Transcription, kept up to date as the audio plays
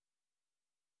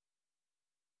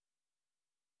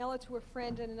Mail it to a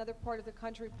friend in another part of the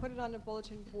country, put it on a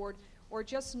bulletin board, or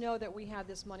just know that we have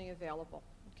this money available,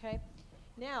 okay?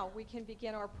 Now we can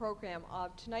begin our program.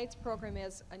 Tonight's program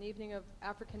is an evening of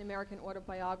African-American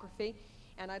autobiography,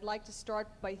 and I'd like to start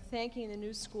by thanking the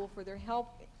New School for their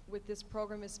help with this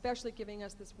program, especially giving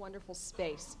us this wonderful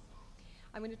space.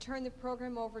 I'm going to turn the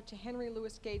program over to Henry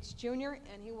Louis Gates, Jr.,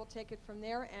 and he will take it from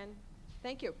there, and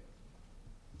thank you.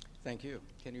 Thank you.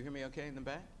 Can you hear me okay in the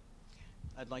back?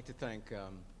 I'd like to thank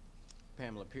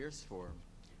Pamela Pierce for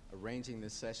arranging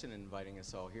this session and inviting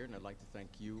us all here, and I'd like to thank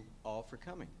you all for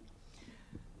coming.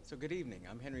 So good evening.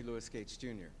 I'm Henry Louis Gates,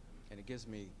 Jr., and it gives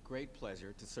me great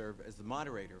pleasure to serve as the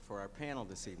moderator for our panel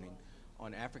this evening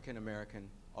on African-American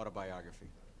autobiography.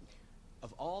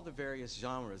 Of all the various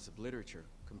genres of literature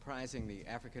comprising the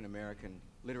African-American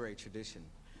literary tradition,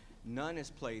 none has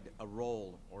played a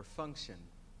role or function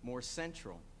more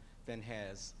central than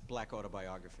has Black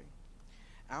autobiography.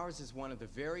 Ours is one of the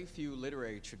very few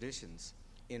literary traditions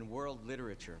in world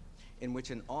literature in which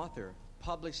an author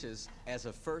publishes as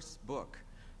a first book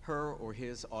her or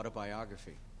his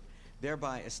autobiography,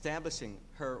 thereby establishing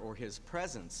her or his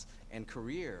presence and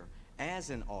career as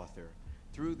an author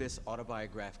through this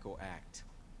autobiographical act,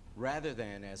 rather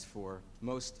than, as for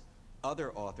most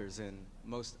other authors in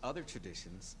most other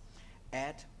traditions,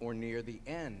 at or near the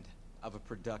end of a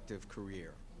productive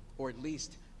career, or at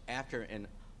least after an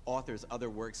author's other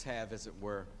works have, as it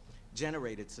were,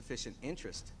 generated sufficient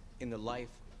interest in the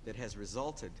life that has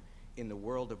resulted in the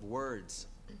world of words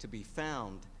to be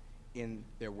found in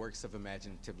their works of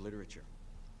imaginative literature.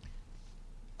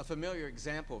 A familiar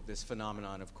example of this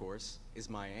phenomenon, of course, is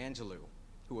Maya Angelou,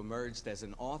 who emerged as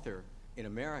an author in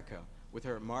America with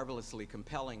her marvelously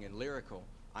compelling and lyrical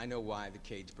I Know Why the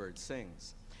Caged Bird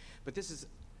Sings. But this is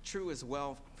true as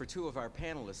well for two of our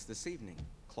panelists this evening,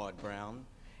 Claude Brown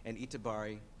and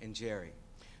Itabari Njeri,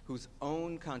 whose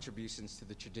own contributions to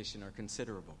the tradition are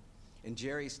considerable.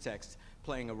 Njeri's text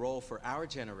playing a role for our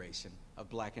generation of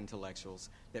Black intellectuals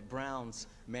that Brown's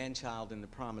Man-Child in the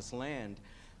Promised Land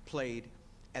played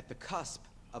at the cusp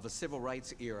of a civil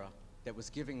rights era that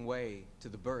was giving way to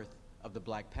the birth of the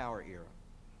Black Power era.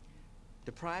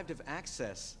 Deprived of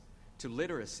access to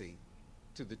literacy,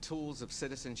 to the tools of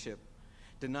citizenship,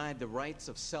 denied the rights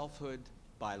of selfhood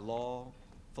by law,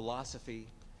 philosophy,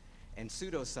 and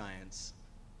pseudoscience,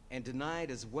 and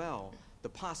denied as well the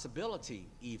possibility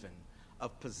even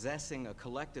of possessing a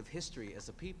collective history as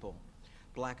a people,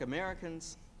 Black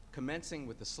Americans, commencing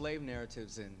with the slave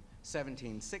narratives in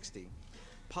 1760,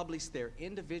 published their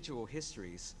individual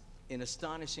histories in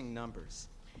astonishing numbers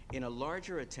in a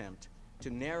larger attempt to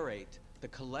narrate the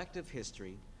collective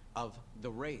history of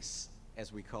the race,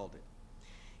 as we called it.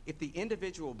 If the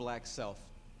individual Black self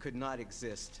could not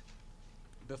exist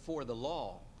before the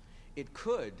law, it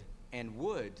could and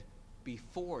would be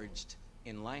forged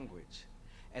in language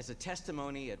as a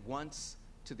testimony at once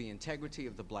to the integrity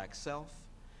of the Black self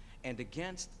and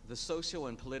against the social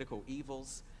and political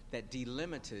evils that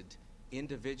delimited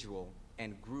individual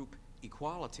and group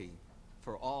equality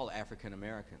for all African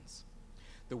Americans.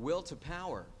 The will to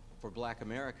power for Black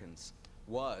Americans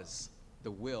was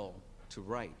the will to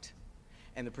write,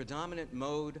 and the predominant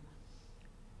mode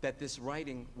that this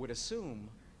writing would assume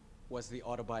was the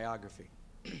autobiography,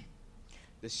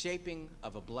 the shaping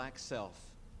of a Black self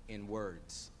in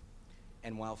words.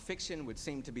 And while fiction would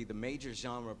seem to be the major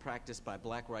genre practiced by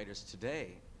Black writers today,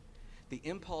 the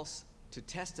impulse to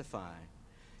testify,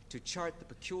 to chart the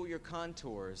peculiar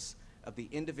contours of the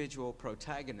individual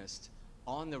protagonist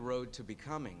on the road to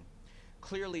becoming,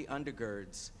 clearly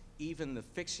undergirds even the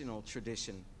fictional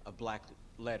tradition of Black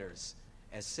letters,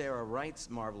 as Sarah Wright's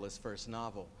marvelous first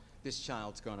novel, This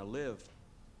Child's Gonna Live,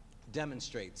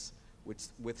 demonstrates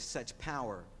with such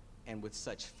power and with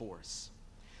such force.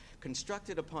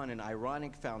 Constructed upon an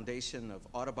ironic foundation of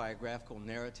autobiographical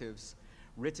narratives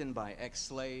written by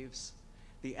ex-slaves,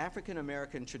 the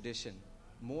African-American tradition,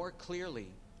 more clearly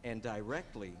and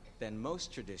directly than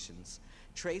most traditions,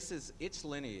 traces its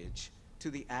lineage to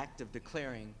the act of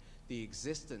declaring the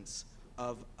existence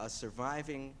of a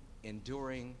surviving,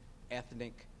 enduring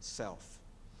ethnic self,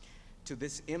 to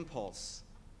this impulse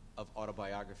of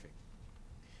autobiography.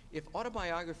 If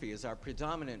autobiography is our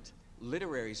predominant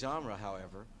literary genre,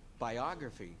 however,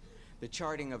 biography, the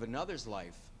charting of another's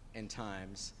life and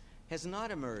times, has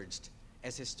not emerged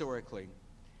as historically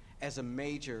as a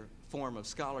major form of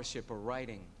scholarship or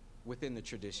writing within the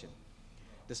tradition,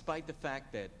 despite the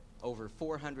fact that over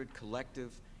 400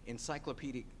 collective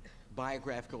encyclopedic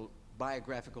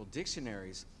biographical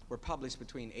dictionaries were published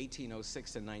between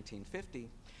 1806 and 1950,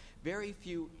 very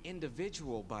few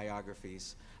individual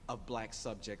biographies of Black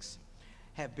subjects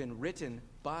have been written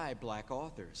by black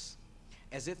authors,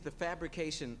 as if the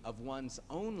fabrication of one's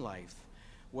own life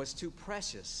was too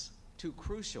precious, too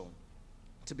crucial,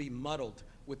 to be muddled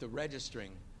with the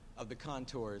registering of the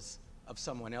contours of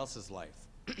someone else's life.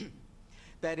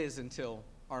 That is until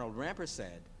Arnold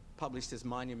Rampersad published his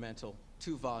monumental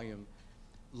 2-volume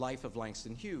Life of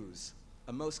Langston Hughes,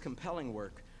 a most compelling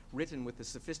work written with the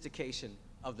sophistication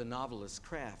of the novelist's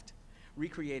craft,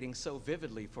 recreating so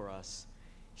vividly for us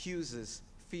Hughes's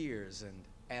fears and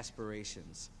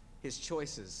aspirations, his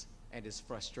choices and his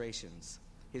frustrations,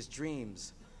 his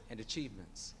dreams and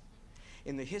achievements.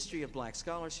 In the history of black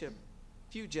scholarship,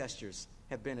 few gestures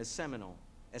have been as seminal,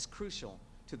 as crucial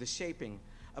to the shaping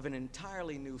of an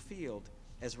entirely new field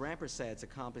as Rampersad's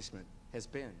accomplishment has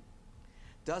been.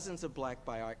 Dozens of black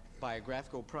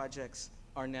biographical projects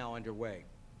are now underway,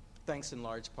 thanks in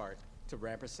large part to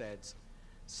Rampersad's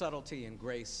subtlety and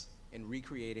grace in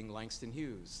recreating Langston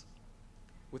Hughes.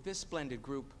 With this splendid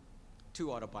group, 2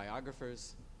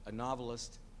 autobiographers, a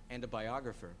novelist, and a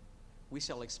biographer, we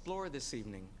shall explore this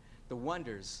evening the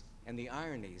wonders and the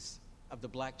ironies of the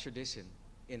black tradition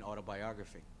in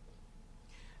autobiography.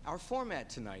 Our format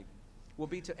tonight will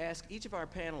be to ask each of our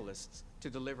panelists to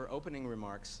deliver opening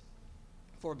remarks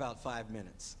for about 5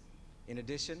 minutes. In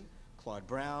addition, Claude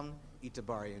Brown,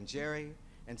 Itabari Njeri,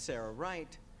 and Sarah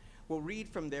Wright will read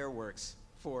from their works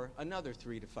for another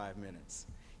 3 to 5 minutes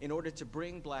in order to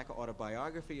bring black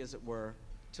autobiography, as it were,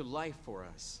 to life for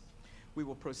us. We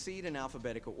will proceed in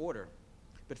alphabetical order,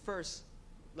 but first,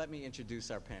 let me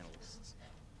introduce our panelists.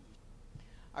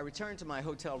 I returned to my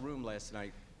hotel room last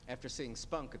night after seeing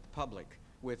Spunk at the Public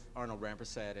with Arnold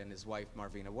Rampersad and his wife,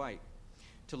 Marvina White,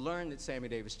 to learn that Sammy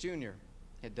Davis Jr.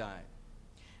 had died.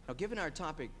 Now, given our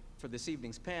topic for this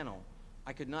evening's panel,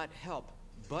 I could not help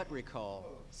but recall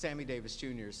Sammy Davis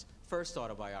Jr.'s first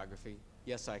autobiography,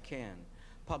 Yes, I Can,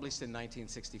 published in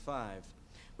 1965,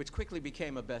 which quickly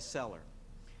became a bestseller.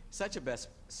 Such a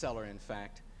bestseller, in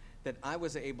fact, that I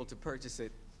was able to purchase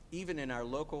it even in our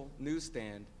local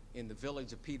newsstand in the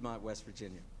village of Piedmont, West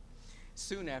Virginia,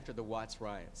 soon after the Watts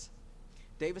riots.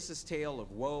 Davis's tale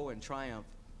of woe and triumph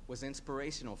was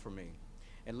inspirational for me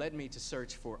and led me to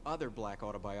search for other black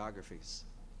autobiographies.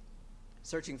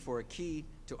 Searching for a key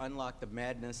to unlock the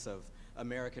madness of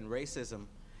American racism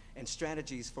and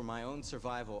strategies for my own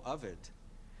survival of it,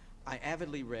 I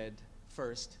avidly read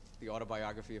first the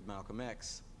autobiography of Malcolm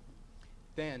X,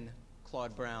 then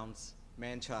Claude Brown's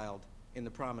Man-Child in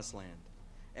the Promised Land,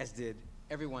 as did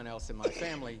everyone else in my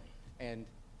family, and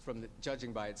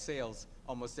judging by its sales,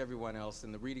 almost everyone else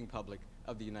in the reading public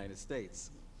of the United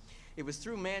States. It was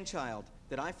through Man-Child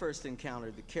that I first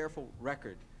encountered the careful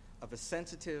record of a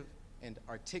sensitive and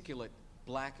articulate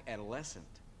black adolescent,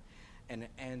 and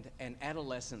an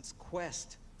adolescent's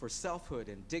quest for selfhood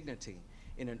and dignity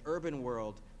in an urban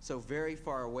world so very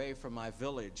far away from my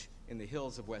village in the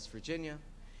hills of West Virginia,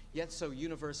 yet so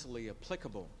universally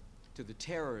applicable to the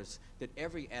terrors that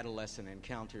every adolescent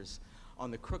encounters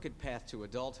on the crooked path to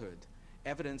adulthood,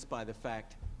 evidenced by the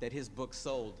fact that his book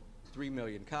sold 3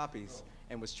 million copies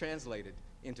and was translated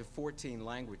into 14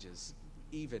 languages,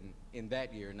 even in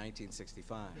that year,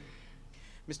 1965.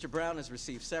 Mr. Brown has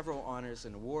received several honors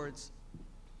and awards,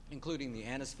 including the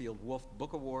Anisfield Wolf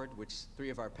Book Award, which 3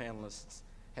 of our panelists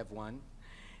have won,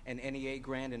 an NEA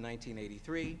grant in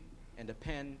 1983, and a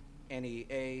Penn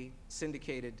NEA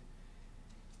syndicated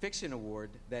fiction award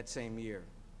that same year.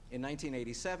 In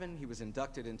 1987, he was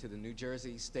inducted into the New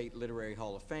Jersey State Literary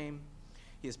Hall of Fame.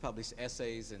 He has published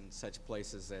essays in such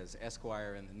places as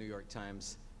Esquire and the New York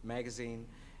Times Magazine,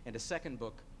 and a second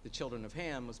book, The Children of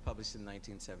Ham, was published in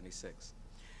 1976,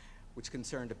 which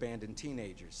concerned abandoned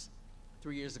teenagers.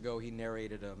 3 years ago, he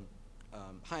narrated a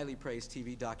highly praised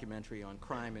TV documentary on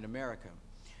crime in America.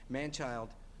 Man-Child,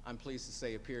 I'm pleased to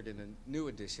say, appeared in a new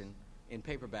edition in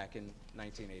paperback in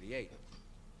 1988.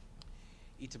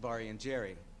 Itabari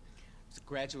Njeri is a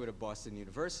graduate of Boston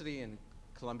University and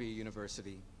Columbia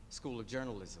University School of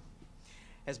Journalism,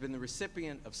 has been the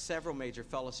recipient of several major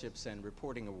fellowships and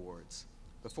reporting awards.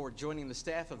 Before joining the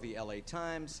staff of the LA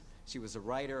Times, she was a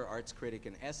writer, arts critic,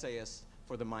 and essayist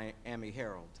for the Miami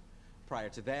Herald. Prior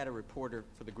to that, a reporter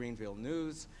for the Greenville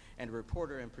News and a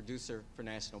reporter and producer for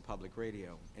National Public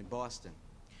Radio in Boston.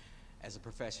 As a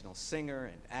professional singer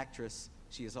and actress,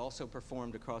 she has also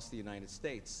performed across the United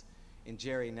States.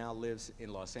 Njeri now lives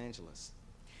in Los Angeles.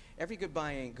 Every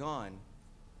Goodbye Ain't Gone,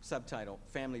 subtitle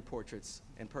Family Portraits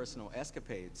and Personal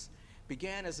Escapades,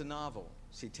 began as a novel,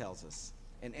 she tells us,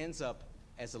 and ends up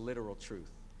as a literal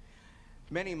truth.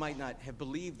 Many might not have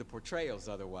believed the portrayals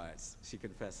otherwise, she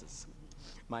confesses.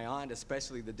 My aunt,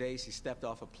 especially the day she stepped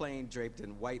off a plane draped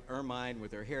in white ermine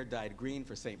with her hair dyed green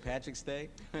for St. Patrick's Day.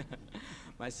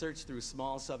 My search through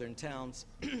small southern towns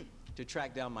to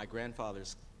track down my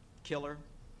grandfather's killer,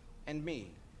 and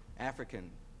me, African,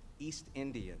 East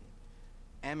Indian,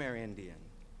 Amerindian,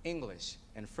 English,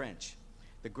 and French,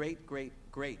 the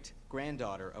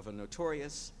great-great-great-granddaughter of a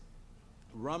notorious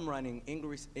rum-running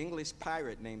English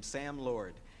pirate named Sam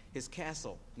Lord, his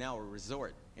castle now a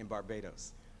resort in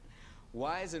Barbados.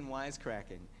 Wise and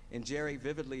wisecracking, Njeri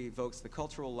vividly evokes the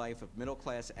cultural life of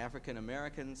middle-class African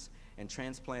Americans and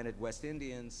transplanted West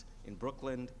Indians in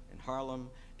Brooklyn and Harlem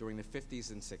during the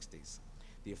 50s and 60s.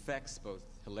 The effects, both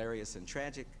hilarious and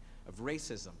tragic, of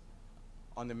racism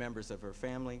on the members of her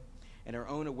family and her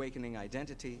own awakening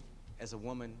identity as a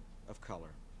woman of color.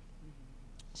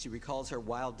 She recalls her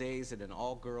wild days in an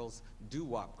all-girls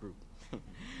doo-wop group,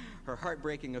 her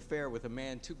heartbreaking affair with a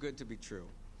man too good to be true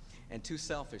and too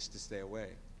selfish to stay away,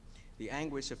 the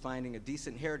anguish of finding a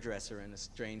decent hairdresser in a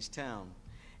strange town,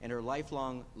 and her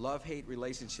lifelong love-hate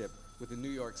relationship with the New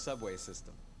York subway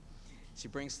system. She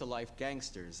brings to life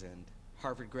gangsters and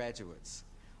Harvard graduates,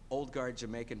 old guard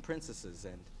Jamaican princesses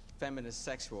and feminist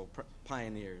sexual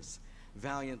pioneers,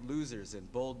 valiant losers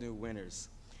and bold new winners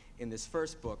in this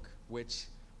first book, which,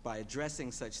 by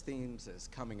addressing such themes as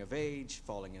coming of age,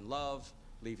 falling in love,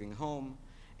 leaving home,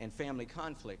 and family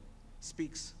conflict,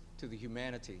 speaks to the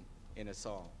humanity in us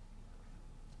all.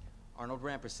 Arnold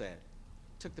Rampersad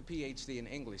took the PhD in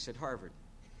English at Harvard.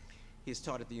 He has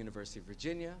taught at the University of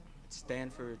Virginia, at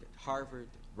Stanford, at Harvard,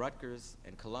 Rutgers,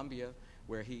 and Columbia,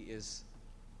 where he is,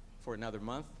 for another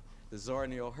month, the Zora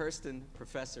Neale Hurston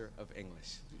Professor of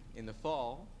English. In the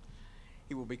fall,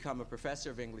 he will become a professor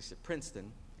of English at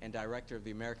Princeton and director of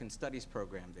the American Studies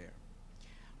program there.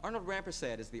 Arnold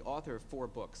Rampersad is the author of 4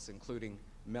 books, including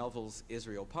Melville's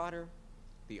Israel Potter,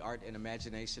 The Art and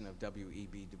Imagination of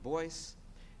W.E.B. Du Bois,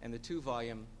 and the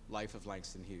 2-volume Life of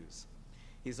Langston Hughes.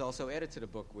 He's also edited a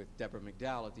book with Deborah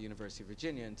McDowell at the University of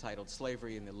Virginia entitled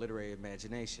Slavery in the Literary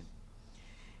Imagination.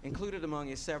 Included among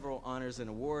his several honors and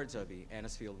awards are the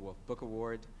Anisfield Wolf Book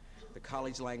Award, the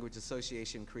College Language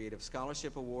Association Creative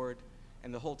Scholarship Award,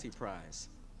 and the Holty Prize,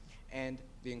 and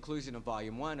the inclusion of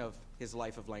Volume 1 of his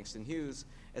Life of Langston Hughes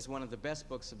as one of the best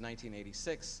books of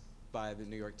 1986 by the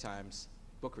New York Times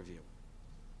Book Review.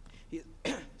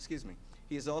 Excuse me.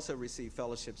 He has also received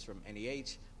fellowships from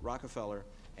NEH, Rockefeller,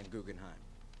 and Guggenheim.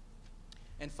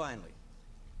 And finally,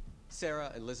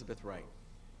 Sarah Elizabeth Wright.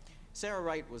 Sarah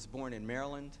Wright was born in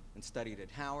Maryland and studied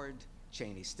at Howard,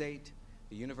 Cheyney State,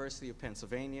 the University of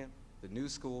Pennsylvania, the New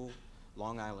School,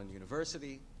 Long Island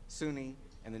University, SUNY,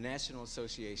 and the National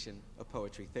Association of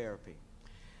Poetry Therapy.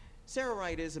 Sarah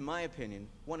Wright is, in my opinion,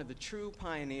 one of the true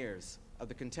pioneers of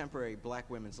the contemporary black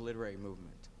women's literary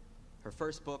movement. Her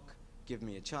first book, Give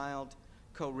Me a Child,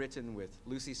 co-written with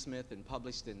Lucy Smith and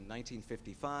published in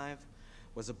 1955,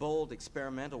 was a bold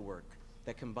experimental work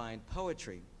that combined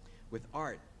poetry with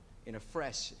art in a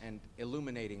fresh and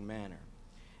illuminating manner.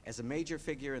 As a major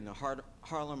figure in the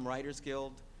Harlem Writers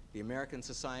Guild, the American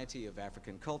Society of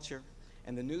African Culture,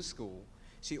 and the New School,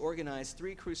 she organized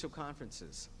 3 crucial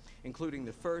conferences, including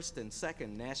the first and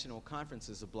second national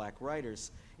conferences of black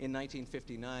writers in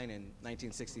 1959 and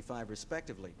 1965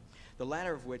 respectively, the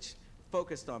latter of which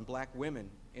focused on black women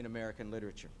in American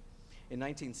literature. In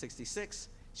 1966,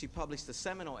 she published a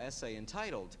seminal essay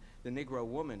entitled The Negro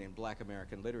Woman in Black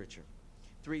American Literature.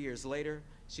 3 years later,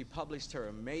 she published her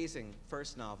amazing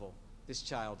first novel, This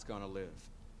Child's Gonna Live.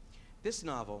 This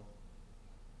novel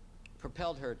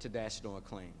propelled her to national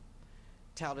acclaim.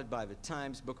 Touted by the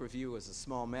Times Book Review as a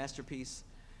small masterpiece,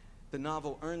 the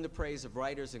novel earned the praise of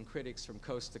writers and critics from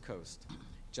coast to coast.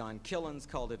 John Killens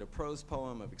called it a prose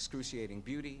poem of excruciating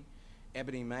beauty.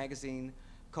 Ebony magazine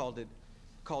called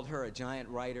her a giant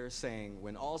writer, saying,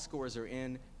 when all scores are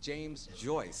in, James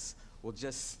Joyce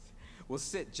will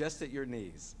sit just at your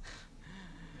knees.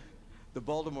 The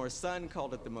Baltimore Sun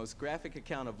called it the most graphic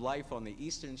account of life on the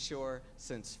Eastern Shore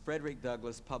since Frederick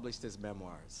Douglass published his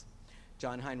memoirs.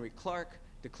 John Heinrich Clark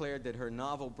declared that her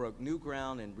novel broke new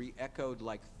ground and re-echoed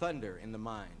like thunder in the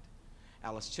mind.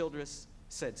 Alice Childress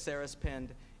said Sarah's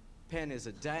pen is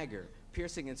a dagger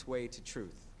piercing its way to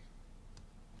truth.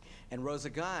 And Rosa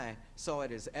Guy saw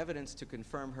it as evidence to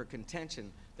confirm her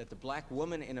contention that the black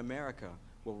woman in America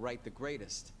will write the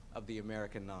greatest of the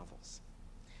American novels.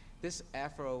 This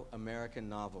Afro-American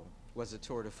novel was a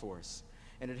tour de force,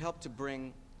 and it helped to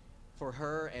bring, for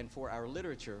her and for our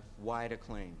literature, wide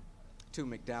acclaim. 2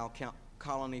 McDowell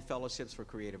Colony Fellowships for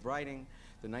Creative Writing,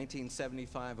 the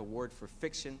 1975 Award for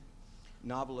Fiction,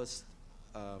 Novelist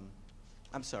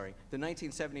the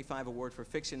 1975 Award for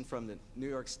Fiction from the New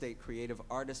York State Creative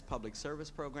Artist Public Service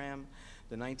Program,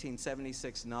 the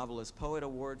 1976 Novelist Poet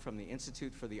Award from the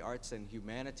Institute for the Arts and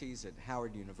Humanities at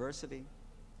Howard University,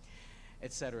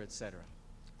 et cetera, et cetera.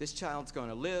 This Child's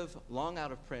Gonna Live, long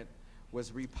out of print,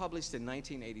 was republished in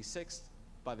 1986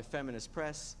 by the Feminist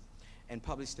Press and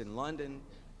published in London,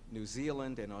 New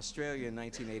Zealand, and Australia in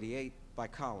 1988 by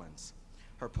Collins.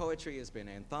 Her poetry has been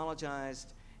anthologized,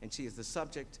 and she is the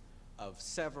subject of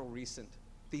several recent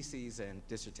theses and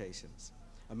dissertations.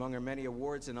 Among her many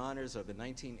awards and honors are the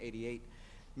 1988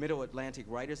 Middle Atlantic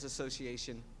Writers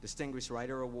Association Distinguished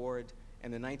Writer Award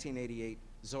and the 1988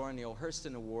 Zora Neale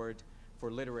Hurston Award for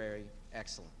Literary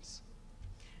Excellence.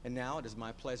 And now it is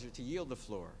my pleasure to yield the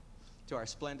floor to our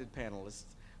splendid panelists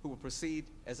who will proceed,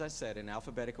 as I said, in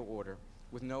alphabetical order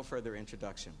with no further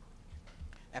introduction.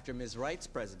 After Ms. Wright's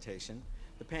presentation,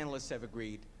 the panelists have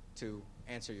agreed to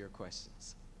answer your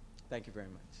questions. Thank you very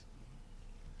much.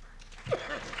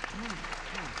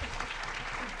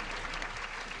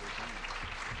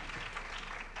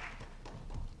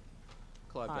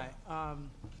 Claude Brown. Hi.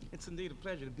 It's indeed a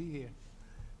pleasure to be here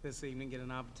this evening, get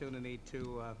an opportunity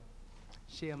to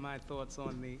share my thoughts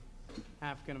on the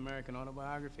African-American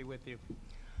autobiography with you.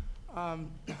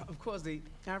 Of course, the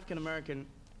African-American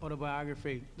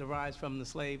autobiography derives from the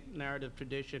slave narrative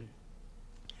tradition,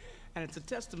 and it's a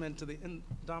testament to the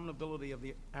indomitability of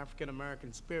the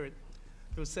African-American spirit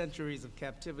through centuries of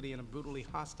captivity in a brutally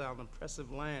hostile and oppressive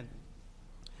land.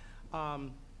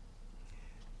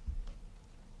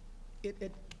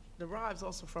 It derives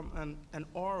also from an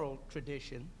oral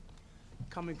tradition,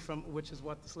 coming from which is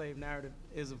what the slave narrative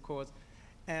is, of course.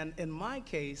 And in my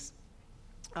case,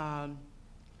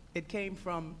 it came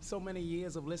from so many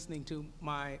years of listening to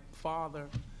my father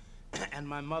and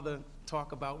my mother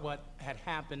talk about what had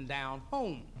happened down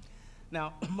home.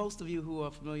 Now, most of you who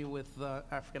are familiar with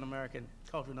African-American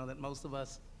culture know that most of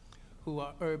us who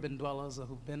are urban dwellers or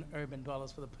who've been urban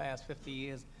dwellers for the past 50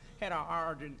 years had our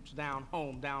origins down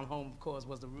home. Down home, of course,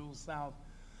 was the rural South,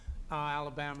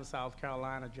 Alabama, South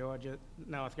Carolina, Georgia,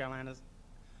 North Carolina,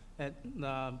 at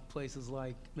places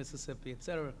like Mississippi, et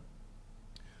cetera.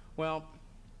 Well,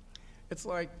 it's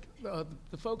like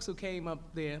the folks who came up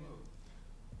there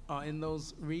in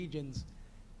those regions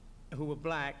who were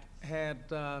black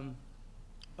had a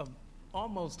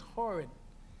almost horrid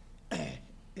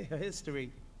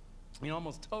history,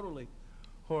 almost totally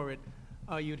horrid.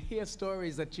 You'd hear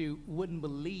stories that you wouldn't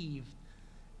believe,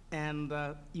 and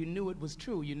you knew it was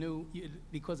true. You knew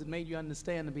because it made you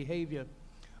understand the behavior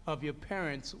of your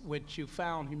parents, which you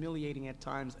found humiliating at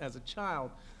times as a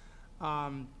child.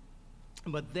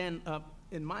 But then,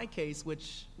 in my case,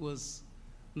 which was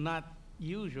not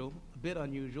usual, a bit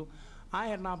unusual, I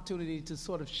had an opportunity to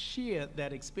sort of share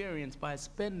that experience by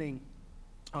spending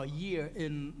a year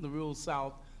in the rural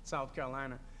South, South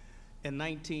Carolina, in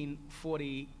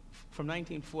from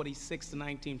 1946 to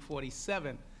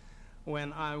 1947,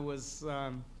 when I was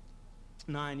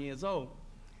 9 years old.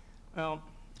 Well,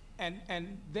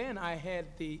 and then I had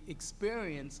the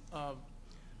experience of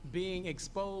being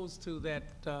exposed to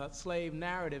that slave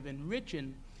narrative,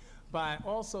 enriching by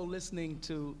also listening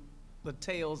to the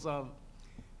tales of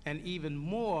an even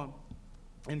more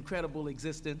incredible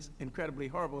existence, incredibly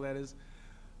horrible that is,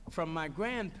 from my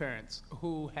grandparents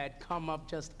who had come up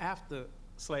just after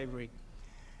slavery.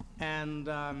 And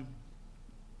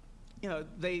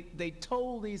they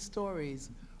told these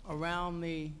stories around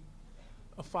a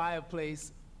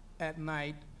fireplace at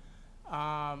night,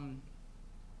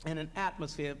 in an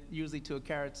atmosphere, usually to a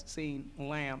kerosene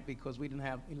lamp, because we didn't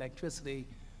have electricity,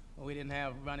 we didn't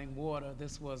have running water.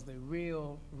 This was the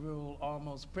real, rural,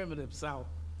 almost primitive South.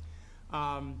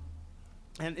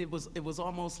 And it was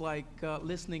almost like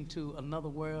listening to another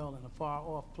world in a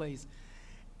far-off place.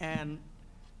 And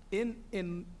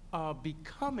in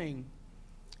becoming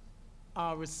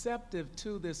receptive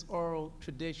to this oral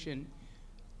tradition,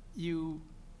 you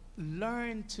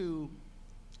learn to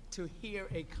hear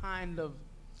a kind of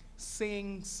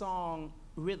sing-song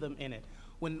rhythm in it.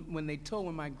 When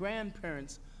my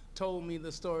grandparents told me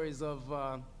the stories of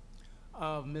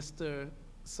Mr.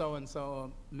 So-and-so, or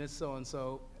Miss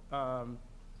So-and-so,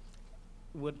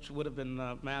 which would have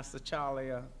been Master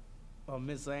Charlie or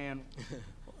Miss Ann,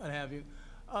 what have you,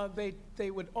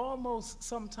 they would almost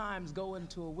sometimes go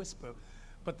into a whisper.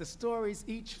 But the stories,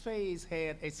 each phase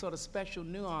had a sort of special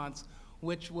nuance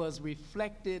which was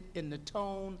reflected in the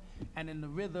tone and in the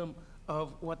rhythm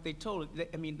of what they told.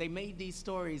 They made these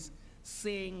stories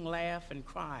sing, laugh, and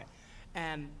cry.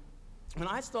 And when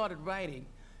I started writing,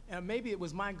 maybe it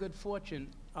was my good fortune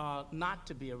not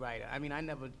to be a writer. I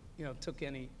never, took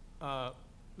any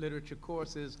literature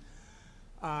courses,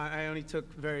 I only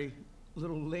took very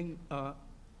little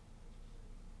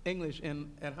English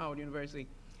at Howard University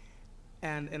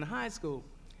and in high school.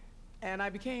 And I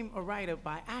became a writer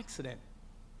by accident.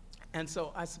 And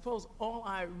so I suppose all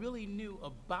I really knew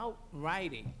about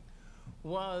writing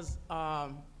was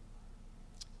the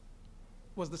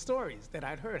stories that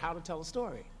I'd heard, how to tell a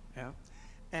story. Yeah?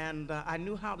 And I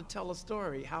knew how to tell a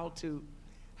story, how to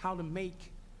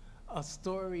make a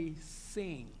story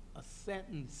sing, a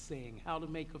sentence sing, how to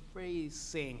make a phrase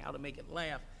sing, how to make it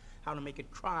laugh, how to make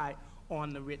it cry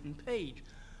on the written page.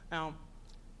 Now,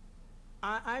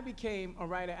 I became a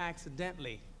writer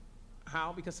accidentally.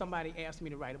 How? Because somebody asked me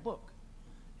to write a book.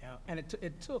 Yeah, and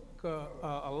it took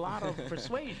a lot of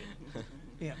persuasion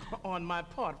on my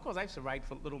part. Of course, I used to write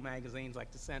for little magazines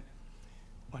like Dissent,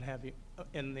 what have you,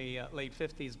 in the late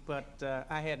 50s, but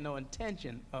I had no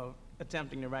intention of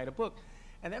attempting to write a book.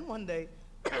 And then one day,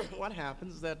 what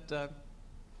happens is that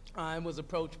I was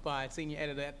approached by a senior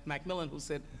editor at Macmillan who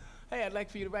said, "Hey, I'd like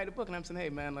for you to write a book." And I'm saying, "Hey,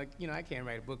 man, like, I can't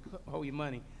write a book. Hold your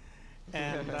money."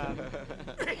 And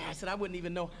I said, I wouldn't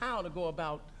even know how to go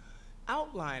about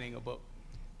outlining a book.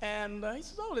 And he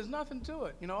says, "Oh, there's nothing to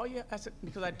it. I said,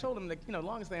 because I told him that, the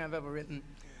longest thing I've ever written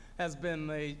has been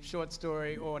a short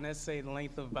story or an essay the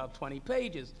length of about 20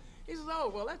 pages. He says, "Oh,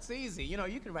 well, that's easy. You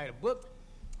can write a book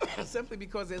simply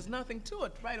because there's nothing to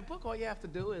it. To write a book, all you have to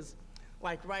do is,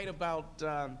 like, write about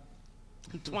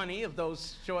 20 of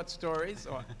those short stories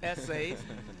or essays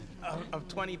of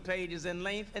 20 pages in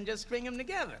length and just string them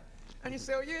together." And you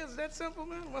say, "Oh, yeah, is that simple,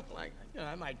 man?" Well, like,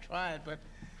 I might try it, but,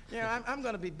 I'm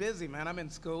going to be busy, man. I'm in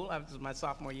school. This is my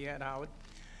sophomore year at Howard.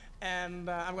 And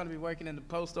I'm going to be working in the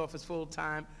post office full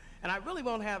time. And I really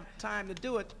won't have time to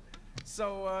do it.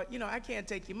 So, I can't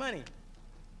take your money.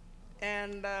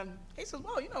 And he says,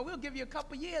 "Well, we'll give you a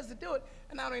couple years to do it.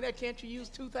 And not only that, can't you use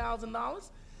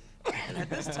 $2,000? And at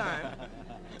this time,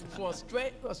 for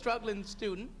a struggling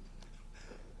student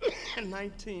in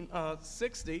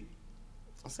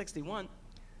 1961,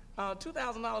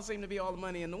 $2,000 seemed to be all the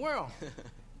money in the world.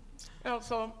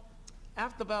 So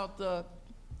after about the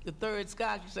third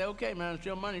scotch, you say, "Okay, man, it's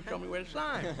your money. Show me where to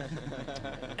sign."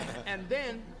 And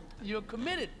then you're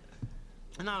committed.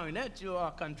 And not only that, you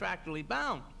are contractually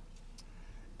bound.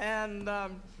 And,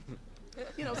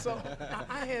 so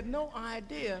I had no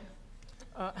idea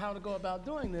how to go about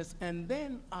doing this. And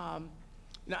then, I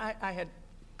had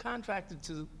contracted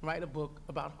to write a book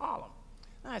about Harlem.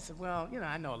 And I said, "Well,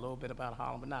 I know a little bit about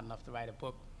Harlem, but not enough to write a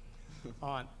book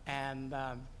on." And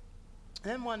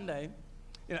then one day,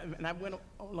 and I went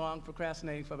along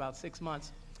procrastinating for about 6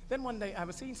 months. Then one day, I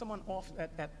was seeing someone off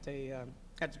at the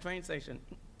train station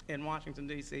in Washington,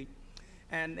 D.C.,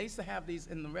 and they used to have these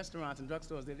in the restaurants and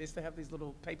drugstores. They used to have these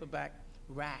little paperback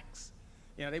racks.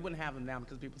 They wouldn't have them now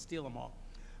because people steal them all.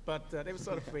 But they were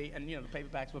sort of free, and, the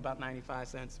paperbacks were about 95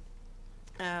 cents.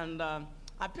 And I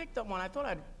picked up one. I thought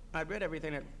I'd read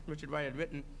everything that Richard Wright had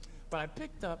written, but I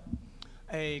picked up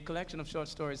a collection of short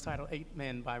stories titled 8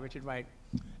 Men by Richard Wright,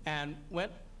 and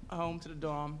went home to the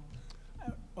dorm,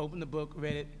 opened the book,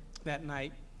 read it that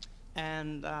night,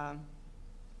 and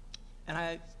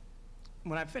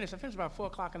when I finished about 4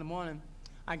 o'clock in the morning.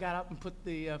 I got up and put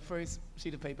the first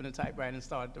sheet of paper in the typewriter and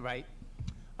started to write.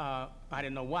 I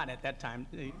didn't know what at that time.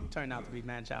 It turned out to be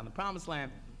Man, Child in the Promised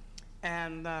Land.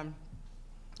 And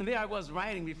there I was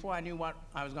writing before I knew what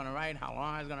I was going to write, how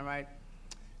long I was going to write.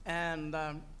 And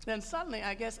then suddenly,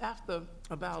 I guess after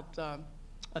about a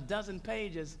dozen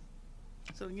pages,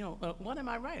 I said, what am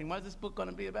I writing? What is this book going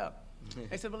to be about?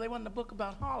 They said, "Well, they wanted a book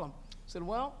about Harlem." I said,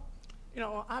 "Well,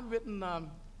 I've written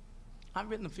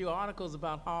a few articles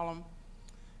about Harlem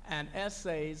and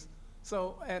essays.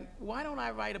 And why don't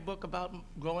I write a book about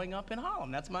growing up in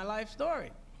Harlem? That's my life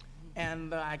story.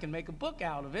 And I can make a book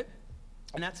out of it.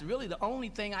 And that's really the only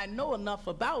thing I know enough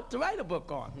about to write a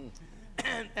book on."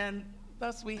 And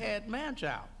thus we had Man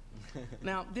Child.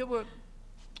 Now, there were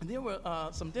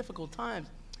some difficult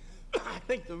times. I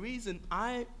think the reason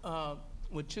I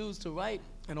would choose to write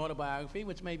an autobiography,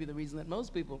 which may be the reason that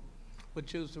most people would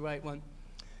choose to write one,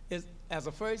 is as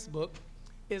a first book,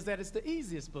 is that it's the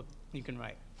easiest book you can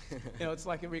write. It's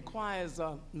like it requires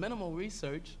minimal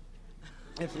research,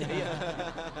 if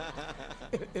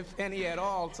any at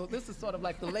all. So this is sort of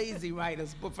like the lazy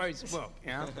writer's first book.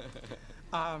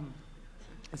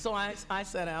 So I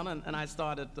sat down and I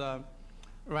started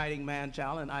writing Man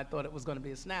Child, and I thought it was going to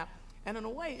be a snap. And in a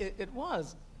way, it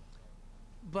was.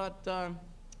 But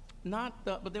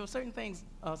but there were certain things,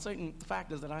 certain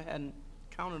factors that I hadn't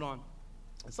counted on,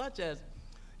 such as,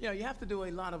 you have to do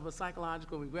a lot of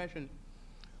psychological regression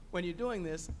when you're doing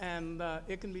this, and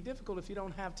it can be difficult if you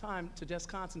don't have time to just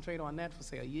concentrate on that for,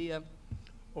 say, a year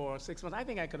or 6 months. I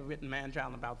think I could have written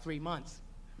Man-Child in about 3 months,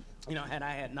 had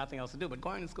I had nothing else to do. But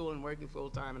going to school and working full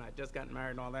time, and I just gotten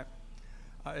married and all that,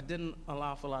 it didn't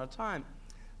allow for a lot of time.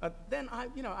 Then I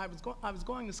was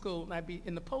going to school, and I'd be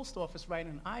in the post office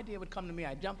writing. An idea would come to me.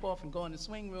 I'd jump off and go in the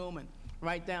swing room and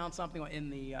write down something, or in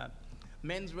the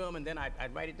men's room, and then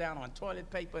I'd write it down on toilet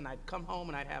paper, and I'd come home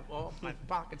and I'd have all my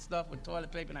pocket stuff with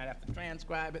toilet paper, and I'd have to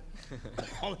transcribe it,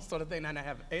 all this sort of thing. And I'd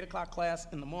have an 8 o'clock class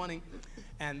in the morning,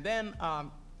 and then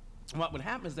what would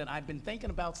happen is that I'd been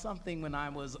thinking about something when I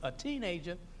was a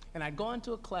teenager, and I'd go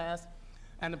into a class,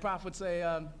 and the prof would say,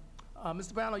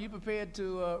 Mr. Brown, are you prepared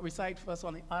to recite for us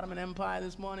on the Ottoman Empire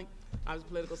this morning? I was a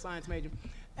political science major.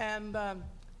 And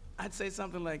I'd say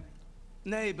something like,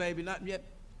 nay, baby, not yet.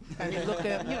 And he'd look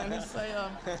at me, and he'd say,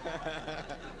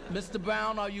 Mr.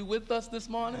 Brown, are you with us this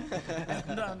morning?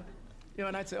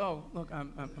 And I'd say, oh, look,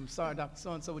 I'm sorry, Dr.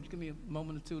 So-and-so, would you give me a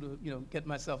moment or two to, get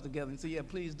myself together? And say, yeah,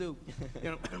 please do.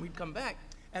 And we'd come back.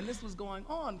 And this was going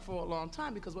on for a long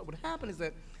time, because what would happen is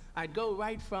that I'd go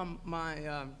right from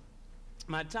my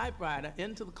typewriter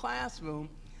into the classroom,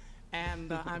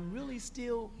 and I'm really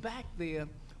still back there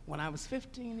when I was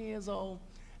 15 years old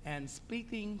and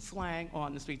speaking slang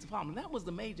on the streets of Harlem. And that was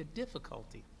the major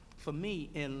difficulty for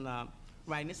me in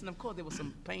writing this. And of course, there were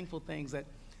some painful things that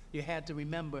you had to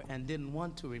remember and didn't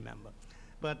want to remember.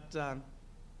 But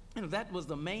that was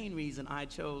the main reason I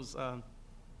chose an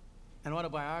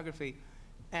autobiography.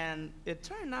 And it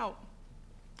turned out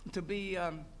to be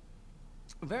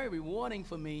very rewarding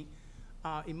for me,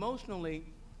 emotionally,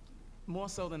 more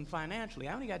so than financially.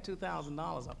 I only got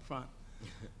 $2,000 up front,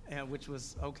 which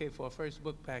was okay for a first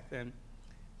book back then.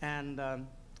 And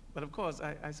but of course,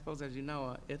 I suppose, as you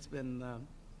know, it's been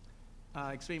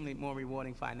extremely more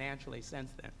rewarding financially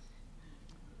since then.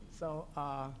 So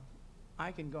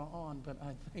I can go on, but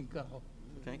I think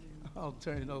Thank you. I'll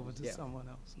turn it over to someone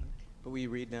else. But will you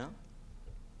read now?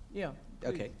 Yeah.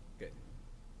 Okay, good.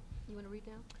 You want to read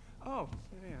now? Oh,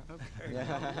 yeah, okay.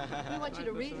 We want you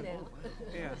to read now.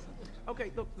 Yes.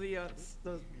 Okay, look, the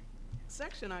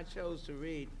section I chose to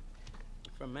read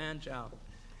from Man-Child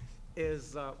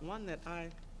is one that I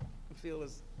feel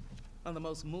is one of the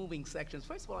most moving sections.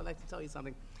 First of all, I'd like to tell you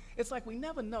something. It's like we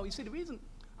never know. You see, the reason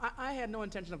I had no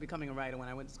intention of becoming a writer when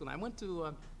I went to school. I went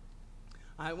to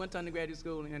undergraduate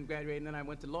school and graduated, and then I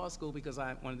went to law school because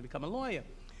I wanted to become a lawyer.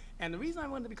 And the reason I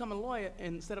wanted to become a lawyer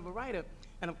instead of a writer,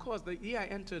 and of course the year I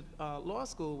entered law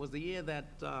school was the year that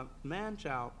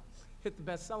Man-Child hit the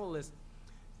bestseller list.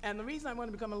 And the reason I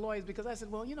wanted to become a lawyer is because I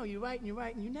said, well, you write and you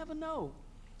write, and you never know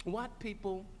what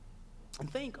people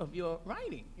think of your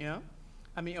writing,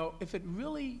 I mean, or if it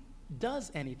really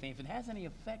does anything, if it has any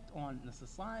effect on the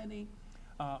society,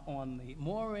 on the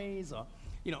mores, or,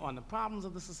 on the problems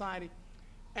of the society.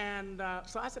 And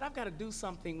so I said, I've got to do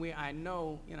something where I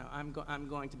know, I'm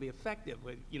going to be effective.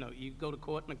 Where, you go to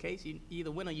court in a case, you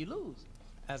either win or you lose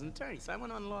as an attorney. So I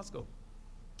went on to law school.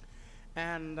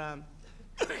 And,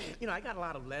 I got a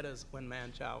lot of letters when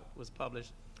Man-Child was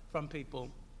published from people,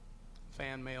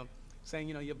 fan mail, saying,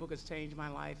 your book has changed my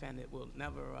life and it will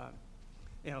never,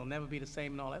 never be the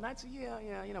same and all that. And I'd say,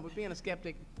 yeah, but being a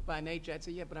skeptic by nature, I'd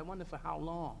say, yeah, but I wonder for how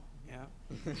long,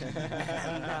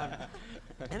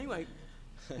 And anyway,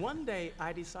 one day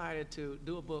I decided to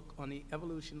do a book on the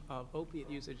evolution of opiate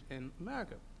usage in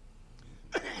America.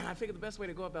 And I figured the best way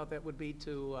to go about that would be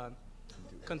to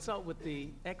consult with the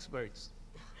experts,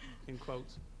 in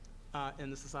quotes, in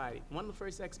the society. One of the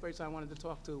first experts I wanted to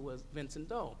talk to was Vincent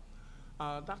Dole.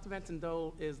 Dr. Vincent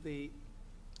Dole is the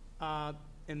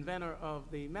inventor of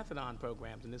the methadone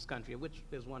programs in this country, which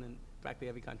there's one in practically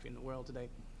every country in the world today.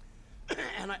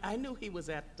 And I knew he was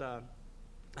at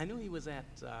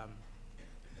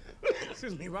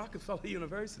excuse me, Rockefeller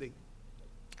University.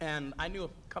 And I knew a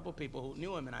couple people who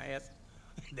knew him, and I asked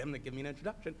them to give me an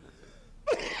introduction.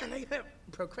 And they kept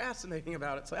procrastinating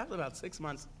about it. So after about 6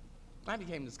 months, I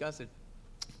became disgusted.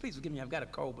 Please forgive me, I've got a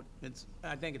cold, but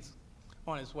I think it's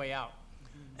on its way out.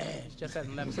 It just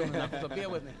hasn't left soon enough, so bear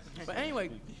with me. But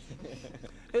anyway,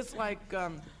 it's like,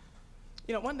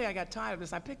 one day I got tired of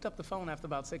this. I picked up the phone after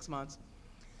about 6 months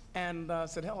and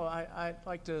said, hello, I'd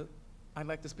like to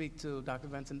speak to Dr.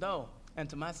 Vincent Dole. And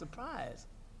to my surprise,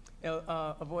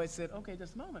 a voice said, okay,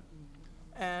 just a moment.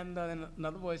 And then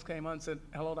another voice came on and said,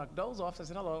 hello, Dr. Dole's office.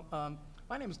 I said, hello,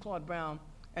 my name is Claude Brown,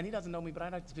 and he doesn't know me, but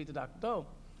I'd like to speak to Dr. Dole.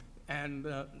 And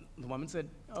the woman said,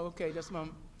 oh, okay, just a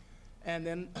moment. And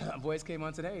then a voice came on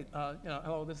and said, hey,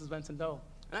 hello, this is Vincent Dole.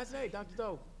 And I said, hey, Dr.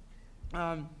 Dole,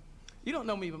 you don't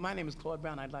know me, but my name is Claude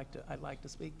Brown. I'd like to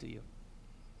speak to you.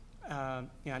 I'd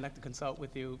like to consult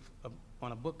with you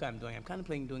on a book I'm doing. I'm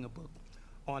contemplating doing a book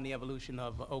on the evolution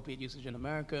of opiate usage in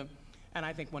America And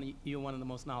I think you're one of the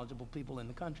most knowledgeable people in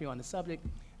the country on the subject,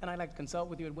 and I'd like to consult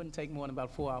with you. It wouldn't take more than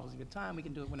about 4 hours of your time. We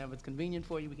can do it whenever it's convenient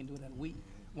for you. We can do it in a week,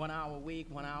 1 hour a week,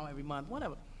 1 hour every month,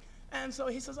 whatever. And so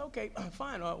he says, okay,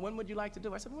 fine. When would you like to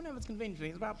do it? I said, whenever it's convenient for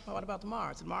you. He said, what about tomorrow?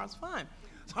 I said, tomorrow's fine.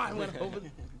 So I went over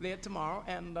there tomorrow,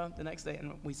 and the next day,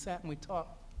 and we sat and we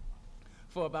talked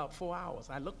for about 4 hours.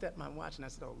 I looked at my watch, and I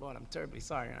said, oh, Lord, I'm terribly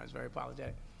sorry, and I was very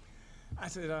apologetic. I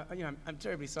said, I'm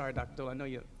terribly sorry, Dr. Dole. I know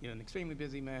you're an extremely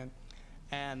busy man,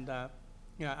 and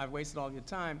I've wasted all your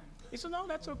time. He said, no,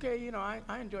 that's okay.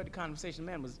 I enjoyed the conversation.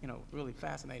 The man was, really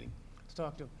fascinating to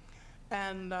talk to.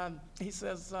 And he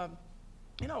says,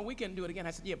 we can do it again.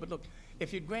 I said, yeah, but look,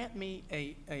 if you'd grant me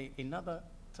another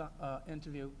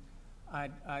interview,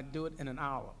 I'd do it in an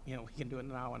hour. We can do it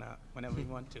in an hour now, whenever you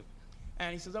want to.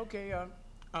 And he says, okay,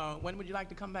 when would you like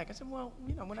to come back? I said, well,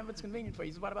 whenever it's convenient for you.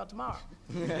 He said, what about tomorrow?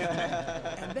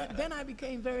 And then I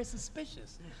became very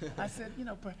suspicious. I said,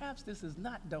 perhaps this is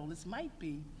not Dole. This might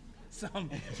be some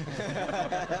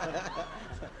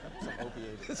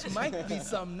this might be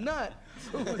some nut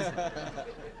who's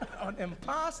an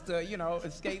imposter,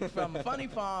 escaped from Funny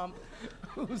Farm,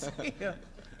 who's here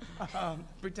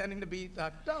pretending to be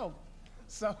Dr. Dole.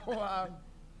 So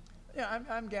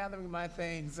I'm gathering my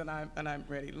things, and I'm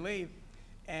ready to leave.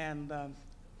 And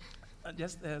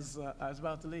just as I was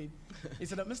about to leave, he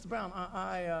said, Mr. Brown,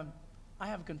 I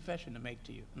have a confession to make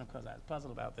to you. And of course, I was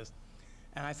puzzled about this.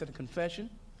 And I said, a confession?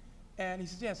 And he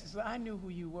said, yes. He said, I knew who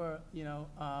you were,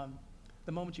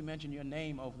 the moment you mentioned your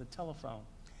name over the telephone.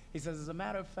 He says, as a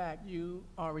matter of fact, you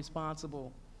are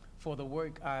responsible for the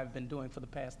work I've been doing for the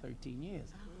past 13 years.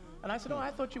 And I said, oh,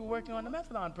 I thought you were working on the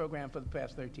methadone program for the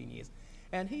past 13 years.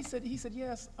 And he said,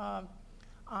 yes,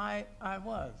 I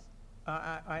was.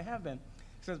 I have been.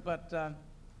 He says, but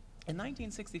in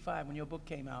 1965, when your book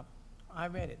came out, I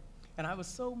read it. And I was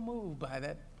so moved by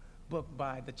that book,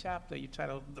 by the chapter you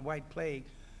titled The White Plague,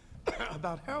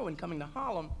 about heroin coming to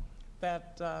Harlem,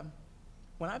 that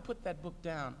when I put that book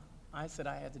down, I said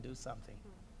I had to do something,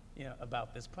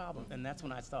 about this problem. And that's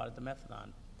when I started the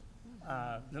methadone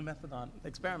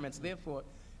experiments. Therefore,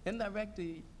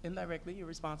 indirectly, you're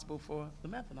responsible for the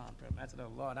methadone program. I said, oh,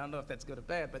 Lord, I don't know if that's good or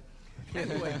bad, but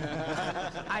anyway,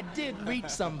 I did reach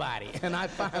somebody, and I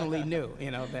finally knew,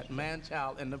 that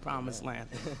man-child in the promised land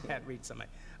had reached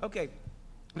somebody. Okay,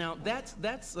 now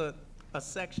that's a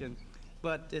section,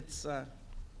 but it's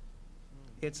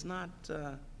not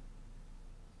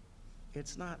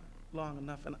long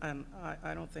enough, and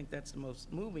I don't think that's the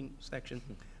most moving section.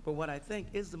 But what I think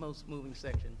is the most moving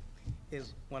section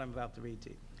is what I'm about to read to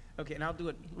you. Okay, and I'll do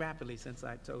it rapidly since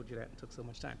I told you that and took so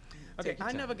much time. Okay,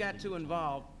 I never got too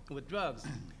involved with drugs,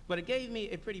 but it gave me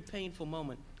a pretty painful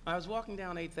moment. I was walking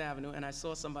down 8th Avenue, and I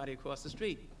saw somebody across the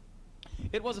street.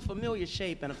 It was a familiar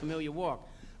shape and a familiar walk.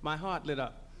 My heart lit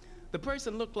up. The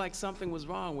person looked like something was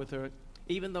wrong with her,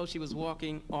 even though she was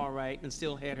walking all right and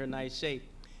still had her nice shape.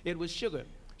 It was Sugar.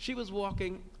 She was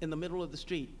walking in the middle of the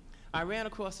street. I ran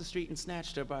across the street and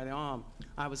snatched her by the arm.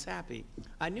 I was happy.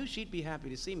 I knew she'd be happy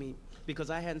to see me because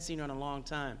I hadn't seen her in a long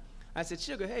time. I said,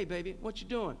 Sugar, hey, baby, what you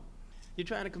doing? You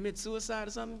trying to commit suicide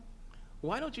or something?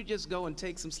 Why don't you just go and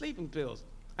take some sleeping pills?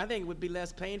 I think it would be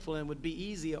less painful and would be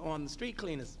easier on the street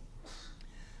cleaners.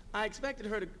 I expected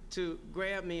her to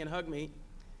grab me and hug me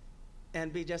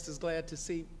and be just as glad to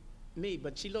see me,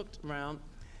 but she looked around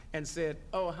and said,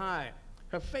 oh, hi.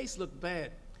 Her face looked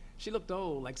bad. She looked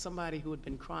old, like somebody who had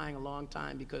been crying a long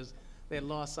time because they had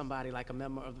lost somebody, like a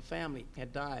member of the family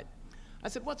had died. I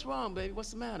said, what's wrong, baby?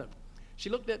 What's the matter? She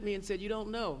looked at me and said, you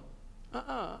don't know.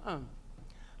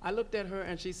 I looked at her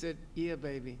and she said, yeah,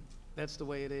 baby, that's the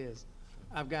way it is.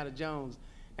 I've got a Jones.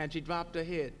 And she dropped her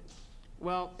head.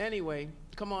 Well, anyway,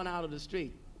 come on out of the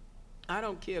street. I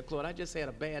don't care, Claude. I just had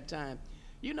a bad time.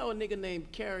 You know a nigga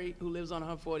named Kerry who lives on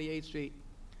 148th Street?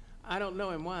 I don't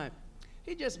know him. Why?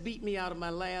 He just beat me out of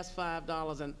my last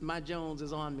 $5 and my Jones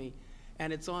is on me.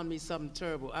 And it's on me something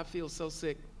terrible. I feel so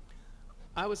sick.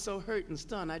 I was so hurt and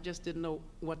stunned, I just didn't know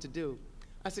what to do.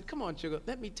 I said, come on, Sugar,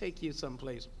 let me take you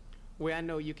someplace where I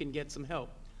know you can get some help.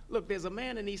 Look, there's a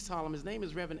man in East Harlem, his name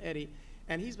is Reverend Eddie,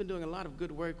 and he's been doing a lot of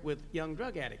good work with young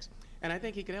drug addicts. And I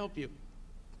think he could help you.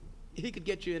 He could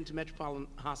get you into Metropolitan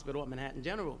Hospital or Manhattan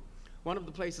General, one of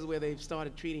the places where they've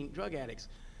started treating drug addicts.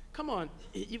 Come on,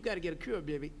 you've got to get a cure,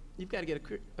 baby. You've got to get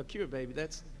a cure, baby.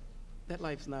 That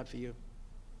life's not for you.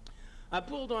 I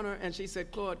pulled on her and she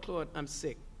said, Claude, I'm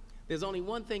sick. There's only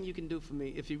one thing you can do for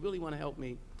me if you really want to help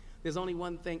me. There's only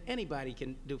one thing anybody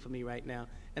can do for me right now,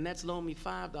 and that's loan me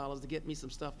 $5 to get me some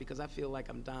stuff because I feel like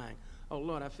I'm dying. Oh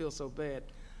Lord, I feel so bad.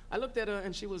 I looked at her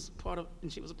and she was a part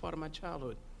of my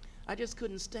childhood. I just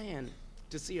couldn't stand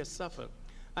to see her suffer.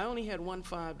 I only had one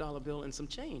 $5 bill and some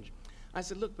change. I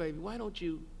said, look, baby, why don't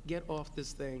you get off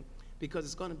this thing, because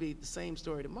it's going to be the same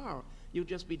story tomorrow. You'll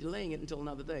just be delaying it until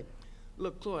another day.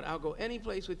 Look, Claude, I'll go any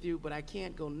place with you, but I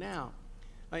can't go now.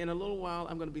 In a little while,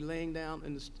 I'm going to be laying down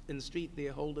in the street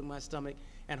there, holding my stomach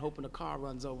and hoping a car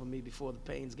runs over me before the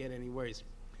pains get any worse.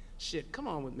 Shit, come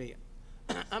on with me.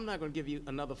 I'm not going to give you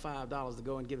another $5 to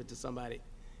go and give it to somebody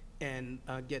and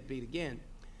get beat again.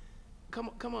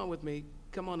 Come on with me.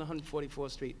 Come on to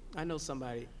 144th Street. I know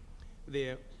somebody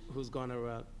there who's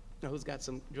who's got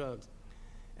some drugs,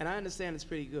 and I understand it's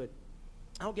pretty good.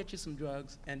 I'll get you some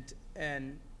drugs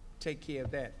and take care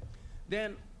of that.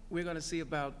 Then we're going to see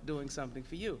about doing something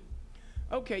for you.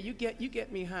 Okay, you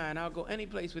get me high, and I'll go any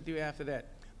place with you after that.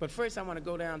 But first, I want to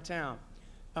go downtown.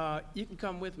 You can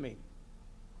come with me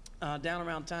down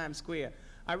around Times Square.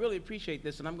 I really appreciate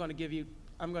this, and I'm going to give you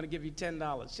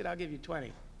 $10. Shit, I'll give you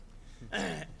 20.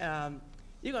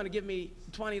 You're going to give me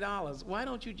 $20. Why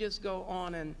don't you just go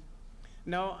on and...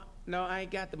 No, I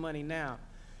ain't got the money now.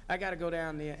 I got to go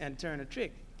down there and turn a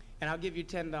trick. And I'll give you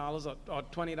 $10 or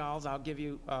 $20. I'll give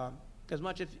you as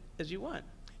much as you want.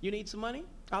 You need some money?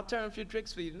 I'll turn a few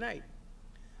tricks for you tonight.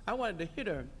 I wanted to hit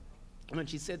her when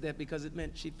she said that, because it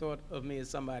meant she thought of me as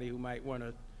somebody who might want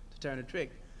to turn a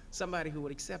trick, somebody who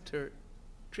would accept her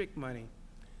trick money.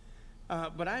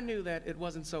 But I knew that it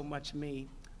wasn't so much me.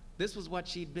 This was what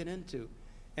she'd been into,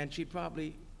 and she'd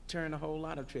probably turn a whole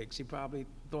lot of tricks. She probably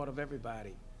thought of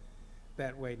everybody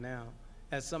that way now,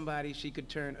 as somebody she could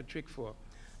turn a trick for.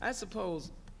 I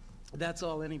suppose that's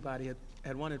all anybody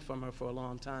had wanted from her for a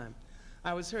long time.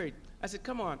 I was hurt. I said,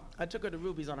 come on. I took her to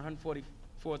Ruby's on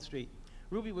 144th Street.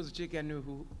 Ruby was a chick I knew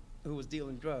who was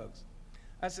dealing drugs.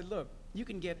 I said, look, you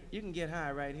can get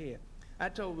high right here. I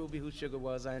told Ruby who Sugar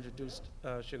was. I introduced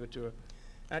Sugar to her.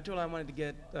 I told her I wanted to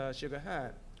get Sugar high.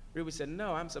 Ruby said,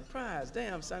 no, I'm surprised.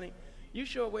 Damn, Sonny, you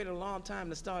sure waited a long time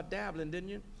to start dabbling, didn't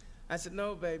you? I said,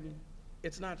 no, baby,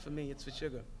 it's not for me, it's for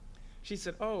Sugar. She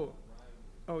said, oh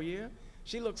yeah?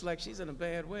 She looks like she's in a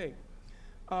bad way.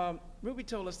 Ruby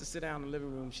told us to sit down in the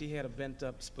living room. She had a bent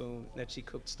up spoon that she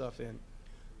cooked stuff in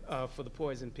for the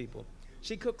poison people.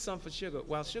 She cooked some for Sugar.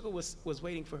 While Sugar was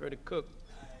waiting for her to cook,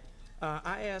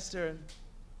 I asked her,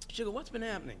 Sugar, what's been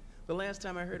happening? The last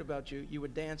time I heard about you, you were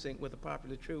dancing with a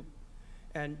popular troupe,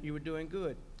 and you were doing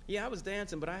good. Yeah, I was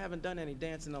dancing, but I haven't done any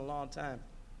dancing in a long time.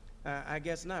 I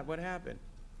guess not. What happened?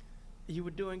 You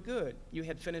were doing good. You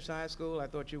had finished high school. I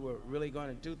thought you were really going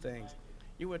to do things.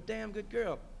 You were a damn good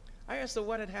girl. I asked her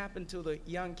what had happened to the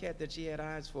young cat that she had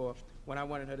eyes for when I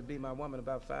wanted her to be my woman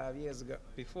about 5 years ago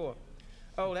before.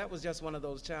 Oh, that was just one of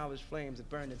those childish flames that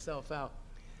burned itself out.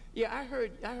 Yeah, I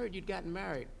heard you'd gotten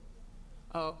married.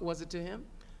 Was it to him?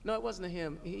 No, it wasn't to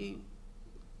him.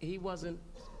 He wasn't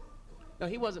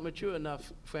mature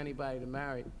enough for anybody to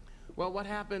marry. Well, what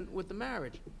happened with the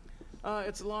marriage?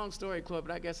 It's a long story, Claude,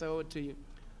 but I guess I owe it to you.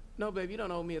 No, babe, you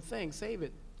don't owe me a thing. Save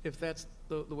it, if that's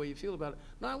the way you feel about it.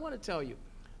 No, I want to tell you.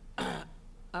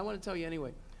 I want to tell you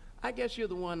anyway. I guess you're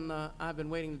the one I've been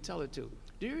waiting to tell it to.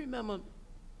 Do you remember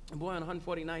a boy on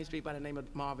 149th Street by the name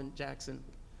of Marvin Jackson?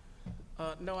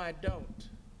 No, I don't.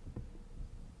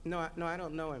 No, I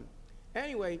don't know him.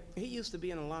 Anyway, he used to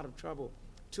be in a lot of trouble,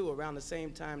 too, around the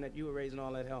same time that you were raising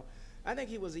all that hell. I think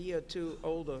he was a year or two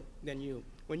older than you.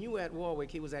 When you were at Warwick,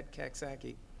 he was at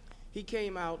Caxsackie. He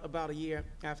came out about a year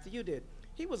after you did.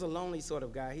 He was a lonely sort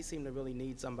of guy. He seemed to really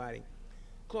need somebody.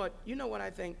 Claude, you know what I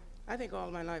think? I think all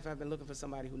my life I've been looking for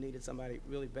somebody who needed somebody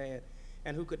really bad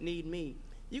and who could need me.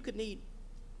 Who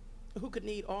could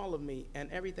need all of me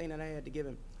and everything that I had to give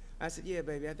him. I said, yeah,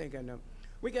 baby, I think I know.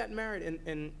 We got married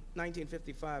in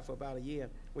 1955 for about a year.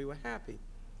 We were happy.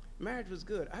 Marriage was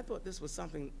good. I thought this was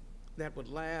something that would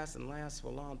last and last for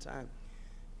a long time.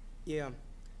 Yeah.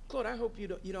 Claude, I hope you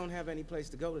don't have any place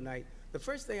to go tonight. The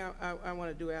first thing I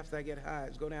want to do after I get high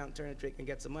is go down and turn a trick and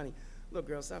get some money. Look,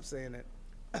 girl, stop saying that.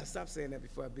 Stop saying that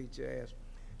before I beat your ass.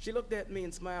 She looked at me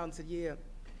and smiled and said, yeah,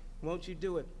 won't you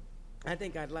do it? I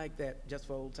think I'd like that just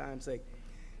for old time's sake.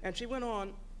 And she went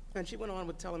on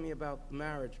with telling me about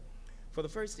marriage. For the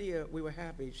first year, we were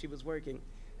happy. She was working,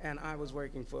 and I was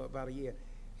working for about a year.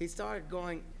 He started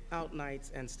going out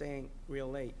nights and staying real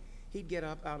late. He'd get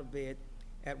up out of bed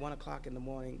at 1 o'clock in the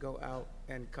morning, go out,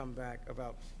 and come back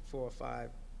about 4 or 5.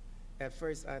 At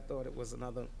first, I thought it was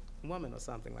another woman or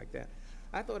something like that.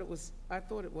 I thought it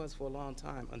was for a long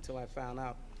time until I found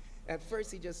out. At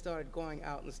first, he just started going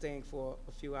out and staying for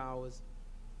a few hours.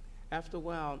 After a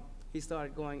while, he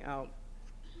started going out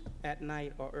at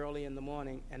night or early in the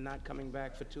morning and not coming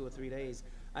back for 2 or 3 days.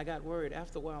 I got worried.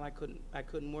 After a while, I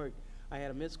couldn't work. I had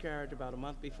a miscarriage about a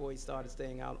month before he started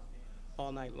staying out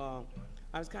all night long.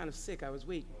 I was kind of sick. I was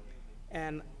weak.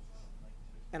 and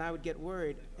I would get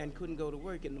worried and couldn't go to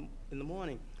work in the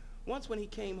morning. Once when he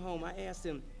came home, I asked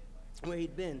him where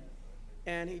he'd been,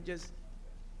 and he just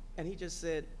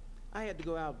said, "I had to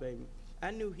go out, baby."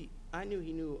 I knew he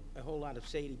knew a whole lot of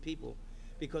shady people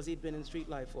because he'd been in street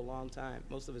life for a long time,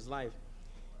 most of his life.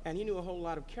 And he knew a whole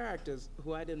lot of characters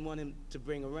who I didn't want him to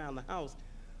bring around the house,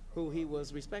 who he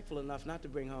was respectful enough not to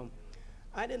bring home.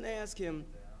 I didn't ask him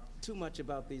too much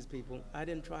about these people. I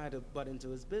didn't try to butt into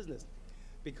his business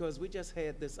because we just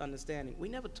had this understanding. We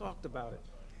never talked about it.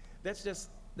 That's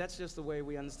just the way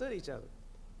we understood each other.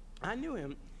 I knew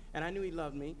him, and I knew he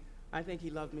loved me. I think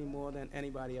he loved me more than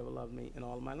anybody ever loved me in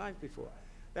all of my life before.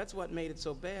 That's what made it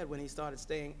so bad when he started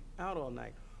staying out all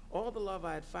night. All the love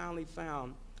I had finally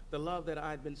found, the love that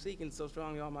I'd been seeking so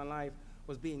strongly all my life,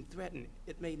 was being threatened.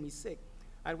 It made me sick.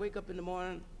 I'd wake up in the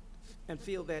morning and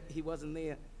feel that he wasn't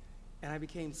there, and I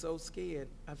became so scared.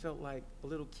 I felt like a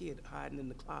little kid hiding in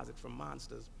the closet from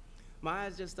monsters. My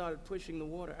eyes just started pushing the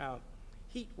water out.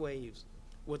 Heat waves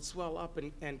would swell up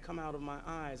and come out of my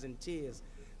eyes in tears.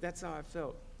 That's how I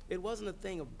felt. It wasn't a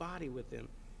thing of body with him.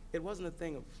 It wasn't a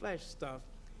thing of flesh stuff.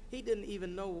 He didn't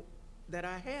even know that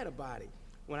I had a body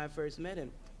when I first met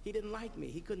him. He didn't like me.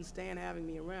 He couldn't stand having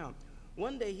me around.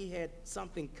 One day he had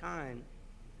something kind.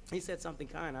 He said something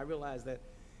kind. I realized that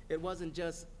it wasn't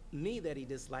just me that he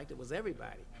disliked, it was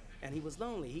everybody. And he was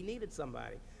lonely. He needed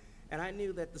somebody. And I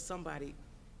knew that the somebody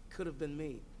could have been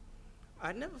me.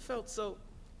 I never felt so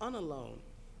unalone,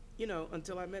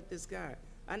 until I met this guy.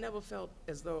 I never felt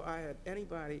as though I had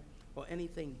anybody or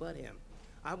anything but him.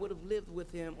 I would have lived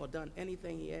with him or done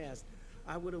anything he asked.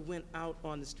 I would have went out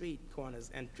on the street corners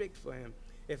and tricked for him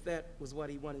if that was what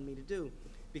he wanted me to do,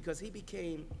 because he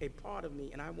became a part of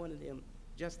me and I wanted him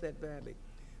just that badly.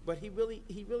 But he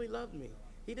really loved me.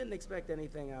 He didn't expect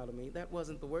anything out of me. That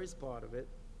wasn't the worst part of it.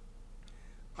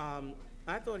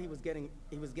 I thought he was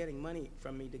getting money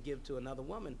from me to give to another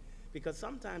woman, because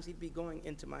sometimes he'd be going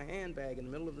into my handbag in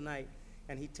the middle of the night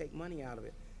and he'd take money out of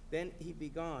it. Then he'd be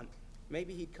gone.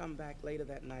 Maybe he'd come back later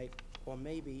that night, or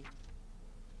maybe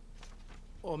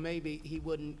he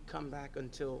wouldn't come back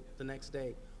until the next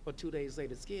day or 2 days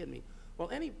later. It scared me.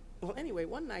 Anyway,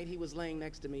 one night he was laying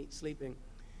next to me sleeping.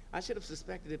 I should have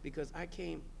suspected it because I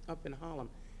came up in Harlem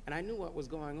and I knew what was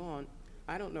going on.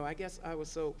 I don't know, I guess I was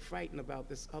so frightened about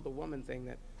this other woman thing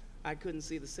that I couldn't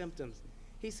see the symptoms.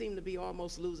 He seemed to be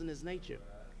almost losing his nature.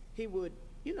 He would,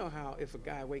 you know how if a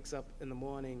guy wakes up in the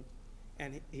morning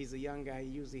and he's a young guy, he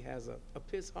usually has a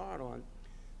piss hard on,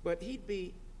 but he'd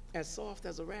be as soft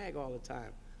as a rag all the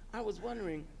time. I was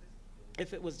wondering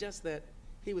if it was just that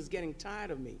he was getting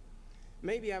tired of me.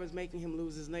 Maybe I was making him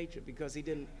lose his nature because he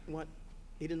didn't want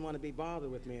to be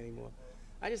bothered with me anymore.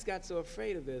 I just got so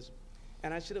afraid of this,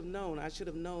 and I should have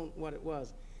known what it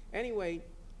was. Anyway,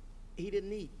 he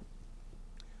didn't eat.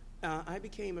 I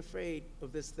became afraid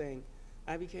of this thing.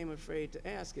 I became afraid to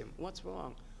ask him, "What's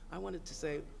wrong?" I wanted to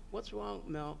say, "What's wrong,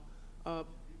 Mel?"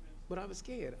 But I was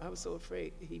scared. I was so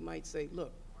afraid he might say,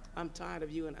 "Look, I'm tired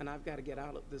of you, and I've got to get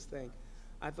out of this thing."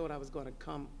 I thought I was going to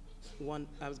come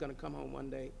home one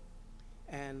day,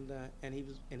 and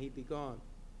he'd be gone.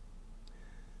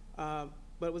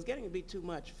 But it was getting to be too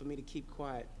much for me to keep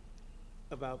quiet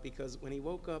about, because when he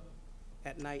woke up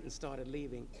at night and started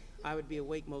leaving, I would be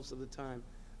awake most of the time.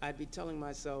 I'd be telling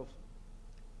myself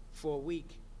for a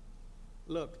week,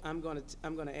 "Look, I'm going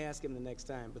to ask him the next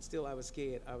time." But still, I was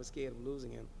scared. I was scared of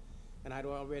losing him, and I'd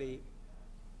already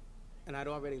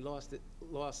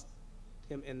lost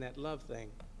him in that love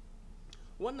thing.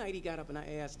 One night he got up and I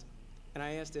asked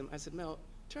him. I said, "Mel,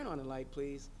 turn on the light,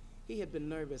 please." He had been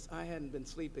nervous. I hadn't been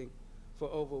sleeping for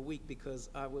over a week because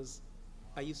I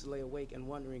used to lay awake and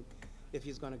wondering if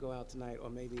he's going to go out tonight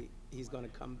or maybe he's going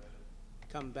to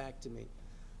come back to me.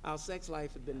 Our sex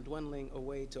life had been dwindling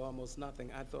away to almost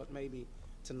nothing. I thought maybe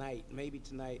tonight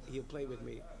he'll play with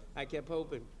me. I kept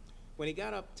hoping. When he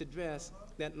got up to dress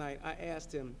that night, I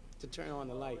asked him to turn on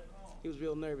the light. He was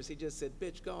real nervous. He just said,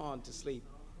 "Bitch, go on to sleep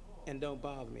and don't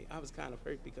bother me." I was kind of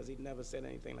hurt because he'd never said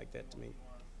anything like that to me.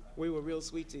 We were real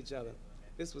sweet to each other.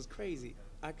 This was crazy.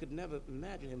 I could never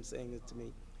imagine him saying this to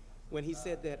me. When he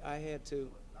said that, I had to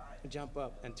jump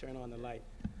up and turn on the light.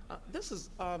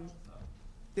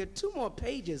 There are 2 more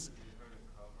pages.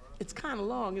 It's kind of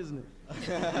long, isn't it?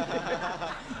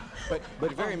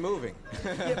 but very moving.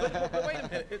 Yeah, but wait a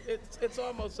minute. It's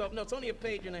almost up. No, it's only a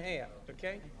page and a half.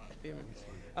 Okay.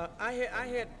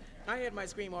 I had my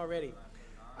scream already.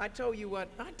 I told you what.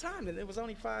 I timed it. It was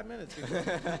only 5 minutes.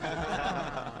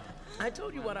 I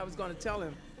told you what I was going to tell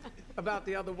him about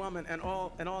the other woman and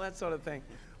all that sort of thing.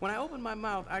 When I opened my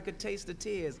mouth, I could taste the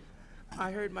tears.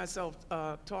 I heard myself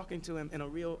talking to him in a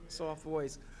real soft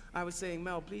voice. I was saying,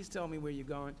 Mel, please tell me where you're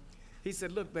going. He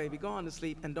said, look, baby, go on to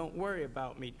sleep and don't worry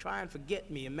about me. Try and forget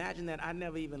me. Imagine that I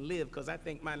never even lived, because I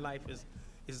think my life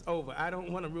is over. I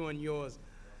don't want to ruin yours.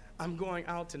 I'm going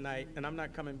out tonight, and I'm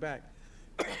not coming back.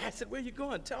 I said, where you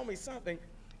going? Tell me something.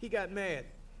 He got mad.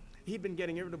 He'd been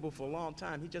getting irritable for a long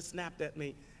time. He just snapped at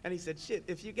me, and he said, shit,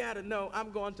 if you got to know,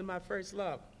 I'm going to my first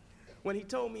love. When he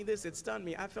told me this, it stunned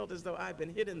me. I felt as though I'd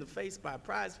been hit in the face by a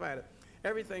prize fighter.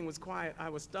 Everything was quiet. I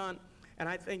was stunned, and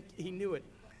I think he knew it.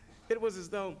 It was as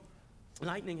though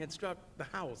lightning had struck the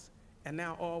house, and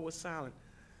now all was silent.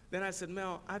 Then I said,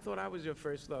 Mel, I thought I was your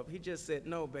first love. He just said,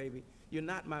 no, baby, you're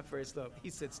not my first love. He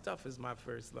said, stuff is my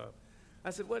first love. I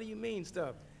said, what do you mean,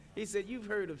 stuff? He said, you've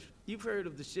heard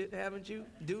of the shit, haven't you?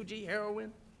 Doogie,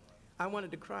 heroin? I wanted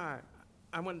to cry.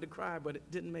 But it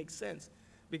didn't make sense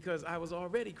because I was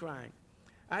already crying.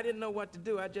 I didn't know what to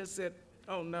do. I just said,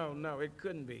 oh, no, it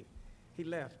couldn't be. He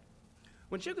left.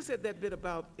 When Sugar said that bit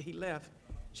about he left,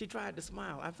 she tried to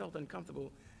smile. I felt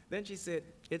uncomfortable. Then she said,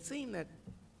 it seemed that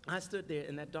I stood there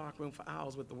in that dark room for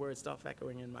hours with the word stuff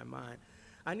echoing in my mind.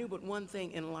 I knew but one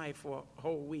thing in life for a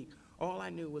whole week. All I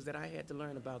knew was that I had to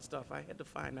learn about stuff. I had to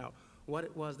find out what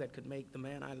it was that could make the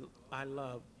man I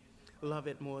love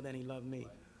it more than he loved me.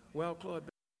 Well, Claude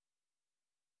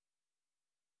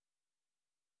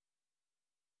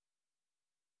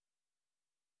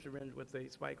syringe with a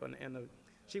spike on the end of it.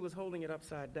 She was holding it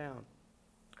upside down.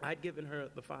 I'd given her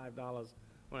the $5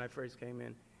 when I first came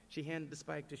in. She handed the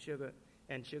spike to Sugar,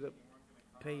 and Sugar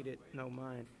paid it no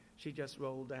mind. She just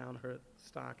rolled down her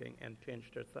stocking and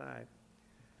pinched her thigh.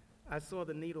 I saw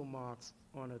the needle marks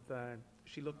on her thigh.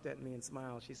 She looked at me and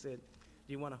smiled. She said,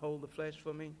 do you want to hold the flesh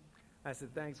for me? I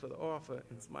said, thanks for the offer,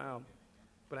 and smiled.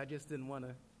 But I just didn't want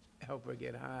to help her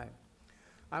get high.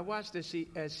 I watched as she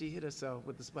hit herself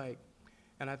with the spike,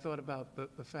 and I thought about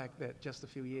the fact that just a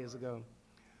few years ago,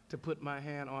 to put my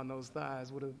hand on those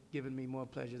thighs would have given me more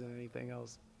pleasure than anything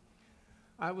else.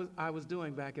 I was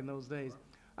doing back in those days.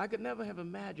 I could never have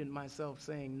imagined myself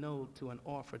saying no to an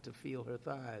offer to feel her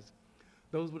thighs.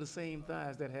 Those were the same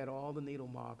thighs that had all the needle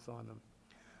marks on them.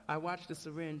 I watched the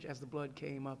syringe as the blood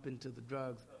came up into the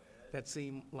drugs that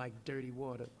seemed like dirty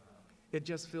water. It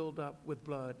just filled up with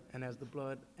blood, and as the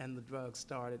blood and the drugs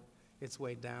started its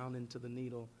way down into the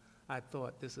needle, I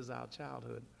thought, this is our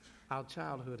childhood. Our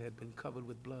childhood had been covered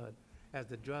with blood, as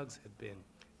the drugs had been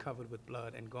covered with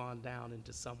blood and gone down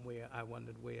into somewhere I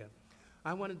wondered where.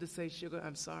 I wanted to say, Sugar,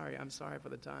 I'm sorry. I'm sorry for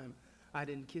the time I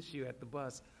didn't kiss you at the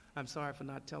bus. I'm sorry for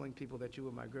not telling people that you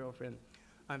were my girlfriend.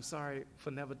 I'm sorry for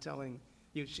never telling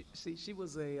you. She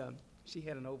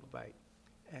had an overbite,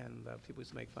 and people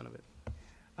used to make fun of it.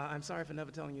 I'm sorry for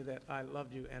never telling you that I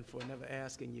loved you and for never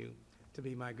asking you to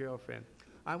be my girlfriend.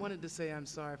 I wanted to say I'm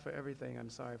sorry for everything. I'm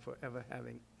sorry for ever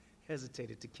having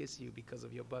hesitated to kiss you because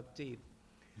of your buck teeth.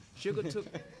 Sugar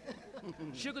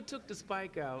took the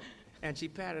spike out, and she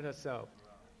patted herself.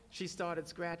 She started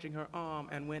scratching her arm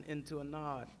and went into a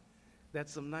nod.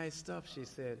 That's some nice stuff, she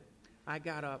said. I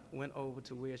got up, went over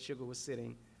to where Sugar was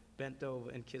sitting, bent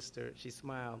over and kissed her. She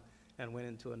smiled and went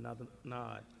into another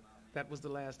nod. That was the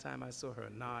last time I saw her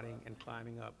nodding and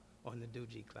climbing up on the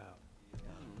doogie cloud.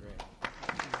 Great.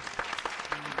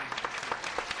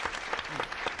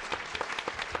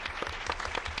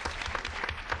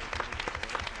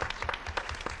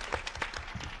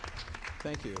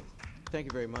 Thank you. Thank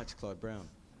you very much, Claude Brown.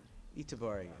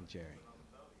 Itabari Njeri.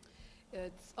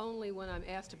 It's only when I'm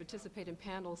asked to participate in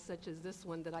panels such as this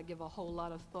one that I give a whole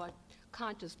lot of thought,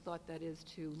 conscious thought that is,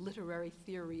 to literary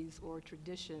theories or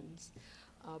traditions.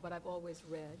 But I've always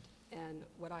read, and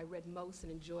what I read most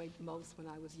and enjoyed most when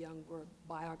I was young were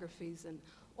biographies and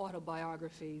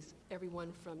autobiographies,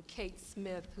 everyone from Kate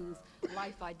Smith, whose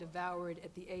life I devoured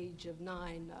at the age of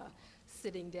 9,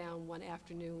 sitting down one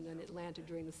afternoon in Atlanta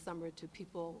during the summer, to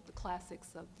people, the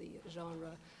classics of the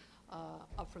genre,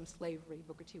 Up From Slavery,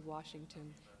 Booker T.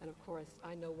 Washington, and of course,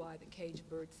 I Know Why the Caged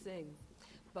Bird Sings.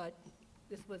 But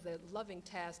this was a loving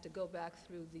task to go back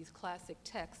through these classic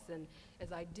texts, and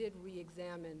as I did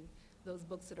re-examine those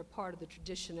books that are part of the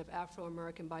tradition of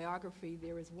Afro-American biography,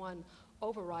 there is one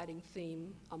overriding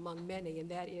theme among many, and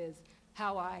that is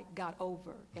how I got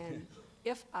over. And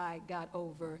if I got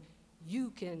over,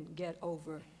 you can get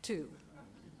over too.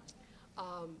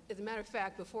 As a matter of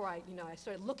fact, before I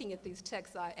started looking at these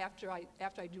texts, after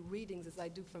I do readings, as I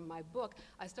do from my book,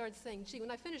 I started saying, gee,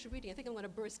 when I finish reading, I think I'm going to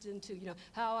burst into,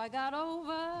 how I got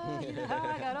over, how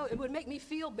I got over. It would make me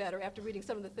feel better after reading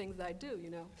some of the things I do,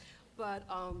 But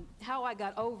how I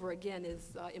got over, again,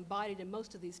 is embodied in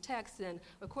most of these texts, and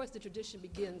of course the tradition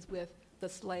begins with the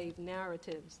slave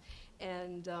narratives.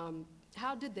 And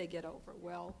How did they get over?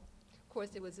 Well, of course,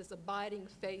 it was this abiding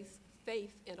faith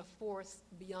in a force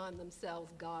beyond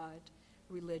themselves, God,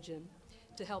 religion,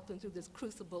 to help them through this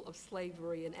crucible of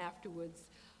slavery and afterwards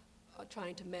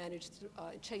trying to manage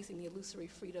chasing the illusory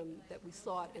freedom that we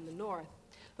sought in the North.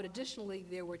 But additionally,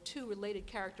 there were two related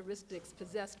characteristics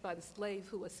possessed by the slave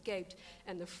who escaped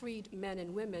and the freed men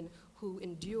and women who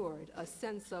endured, a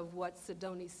sense of what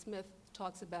Sidoni Smith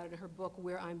talks about in her book,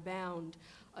 Where I'm Bound,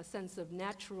 a sense of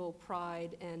natural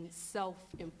pride and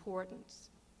self-importance.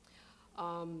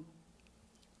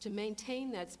 To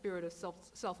maintain that spirit of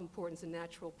self-importance and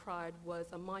natural pride was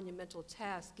a monumental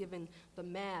task given the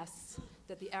mass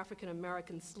that the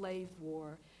African-American slave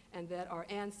wore and that our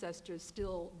ancestors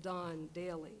still don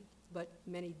daily, but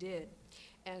many did.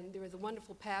 And there is a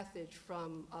wonderful passage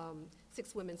from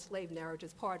Six Women Slave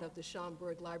Narratives, part of the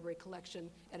Schomburg Library Collection,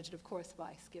 edited, of course,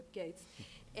 by Skip Gates.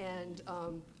 And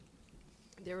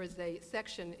there is a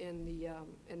section in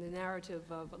the narrative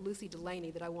of Lucy Delaney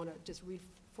that I want to just read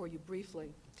for you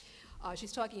briefly.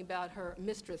 She's talking about her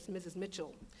mistress, Mrs.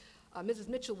 Mitchell. Mrs.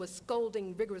 Mitchell was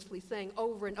scolding vigorously, saying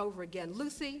over and over again,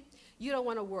 "Lucy, you don't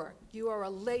want to work. You are a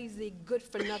lazy,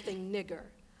 good-for-nothing nigger."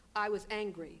 I was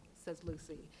angry, says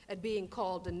Lucy, at being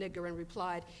called a nigger and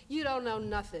replied, "You don't know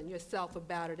nothing yourself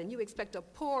about it, and you expect a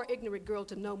poor, ignorant girl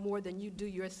to know more than you do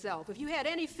yourself. If you had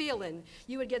any feeling,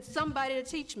 you would get somebody to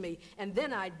teach me, and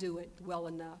then I'd do it well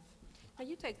enough." Now,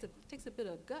 it takes a bit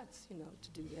of guts, to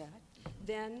do that,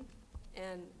 then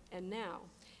and now.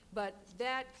 But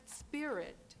that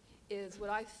spirit is what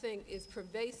I think is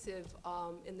pervasive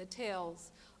in the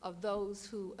tales of those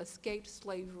who escaped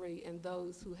slavery and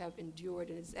those who have endured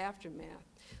in its aftermath.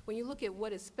 When you look at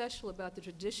what is special about the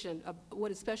tradition,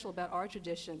 what is special about our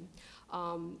tradition,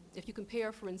 if you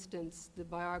compare, for instance, the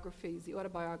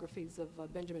autobiographies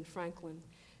of Benjamin Franklin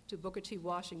to Booker T.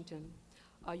 Washington,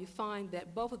 you find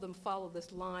that both of them follow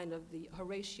this line of the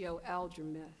Horatio Alger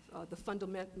myth. The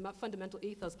fundamental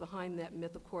ethos behind that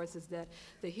myth, of course, is that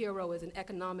the hero is an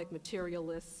economic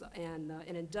materialist and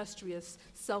an industrious,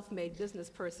 self-made business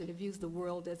person who views the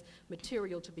world as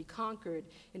material to be conquered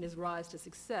in his rise to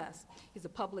success. He's a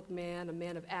public man, a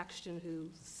man of action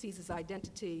who sees his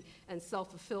identity and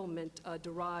self-fulfillment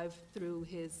derived through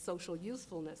his social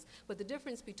usefulness. But the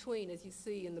difference between, as you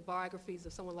see in the biographies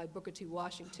of someone like Booker T.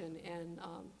 Washington and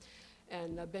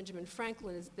Benjamin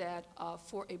Franklin, is that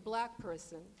for a black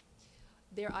person,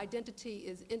 their identity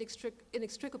is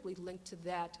inextricably linked to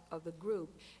that of the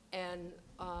group. And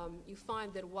you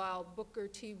find that while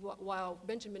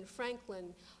Benjamin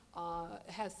Franklin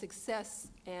has success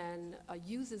and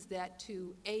uses that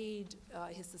to aid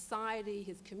his society,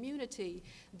 his community,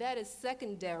 that is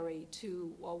secondary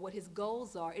to what his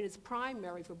goals are. It is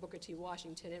primary for Booker T.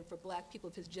 Washington and for black people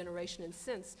of his generation and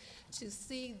since to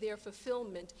see their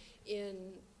fulfillment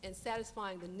in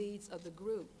satisfying the needs of the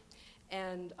group.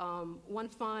 And one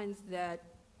finds that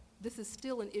this is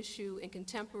still an issue in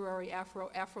contemporary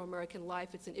Afro-American life.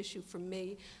 It's an issue for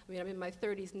me. I mean, I'm in my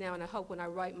 30s now, and I hope when I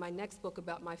write my next book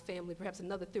about my family, perhaps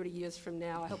another 30 years from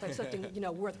now, I hope I have something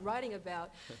worth writing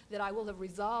about, that I will have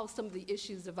resolved some of the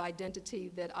issues of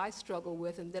identity that I struggle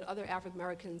with and that other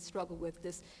African-Americans struggle with,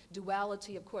 this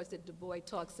duality, of course, that Du Bois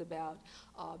talks about,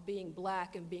 being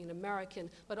black and being American,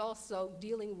 but also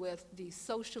dealing with the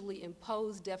socially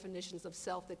imposed definitions of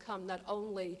self that come not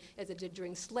only, as it did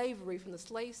during slavery, from the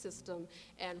slave system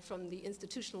and from the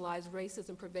institutionalized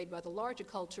racism pervaded by the larger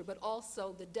culture, but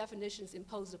also the definitions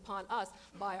imposed upon us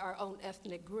by our own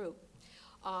ethnic group.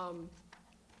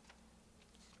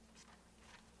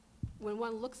 When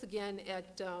one looks again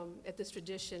at this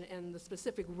tradition and the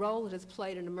specific role it has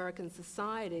played in American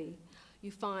society, you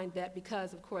find that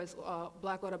because, of course,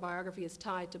 black autobiography is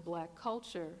tied to black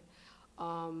culture,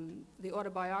 the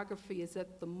autobiography is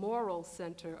at the moral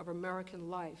center of American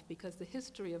life because the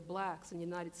history of blacks in the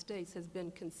United States has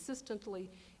been consistently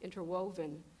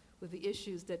interwoven with the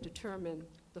issues that determine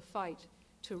the fight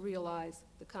to realize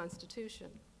the Constitution.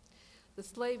 The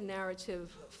slave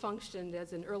narrative functioned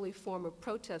as an early form of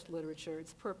protest literature.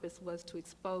 Its purpose was to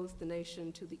expose the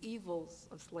nation to the evils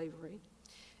of slavery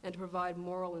and to provide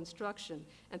moral instruction.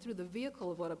 And through the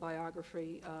vehicle of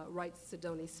autobiography, writes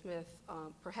Sidoni Smith,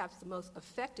 perhaps the most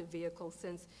effective vehicle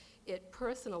since it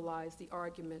personalized the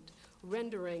argument,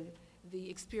 rendering the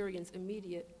experience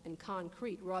immediate and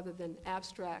concrete rather than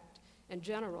abstract and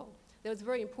general. That was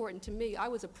very important to me. I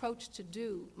was approached to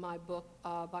do my book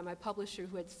by my publisher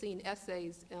who had seen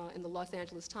essays in the Los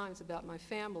Angeles Times about my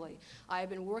family. I had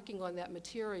been working on that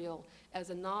material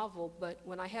as a novel, but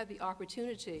when I had the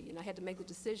opportunity and I had to make the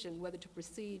decision whether to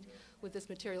proceed with this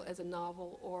material as a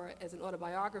novel or as an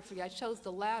autobiography, I chose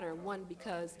the latter, one,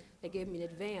 because they gave me an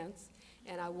advance,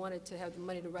 and I wanted to have the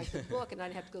money to write the book, and I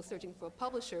didn't have to go searching for a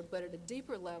publisher. But at a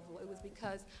deeper level, it was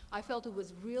because I felt it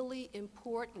was really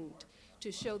important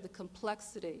to show the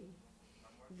complexity,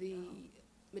 the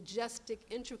majestic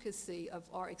intricacy of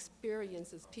our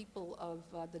experience as people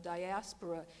of the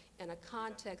diaspora in a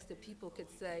context that people could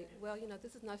say, well, you know,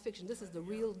 this is not fiction, this is the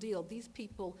real deal. These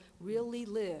people really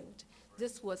lived.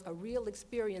 This was a real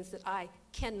experience that I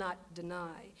cannot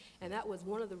deny. And that was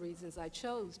one of the reasons I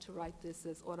chose to write this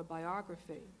as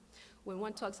autobiography. When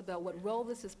one talks about what role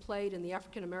this has played in the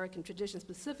African-American tradition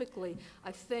specifically,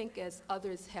 I think, as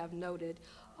others have noted,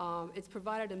 it's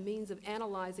provided a means of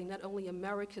analyzing not only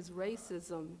America's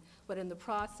racism, but in the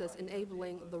process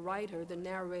enabling the writer, the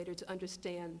narrator, to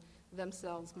understand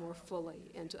themselves more fully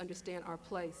and to understand our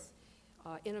place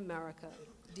in America,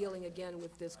 dealing again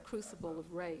with this crucible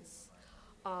of race.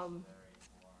 I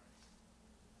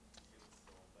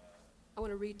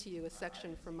want to read to you a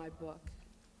section from my book.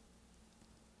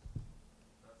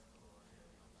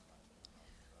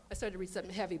 I started to read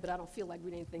something heavy, but I don't feel like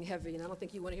reading anything heavy, and I don't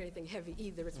think you want to hear anything heavy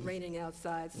either. It's raining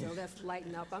outside, so let's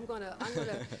lighten up. I'm gonna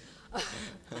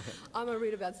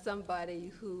read about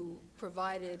somebody who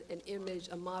provided an image,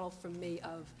 a model for me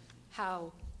of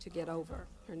how to get over.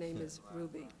 Her name is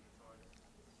Ruby.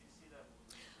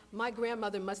 My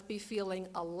grandmother must be feeling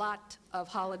a lot of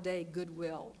holiday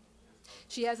goodwill.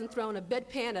 She hasn't thrown a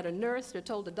bedpan at a nurse or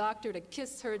told a doctor to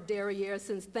kiss her derriere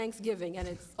since Thanksgiving, and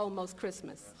it's almost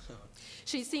Christmas.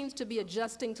 She seems to be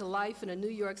adjusting to life in a New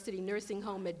York City nursing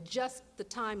home at just the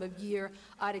time of year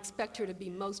I'd expect her to be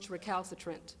most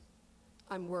recalcitrant.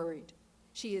 I'm worried.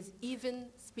 She is even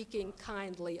speaking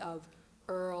kindly of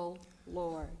Earl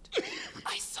Lord.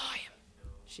 I saw him,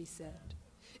 she said.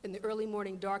 In the early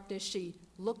morning darkness, she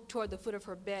looked toward the foot of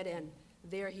her bed, and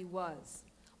there he was.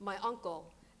 My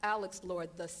uncle, Alex Lord,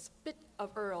 the spit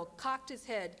of Earl, cocked his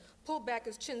head, pulled back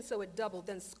his chin so it doubled,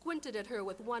 then squinted at her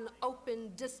with one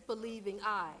open, disbelieving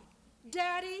eye.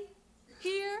 Daddy,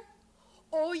 here?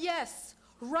 Oh, yes,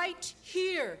 right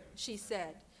here, she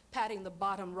said, patting the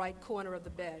bottom right corner of the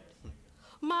bed.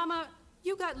 Mama,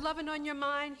 you got lovin' on your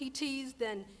mind, he teased,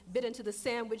 then bit into the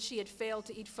sandwich she had failed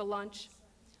to eat for lunch.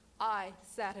 I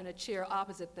sat in a chair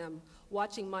opposite them,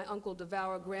 watching my uncle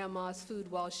devour Grandma's food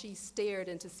while she stared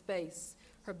into space,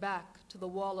 her back to the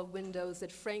wall of windows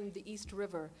that framed the East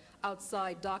River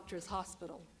outside Doctor's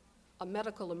Hospital. A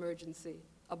medical emergency,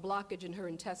 a blockage in her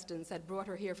intestines, had brought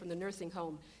her here from the nursing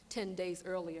home 10 days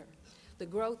earlier. The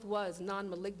growth was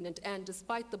non-malignant and,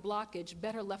 despite the blockage,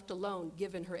 better left alone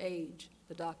given her age,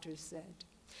 the doctors said.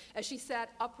 As she sat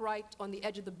upright on the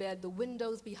edge of the bed, the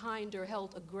windows behind her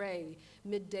held a gray,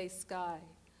 midday sky.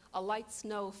 A light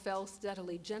snow fell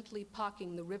steadily, gently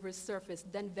pocking the river's surface,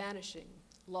 then vanishing,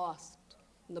 lost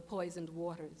in the poisoned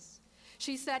waters.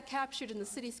 She sat captured in the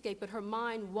cityscape, but her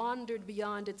mind wandered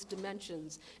beyond its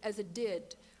dimensions. As it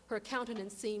did, her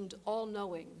countenance seemed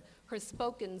all-knowing. Her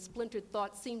spoken, splintered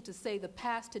thoughts seemed to say the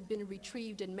past had been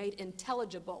retrieved and made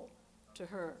intelligible to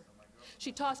her.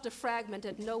 She tossed a fragment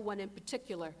at no one in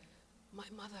particular. My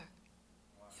mother,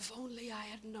 if only I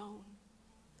had known.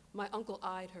 My uncle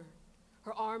eyed her.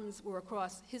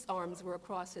 His arms were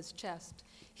across his chest.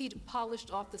 He'd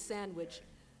polished off the sandwich,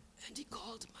 and he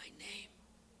called my name,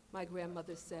 my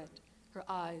grandmother said, her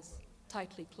eyes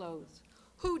tightly closed.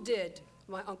 Who did?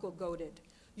 My uncle goaded.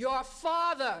 Your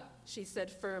father, she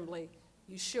said firmly.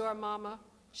 You sure, Mama?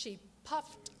 She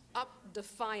puffed up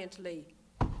defiantly.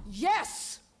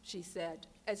 Yes, she said,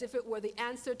 as if it were the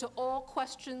answer to all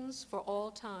questions for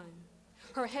all time.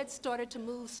 Her head started to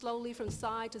move slowly from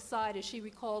side to side as she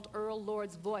recalled Earl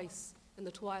Lord's voice in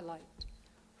the twilight.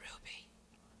 Ruby,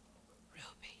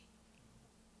 Ruby,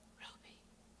 Ruby.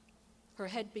 Her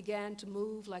head began to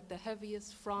move like the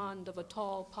heaviest frond of a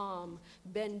tall palm,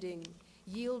 bending,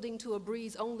 yielding to a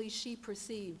breeze only she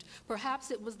perceived.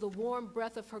 Perhaps it was the warm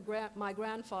breath of my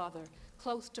grandfather,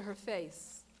 close to her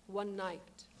face, one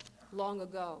night, long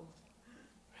ago.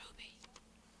 Ruby.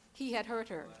 He had hurt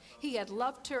her. He had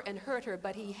loved her and hurt her,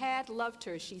 but he had loved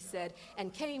her, she said,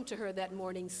 and came to her that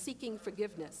morning seeking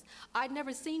forgiveness. I'd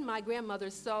never seen my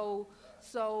grandmother so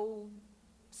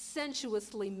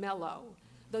sensuously mellow.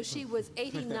 Though she was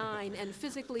 89 and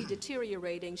physically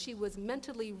deteriorating, she was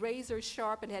mentally razor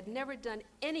sharp and had never done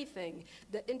anything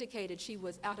that indicated she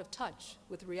was out of touch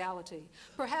with reality.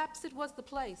 Perhaps it was the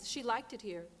place. She liked it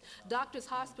here. Doctor's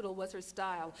Hospital was her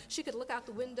style. She could look out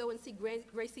the window and see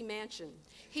Gracie Mansion.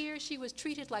 Here she was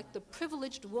treated like the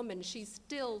privileged woman she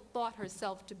still thought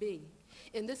herself to be.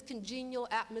 In this congenial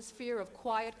atmosphere of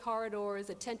quiet corridors,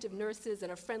 attentive nurses,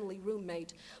 and a friendly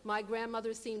roommate, my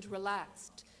grandmother seemed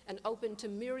relaxed and open to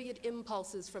myriad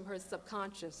impulses from her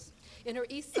subconscious. In her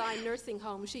East Side nursing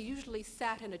home, she usually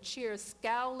sat in a chair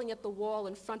scowling at the wall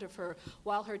in front of her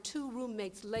while her two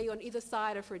roommates lay on either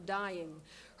side of her dying.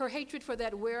 Her hatred for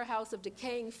that warehouse of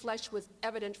decaying flesh was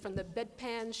evident from the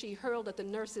bedpans she hurled at the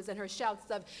nurses and her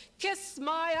shouts of, "Kiss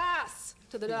my ass!"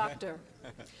 to the doctor.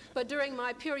 But during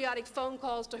my periodic phone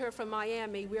calls to her from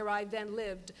Miami, where I then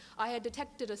lived, I had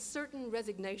detected a certain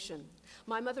resignation.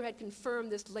 My mother had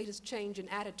confirmed this latest change in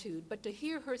attitude, but to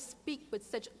hear her speak with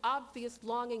such obvious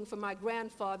longing for my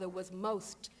grandfather was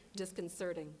most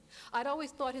disconcerting. I'd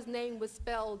always thought his name was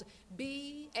spelled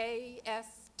B-A-S-T-A-R-D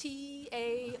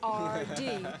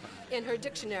in her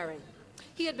dictionary.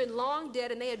 He had been long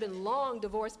dead, and they had been long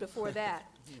divorced before that.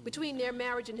 Between their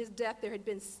marriage and his death, there had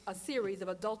been a series of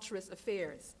adulterous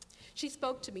affairs. She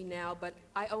spoke to me now, but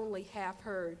I only half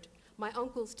heard. My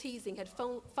uncle's teasing had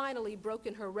finally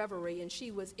broken her reverie, and she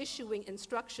was issuing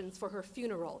instructions for her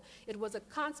funeral. It was a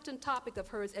constant topic of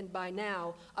hers, and by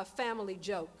now, a family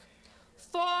joke.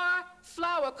 4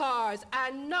 flower cars,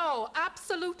 and no,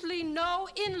 absolutely no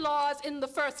in-laws in the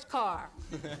first car.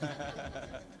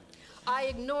 I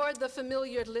ignored the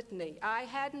familiar litany. I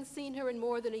hadn't seen her in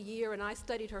more than a year, and I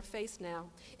studied her face now.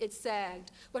 It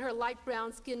sagged, but her light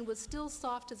brown skin was still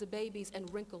soft as a baby's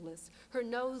and wrinkleless. Her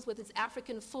nose, with its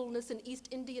African fullness and East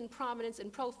Indian prominence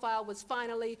and profile, was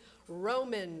finally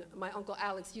Roman, my Uncle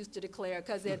Alex used to declare,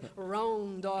 because it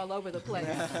roamed all over the place.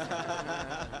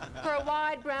 Her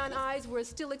wide brown eyes were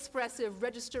still expressive,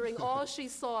 registering all she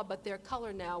saw, but their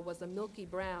color now was a milky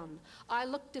brown. I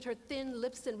looked at her thin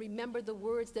lips and remembered the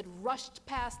words that rushed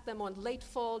past them on late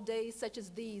fall days such as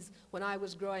these when I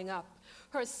was growing up.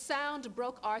 Her sound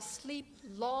broke our sleep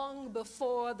long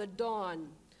before the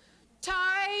dawn.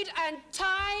 "Tide and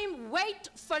time wait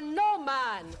for no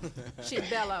man," she'd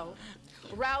bellow,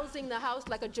 rousing the house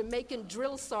like a Jamaican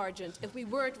drill sergeant if we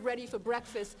weren't ready for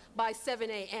breakfast by 7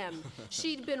 a.m.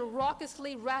 She'd been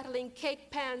raucously rattling cake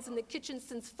pans in the kitchen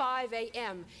since 5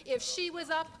 a.m. If she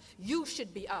was up, you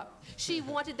should be up. She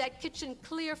wanted that kitchen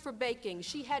clear for baking.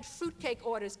 She had fruitcake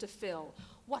orders to fill.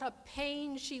 What a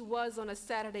pain she was on a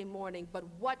Saturday morning, but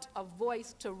what a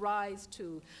voice to rise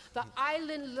to. The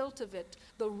island lilt of it,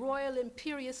 the royal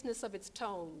imperiousness of its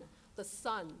tone. The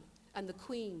sun and the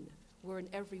queen were in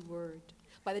every word.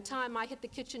 By the time I hit the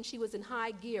kitchen, she was in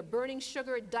high gear, burning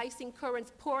sugar, dicing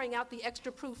currants, pouring out the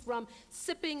extra-proof rum,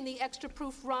 sipping the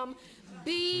extra-proof rum.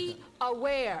 Be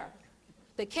aware.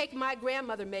 The cake my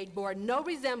grandmother made bore no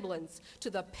resemblance to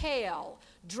the pale,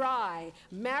 dry,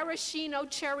 maraschino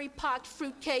cherry-pocked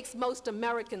fruit cakes most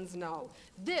Americans know.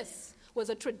 This was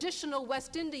a traditional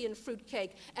West Indian fruit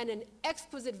cake, and an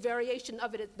exquisite variation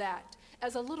of it at that.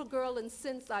 As a little girl and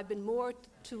since, I've been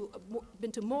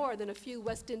to more than a few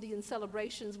West Indian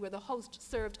celebrations where the host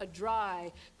served a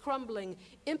dry, crumbling,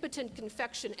 impotent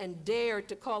confection and dared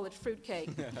to call it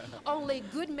fruitcake. Only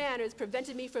good manners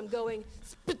prevented me from going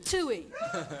spatooey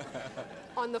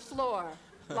on the floor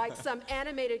like some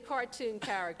animated cartoon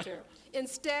character.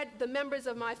 Instead, the members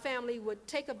of my family would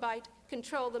take a bite,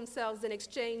 control themselves, and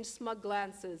exchange smug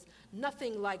glances.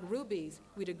 Nothing like rubies,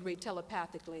 we'd agree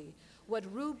telepathically. What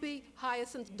Ruby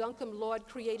Hyacinth Duncombe Lord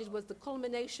created was the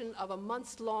culmination of a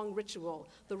months-long ritual.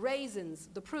 The raisins,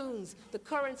 the prunes, the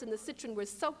currants, and the citron were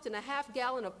soaked in a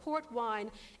half-gallon of port wine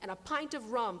and a pint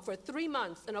of rum for 3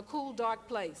 months in a cool, dark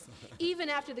place. Even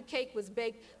after the cake was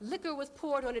baked, liquor was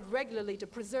poured on it regularly to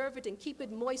preserve it and keep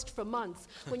it moist for months.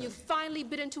 When you finally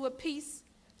bit into a piece,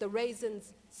 the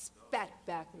raisins spat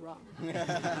back rum.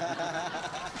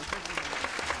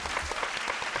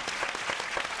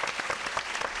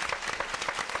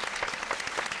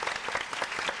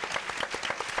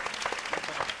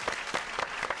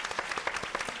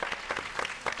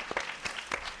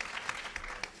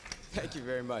 Thank you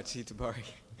very much, Itabari.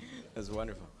 That's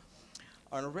wonderful.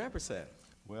 Arnold Rampersad.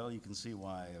 Well, you can see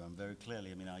why very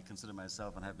clearly. I mean, I consider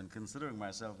myself and have been considering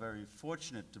myself very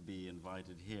fortunate to be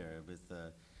invited here with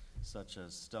such a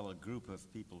stellar group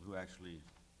of people who actually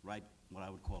write what I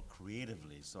would call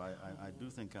creatively. So I do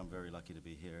think I'm very lucky to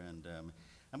be here. And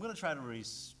I'm going to try to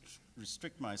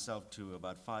restrict myself to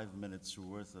about 5 minutes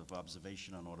worth of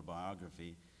observation on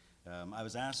autobiography. I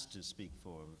was asked to speak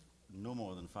for no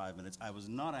more than 5 minutes. I was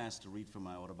not asked to read from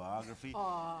my autobiography.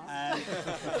 And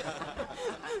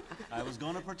I was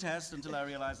going to protest until I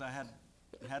realized I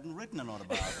hadn't written an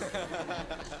autobiography.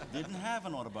 Didn't have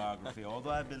an autobiography, although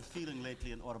I've been feeling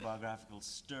lately an autobiographical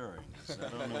stirring. So I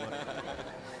don't know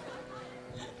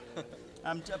what.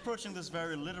 I'm approaching this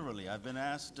very literally. I've been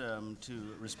asked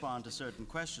to respond to certain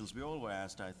questions. We all were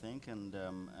asked, I think, and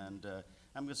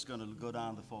I'm just going to go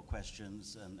down the 4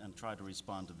 questions and try to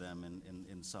respond to them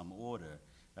in some order.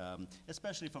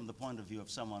 especially from the point of view of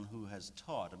someone who has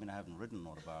taught. I mean, I haven't written an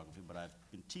autobiography, but I've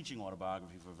been teaching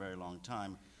autobiography for a very long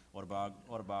time.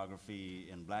 Autobiography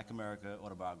in Black America,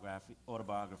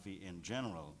 autobiography in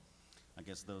general. I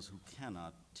guess those who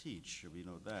cannot teach, we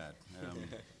know that.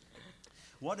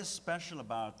 What is special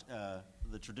about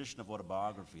the tradition of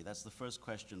autobiography? That's the first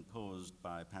question posed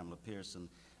by Pamela Pierce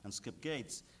and Skip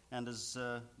Gates. And as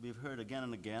we've heard again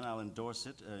and again, I'll endorse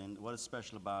it. And what is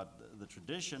special about the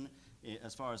tradition,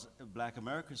 as far as Black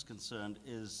America is concerned,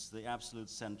 is the absolute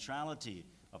centrality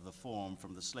of the form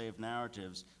from the slave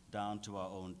narratives down to our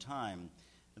own time.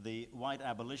 The white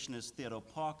abolitionist Theodore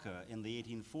Parker in the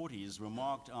 1840s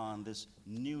remarked on this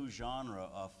new genre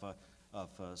of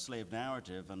slave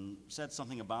narrative and said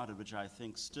something about it which I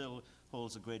think still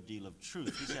holds a great deal of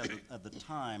truth. He said at the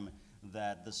time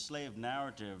that the slave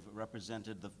narrative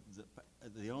represented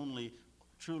the only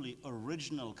truly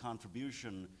original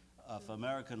contribution of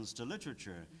Americans to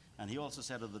literature. And he also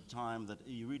said at the time that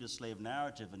you read a slave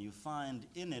narrative and you find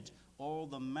in it all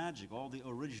the magic, all the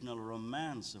original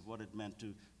romance of what it meant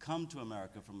to come to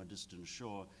America from a distant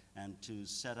shore and to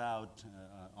set out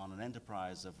on an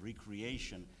enterprise of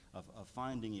recreation, of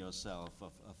finding yourself,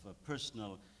 of a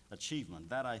personal achievement.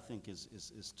 That, I think, is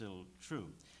still true.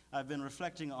 I've been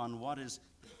reflecting on what is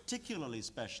particularly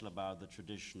special about the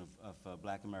tradition of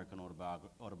Black American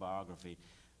autobiography.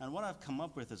 And what I've come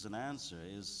up with as an answer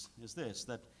is this,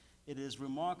 that it is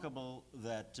remarkable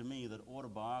that, to me, that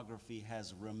autobiography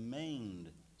has remained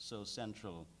so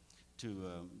central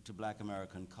to Black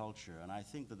American culture. And I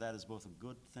think that that is both a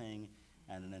good thing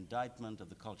and an indictment of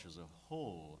the culture as a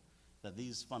whole, that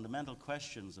these fundamental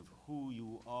questions of who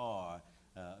you are,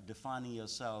 defining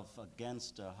yourself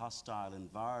against a hostile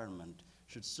environment,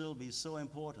 should still be so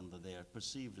important that they are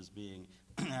perceived as being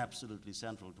absolutely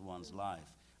central to one's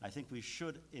life. I think we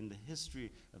should, in the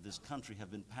history of this country,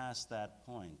 have been past that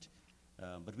point.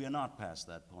 But we are not past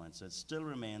that point. So it still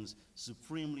remains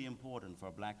supremely important for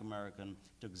a Black American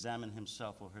to examine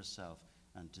himself or herself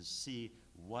and to see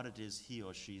what it is he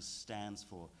or she stands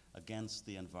for against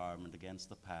the environment, against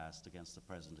the past, against the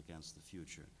present, against the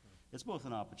future. It's both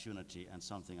an opportunity and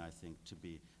something, I think, to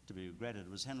be regretted.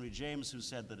 It was Henry James who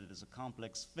said that it is a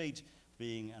complex fate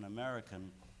being an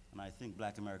American, and I think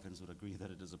Black Americans would agree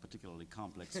that it is a particularly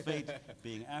complex fate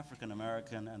being African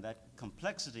American, and that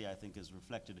complexity, I think, is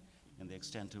reflected in the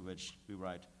extent to which we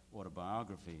write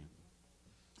autobiography.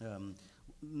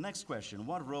 Next question,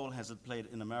 what role has it played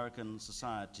in American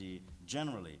society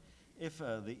generally? If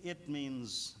the it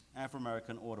means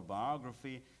Afro-American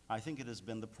autobiography, I think it has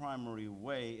been the primary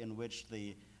way in which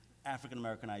the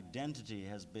African-American identity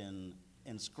has been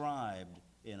inscribed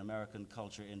in American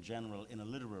culture in general in a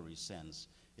literary sense.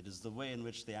 It is the way in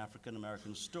which the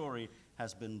African-American story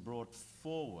has been brought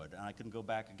forward. And I can go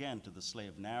back again to the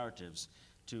slave narratives,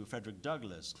 to Frederick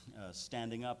Douglass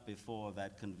standing up before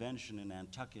that convention in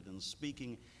Nantucket and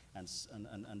speaking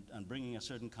and bringing a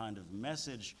certain kind of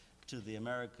message to the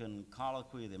American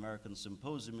colloquy, the American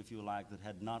symposium, if you like, that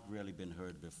had not really been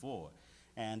heard before.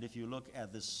 And if you look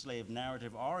at the slave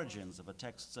narrative origins of a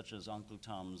text such as Uncle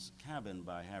Tom's Cabin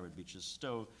by Harriet Beecher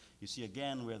Stowe, you see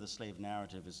again where the slave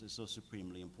narrative is so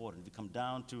supremely important. If you come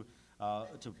down to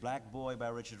Black Boy by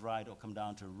Richard Wright, or come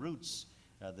down to Roots,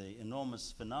 the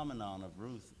enormous phenomenon of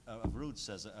Roots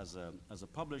as a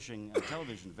publishing and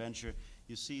television venture,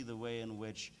 you see the way in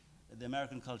which the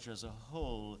American culture as a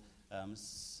whole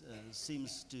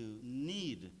seems to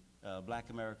need Black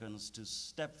Americans to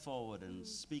step forward and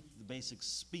speak the basic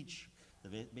speech,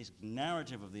 the basic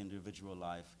narrative of the individual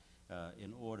life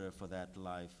in order for that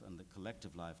life and the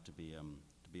collective life to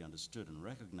be understood and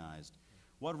recognized.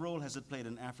 What role has it played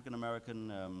in African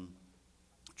American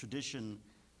tradition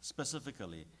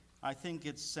specifically? I think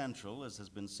it's central, as has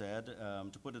been said.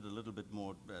 To put it a little bit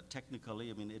more technically,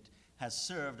 I mean, it has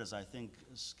served, as I think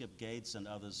Skip Gates and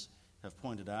others have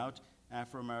pointed out,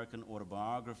 Afro-American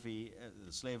autobiography,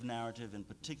 the slave narrative in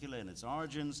particular in its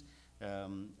origins.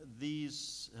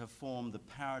 These have formed the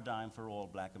paradigm for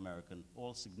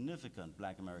all significant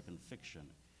Black American fiction.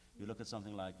 You look at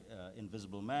something like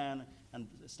Invisible Man, and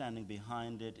standing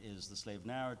behind it is the slave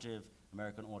narrative,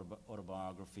 American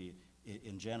autobiography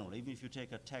in general. Even if you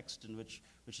take a text in which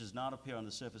does not appear on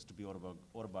the surface to be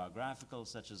autobiographical,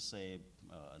 such as, say,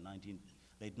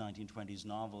 late 1920s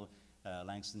novel,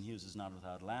 Langston Hughes is Not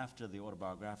Without Laughter, the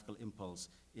autobiographical impulse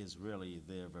is really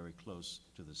there very close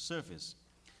to the surface.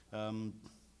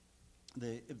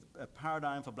 The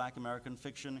paradigm for Black American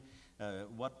fiction,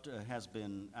 what has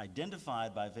been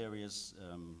identified by various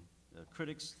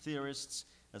critics, theorists,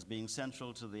 as being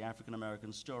central to the African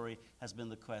American story has been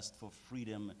the quest for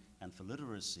freedom and for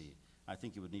literacy. I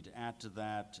think you would need to add to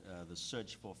that the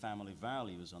search for family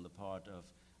values on the part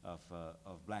of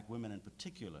black women in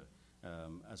particular,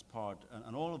 as part,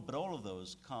 but all of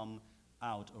those come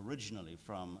out originally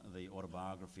from the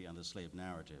autobiography and the slave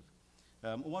narrative.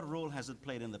 What role has it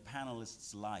played in the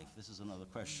panelist's life? This is another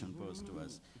question posed to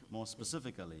us more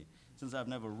specifically. Since I've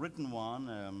never written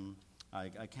one,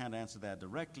 I can't answer that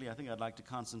directly. I think I'd like to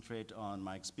concentrate on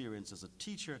my experience as a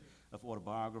teacher of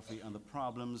autobiography and the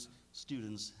problems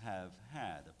students have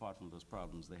had, apart from those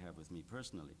problems they have with me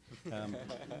personally.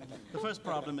 The first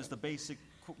problem is the basic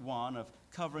one of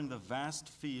covering the vast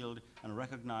field and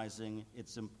recognizing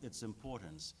its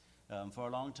importance. For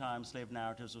a long time, slave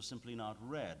narratives were simply not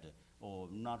read or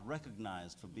not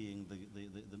recognized for being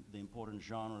the important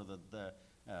genre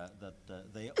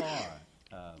that they are.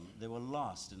 They were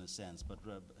lost in a sense, but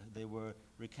they were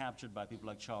recaptured by people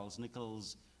like Charles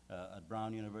Nichols at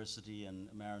Brown University and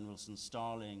Marion Wilson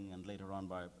Starling, and later on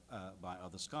by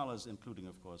other scholars, including,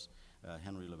 of course,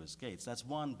 Henry Louis Gates. That's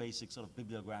one basic sort of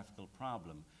bibliographical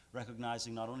problem,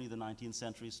 recognizing not only the 19th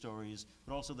century stories,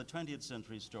 but also the 20th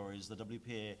century stories, the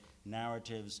WPA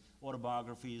narratives,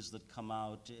 autobiographies that come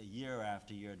out year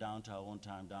after year, down to our own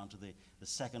time, down to the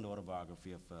second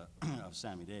autobiography of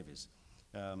Sammy Davis.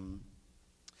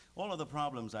 All of the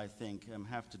problems, I think,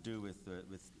 have to do with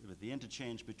the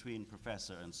interchange between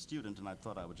professor and student, and I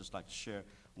thought I would just like to share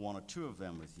one or two of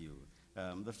them with you.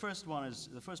 The first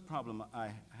problem I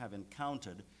have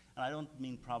encountered, and I don't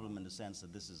mean problem in the sense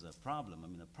that this is a problem. I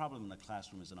mean, a problem in a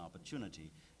classroom is an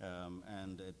opportunity,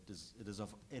 and it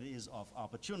is of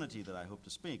opportunity that I hope to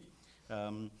speak.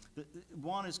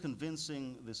 One is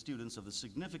convincing the students of the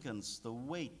significance, the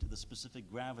weight, the specific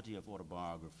gravity of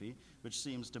autobiography, which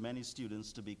seems to many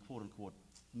students to be, quote unquote,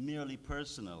 merely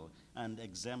personal and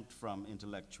exempt from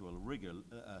intellectual rigor,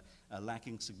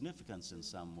 lacking significance in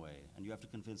some way. And you have to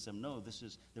convince them, no,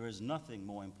 there is nothing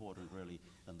more important really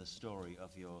than the story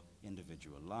of your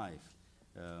individual life.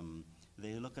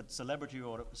 They look at celebrity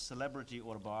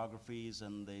autobiographies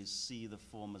and they see the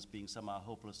form as being somehow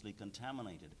hopelessly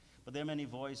contaminated. But there are many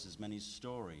voices, many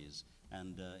stories,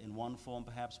 and in one form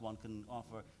perhaps one can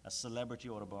offer a celebrity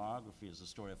autobiography as a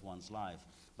story of one's life,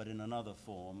 but in another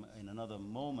form, in another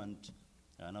moment,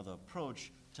 another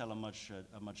approach, tell a much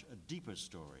deeper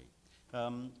story.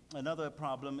 Another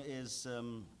problem is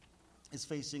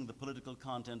facing the political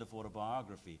content of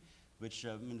autobiography, which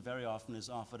very often is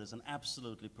offered as an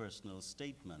absolutely personal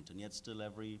statement, and yet still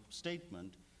every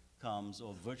statement comes,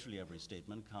 or virtually every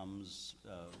statement comes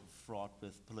fraught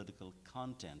with political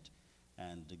content,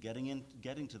 and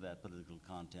getting to that political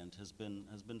content has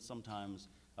been sometimes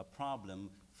a problem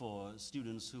for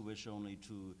students who wish only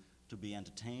to be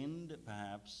entertained,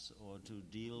 perhaps, or to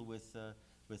deal with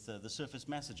the surface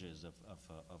messages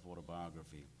of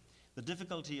autobiography. The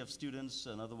difficulty of students,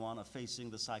 another one, of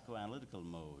facing the psychoanalytical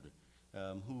mode.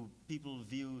 Who people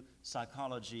view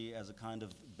psychology as a kind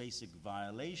of basic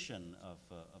violation of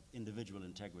individual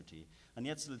integrity. And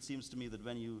yet still it seems to me that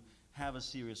when you have a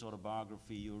serious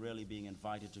autobiography, you're really being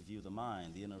invited to view the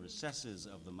mind, the inner recesses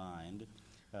of the mind.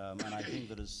 And I think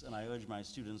and I urge my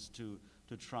students to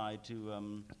try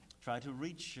to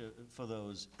reach for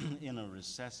those inner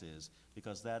recesses,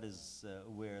 because that is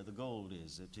where the gold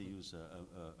is, to use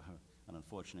an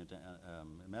unfortunate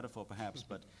metaphor perhaps,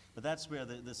 but that's where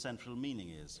the central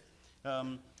meaning is.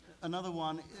 Another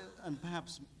one, and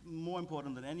perhaps more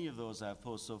important than any of those I've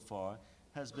posed so far,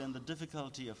 has been the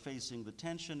difficulty of facing the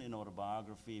tension in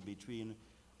autobiography between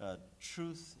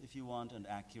truth, if you want, and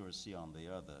accuracy on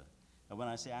the other. And when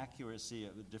I say accuracy,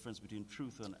 the difference between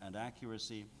truth and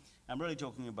accuracy, I'm really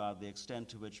talking about the extent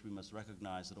to which we must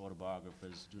recognize that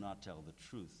autobiographers do not tell the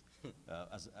truth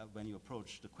when you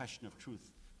approach the question of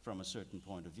truth from a certain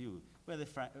point of view, where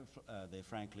they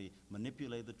frankly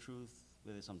manipulate the truth,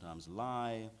 where they sometimes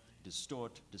lie,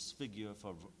 distort, disfigure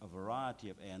for a variety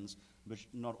of ends, which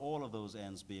not all of those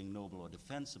ends being noble or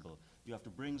defensible. You have to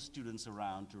bring students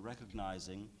around to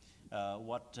recognizing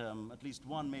what at least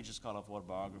one major scholar of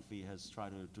autobiography has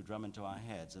tried to drum into our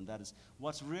heads, and that is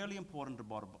what's really important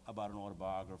about an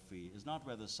autobiography is not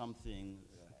whether something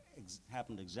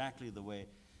happened exactly the way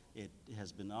it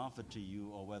has been offered to you,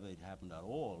 or whether it happened at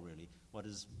all, really. What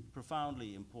is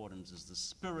profoundly important is the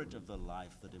spirit of the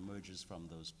life that emerges from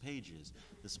those pages.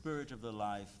 The spirit of the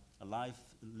life, a life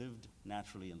lived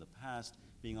naturally in the past,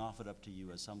 being offered up to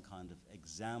you as some kind of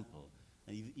example.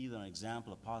 And either an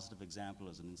example, a positive example,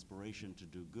 as an inspiration to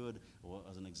do good, or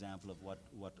as an example of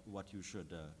what you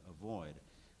should avoid.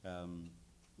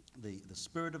 The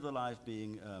spirit of the life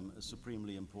being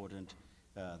supremely important,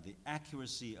 the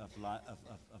accuracy of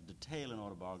detail in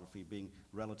autobiography being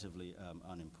relatively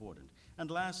unimportant. And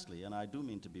lastly, and I do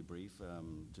mean to be brief,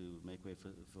 to make way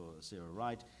for Sarah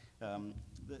Wright,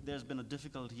 there's been a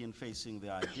difficulty in facing the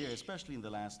idea, especially in the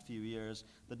last few years,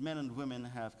 that men and women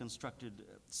have constructed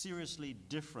seriously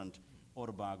different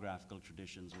autobiographical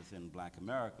traditions within Black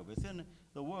America, within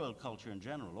the world culture in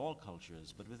general, all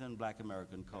cultures, but within Black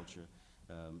American culture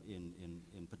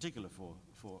in particular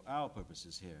for our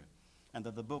purposes here. And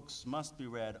that the books must be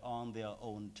read on their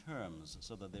own terms,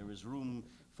 so that there is room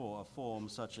for a form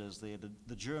such as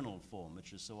the journal form,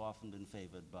 which has so often been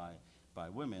favored by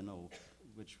women, or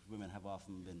which women have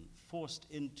often been forced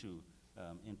into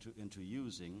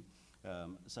using,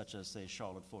 such as, say,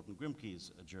 Charlotte Fortin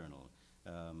Grimke's journal.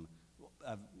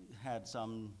 I've had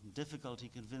some difficulty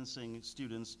convincing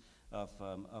students of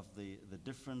the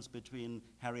difference between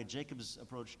Harriet Jacobs'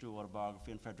 approach to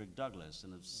autobiography and Frederick Douglass,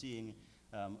 and of seeing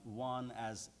one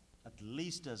as at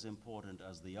least as important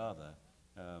as the other,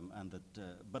 and that,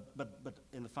 but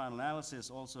in the final analysis,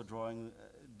 also drawing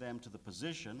them to the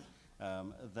position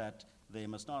that they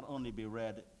must not only be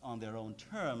read on their own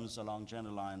terms along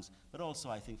gender lines, but also,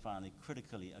 I think, finally,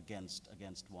 critically against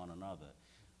one another.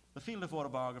 The field of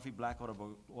autobiography, Black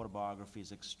autobiography,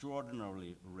 is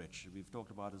extraordinarily rich. We've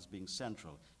talked about it as being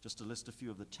central. Just to list a few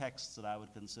of the texts that I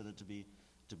would consider to be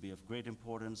of great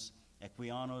importance: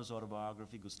 Equiano's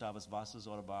autobiography, Gustavus Vass's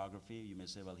autobiography. You may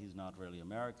say, well, he's not really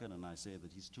American, and I say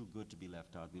that he's too good to be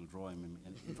left out. We'll draw him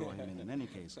in any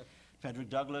case. Frederick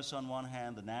Douglass, on one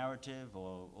hand, the narrative,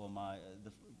 or my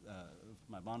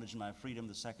Bondage and My Freedom,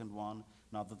 the second one,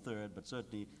 not the third, but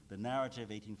certainly the narrative,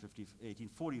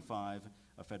 1845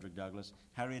 of Frederick Douglass.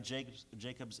 Harriet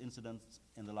Jacobs' Incidents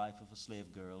in the Life of a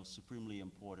Slave Girl, supremely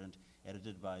important,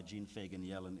 edited by Jean Fagan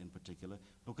Yellen in particular.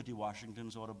 Booker T.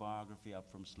 Washington's autobiography,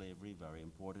 Up From Slavery, very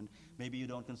important. Maybe you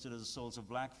don't consider The Souls of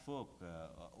Black Folk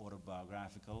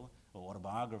autobiographical or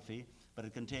autobiography, but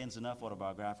it contains enough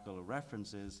autobiographical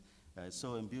references,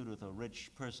 so imbued with a rich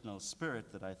personal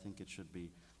spirit that I think it should be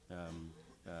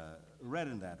read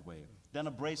in that way. Then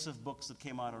a brace of books that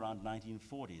came out around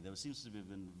 1940. There seems to have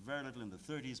been very little in the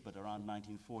 30s, but around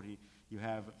 1940 you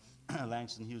have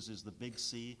Langston Hughes's The Big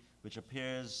Sea, which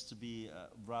appears to be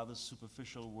rather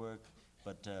superficial work,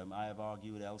 but I have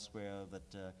argued elsewhere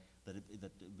that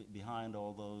behind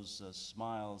all those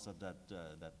smiles, of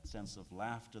that sense of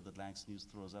laughter that Langston Hughes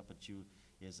throws up at you,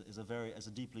 is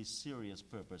a deeply serious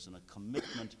purpose and a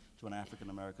commitment to an African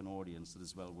American audience that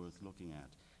is well worth looking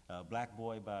at. Black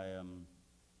Boy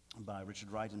by Richard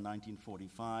Wright in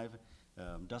 1945.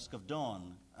 Dusk of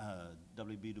Dawn,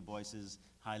 W.B. Du Bois's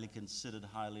highly considered,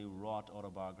 highly wrought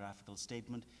autobiographical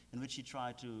statement in which he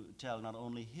tried to tell not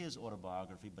only his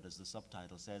autobiography, but as the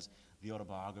subtitle says, the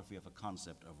autobiography of a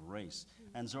concept of race.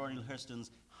 And Zora Neale Hurston's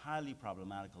highly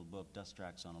problematical book, Dust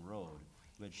Tracks on a Road,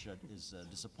 which is a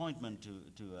disappointment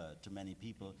to many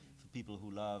people, for people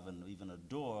who love and even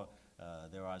adore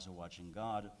Their Eyes Are Watching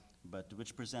God, but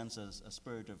which presents a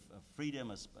spirit of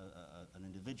freedom, an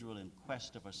individual in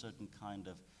quest of a certain kind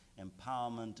of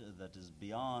empowerment that is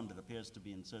beyond, that appears to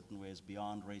be in certain ways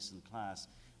beyond race and class.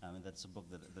 I mean, that's a book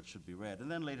that should be read. And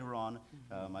then later on,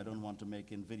 I don't want to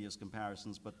make invidious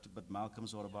comparisons, but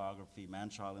Malcolm's autobiography,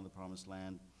 Man-Child in the Promised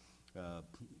Land,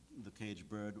 The Caged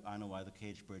Bird, I Know Why the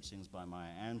Caged Bird Sings by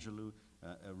Maya Angelou,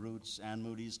 Roots, Anne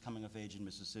Moody's Coming of Age in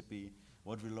Mississippi,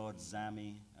 Audre Lorde's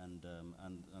Zami, and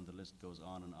the list goes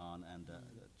on. And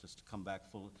just to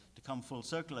come full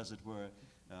circle, as it were,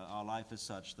 our life is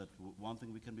such that one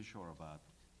thing we can be sure about,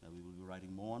 we will be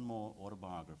writing more and more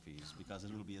autobiographies, because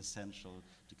it will be essential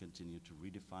to continue to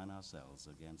redefine ourselves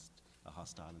against a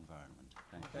hostile environment.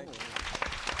 Thank you.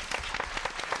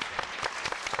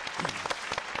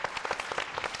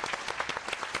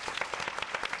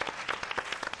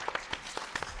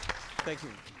 Thank you.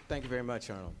 Thank you very much,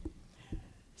 Arnold.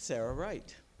 Sarah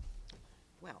Wright.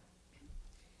 Well,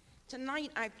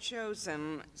 tonight I've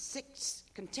chosen 6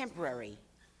 contemporary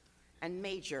and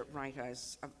major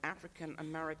writers of African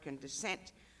American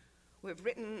descent who have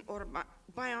written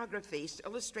autobiographies to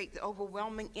illustrate the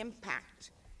overwhelming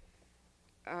impact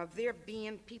of their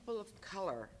being people of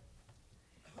color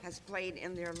has played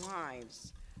in their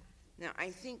lives. Now, I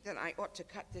think that I ought to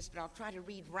cut this, but I'll try to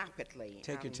read rapidly.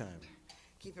 Take your time.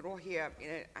 Keep it all here.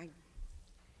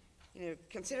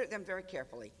 Consider them very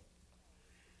carefully.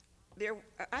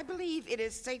 I believe it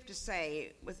is safe to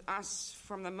say, with us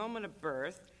from the moment of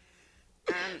birth,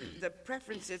 and the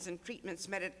preferences and treatments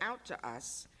meted out to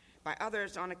us by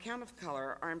others on account of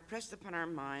color are impressed upon our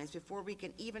minds before we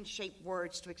can even shape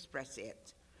words to express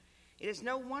it. It is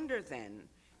no wonder, then,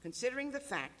 considering the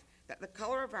fact that the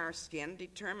color of our skin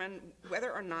determined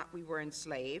whether or not we were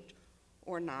enslaved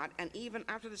or not, and even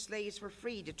after the slaves were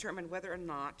free, determined whether or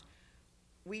not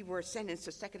we were sentenced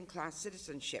to second-class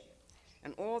citizenship,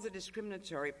 and all the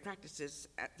discriminatory practices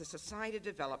that the society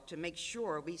developed to make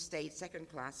sure we stayed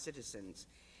second-class citizens.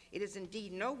 It is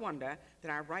indeed no wonder that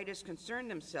our writers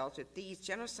concerned themselves with these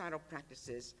genocidal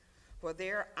practices, for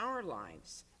our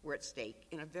lives were at stake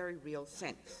in a very real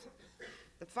sense.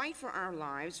 The fight for our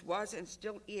lives was and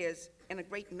still is, in a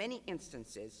great many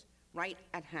instances, right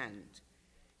at hand.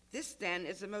 This, then,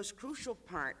 is the most crucial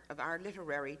part of our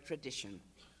literary tradition.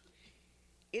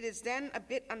 It is then a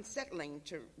bit unsettling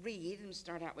to read, and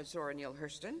start out with Zora Neale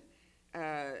Hurston,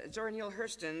 Zora Neale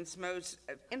Hurston's most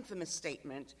infamous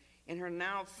statement in her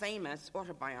now famous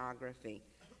autobiography,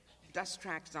 Dust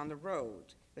Tracks on the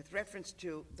Road, with reference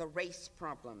to the race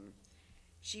problem.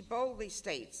 She boldly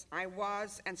states, "I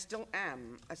was and still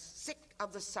am sick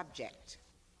of the subject."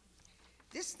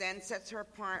 This then sets her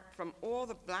apart from all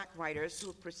the black writers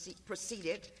who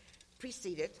preceded,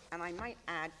 and I might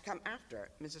add, come after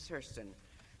Mrs. Hurston.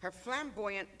 Her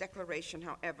flamboyant declaration,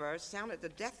 however, sounded the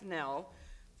death knell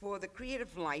for the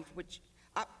creative life which,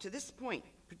 up to this point,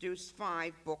 produced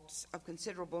 5 books of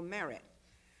considerable merit,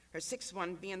 her 6th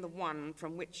one being the one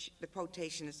from which the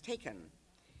quotation is taken.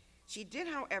 She did,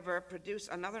 however, produce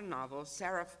another novel,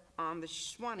 Seraph on the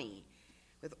Swanee,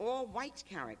 with all white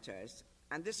characters,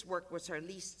 and this work was her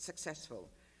least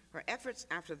successful. Her efforts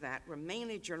after that were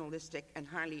mainly journalistic and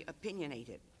highly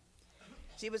opinionated.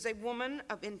 She was a woman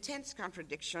of intense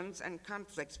contradictions and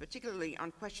conflicts, particularly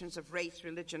on questions of race,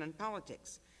 religion, and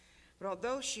politics. But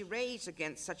although she raged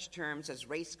against such terms as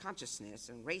race consciousness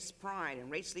and race pride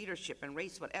and race leadership and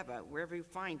race whatever, wherever you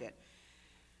find it,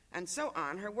 and so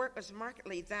on, her work was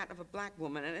markedly that of a black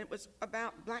woman, and it was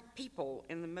about black people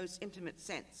in the most intimate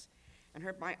sense. And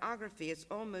her biography is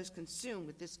almost consumed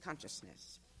with this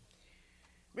consciousness.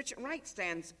 Richard Wright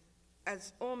stands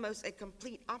as almost a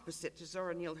complete opposite to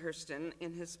Zora Neale Hurston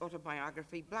in his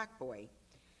autobiography, Black Boy.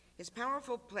 His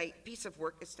powerful piece of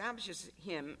work establishes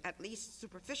him, at least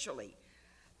superficially,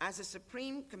 as a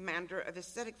supreme commander of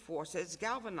aesthetic forces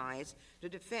galvanized to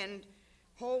defend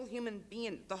the whole human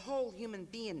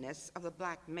beingness of the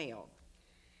black male.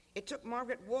 It took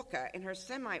Margaret Walker, in her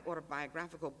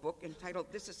semi-autobiographical book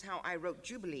entitled This Is How I Wrote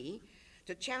Jubilee,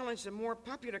 to challenge the more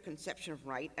popular conception of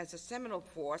Wright as a seminal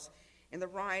force in the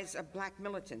rise of black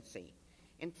militancy.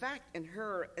 In fact, in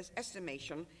her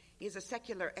estimation, he is a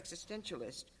secular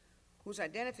existentialist whose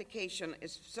identification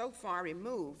is so far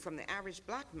removed from the average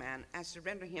black man as to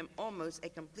render him almost a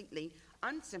completely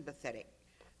unsympathetic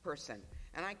person.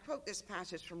 And I quote this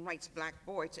passage from Wright's Black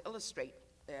Boy to illustrate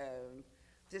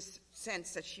this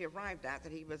sense that she arrived at,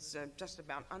 that he was just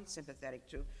about unsympathetic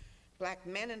to black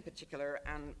men in particular,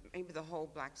 and maybe the whole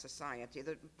black society,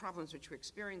 the problems which we're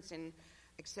experiencing,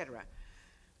 etc.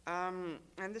 And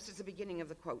this is the beginning of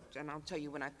the quote, and I'll tell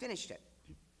you when I finished it.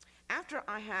 After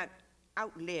I had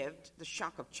outlived the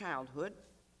shock of childhood,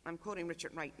 I'm quoting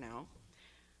Richard Wright now,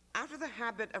 after the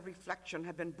habit of reflection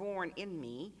had been born in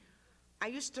me, I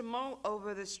used to mull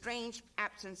over the strange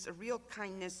absence of real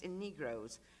kindness in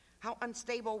Negroes, how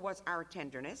unstable was our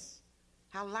tenderness,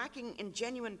 how lacking in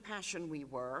genuine passion we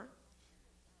were,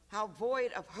 how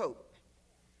void of hope,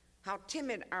 how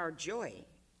timid our joy,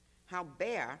 how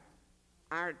bare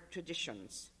our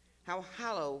traditions, how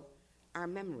hollow our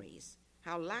memories,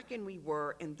 how lacking we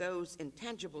were in those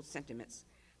intangible sentiments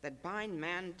that bind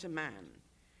man to man,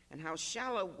 and how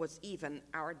shallow was even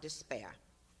our despair.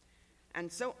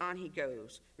 And so on he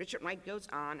goes. Richard Wright goes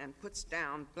on and puts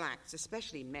down blacks,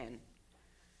 especially men,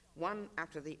 one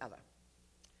after the other.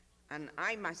 And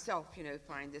I myself,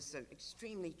 find this an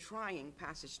extremely trying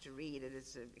passage to read. It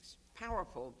is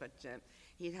powerful, but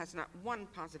he has not one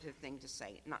positive thing to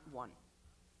say, not one.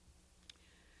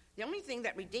 The only thing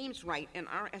that redeems Wright, in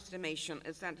our estimation,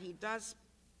 is that he does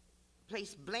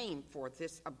place blame for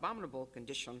this abominable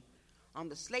condition on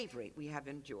the slavery we have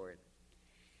endured.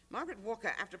 Margaret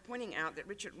Walker, after pointing out that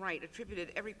Richard Wright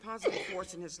attributed every positive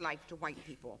force in his life to white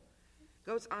people,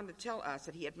 goes on to tell us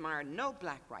that he admired no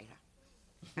black writer,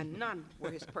 and none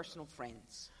were his personal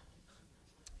friends.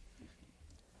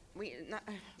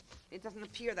 It doesn't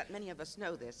appear that many of us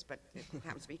know this, but it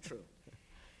happens to be true.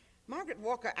 Margaret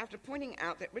Walker, after pointing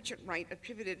out that Richard Wright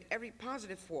attributed every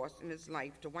positive force in his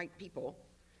life to white people,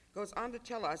 goes on to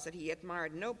tell us that he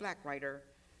admired no black writer,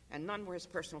 and none were his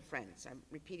personal friends. I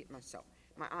repeat it myself.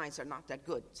 My eyes are not that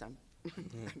good, so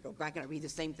I go back and I read the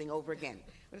same thing over again,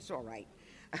 but it's all right.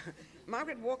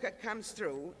 Margaret Walker comes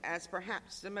through as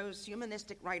perhaps the most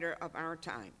humanistic writer of our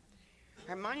time.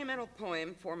 Her monumental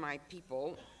poem, For My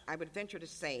People, I would venture to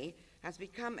say, has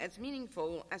become as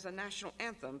meaningful as a national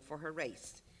anthem for her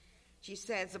race. She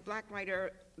says the black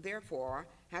writer, therefore,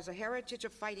 has a heritage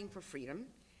of fighting for freedom,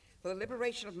 for the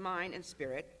liberation of mind and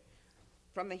spirit,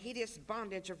 from the hideous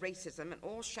bondage of racism and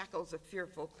all shackles of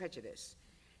fearful prejudice.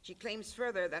 She claims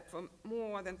further that for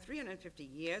more than 350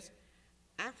 years,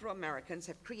 Afro-Americans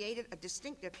have created a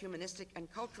distinctive humanistic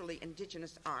and culturally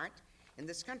indigenous art in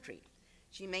this country.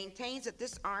 She maintains that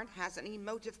this art has an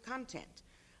emotive content,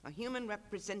 a human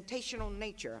representational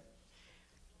nature,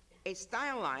 a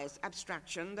stylized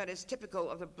abstraction that is typical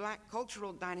of the black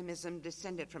cultural dynamism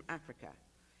descended from Africa.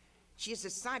 She is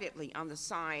decidedly on the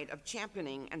side of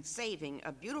championing and saving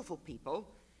a beautiful people,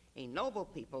 a noble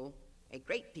people, a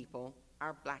great people,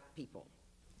 our black people.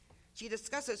 She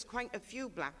discusses quite a few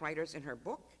black writers in her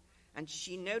book, and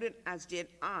she noted, as did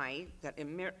I, that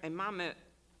Itabari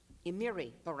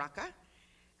Baraka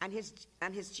and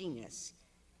his genius.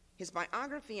 His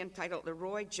biography, entitled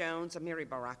Leroy Jones Amiri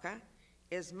Baraka,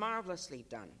 is marvelously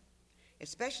done,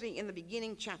 especially in the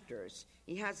beginning chapters.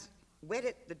 He has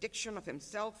wedded the diction of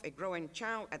himself, a growing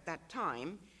child at that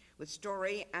time, with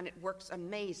story, and it works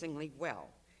amazingly well,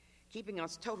 keeping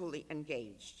us totally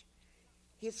engaged.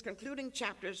 His concluding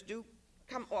chapters do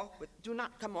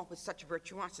not come off with such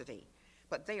virtuosity,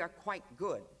 but they are quite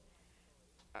good.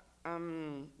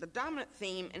 The dominant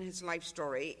theme in his life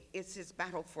story is his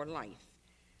battle for life,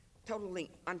 totally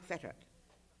unfettered.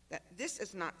 That this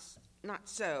is not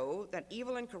so, that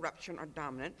evil and corruption are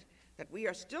dominant, that we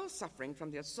are still suffering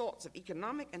from the assaults of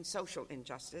economic and social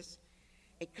injustice,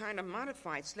 a kind of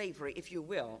modified slavery, if you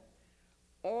will,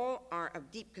 all are of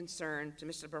deep concern to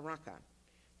Mr. Baraka.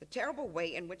 The terrible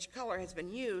way in which color has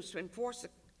been used to enforce the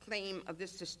claims of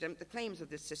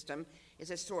this system is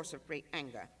a source of great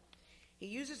anger. He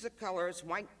uses the colors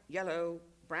white, yellow,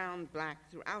 brown,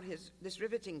 black throughout this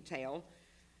riveting tale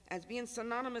as being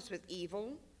synonymous with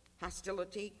evil,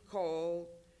 hostility, cold,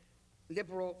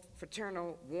 liberal,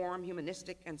 fraternal, warm,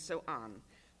 humanistic, and so on.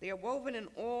 They are woven in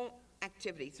all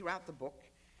activity throughout the book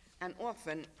and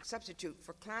often substitute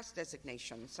for class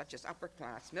designations such as upper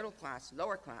class, middle class,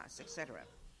 lower class, etc.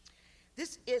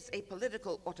 This is a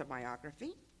political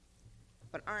autobiography,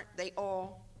 but aren't they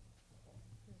all?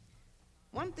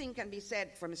 One thing can be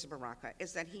said for Mr. Baraka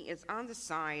is that he is on the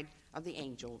side of the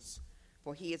angels,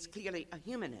 for he is clearly a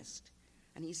humanist,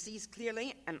 and he sees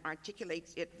clearly and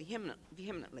articulates it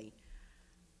vehemently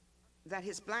that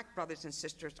his black brothers and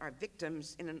sisters are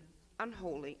victims in an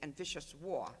unholy and vicious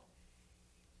war.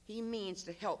 He means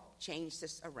to help change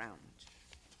this around.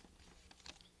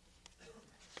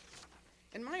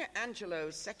 In Maya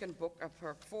Angelou's second book of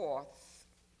her fourth,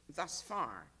 thus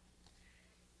far,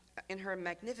 in her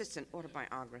magnificent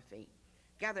autobiography,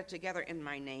 Gathered Together in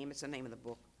My Name is the name of the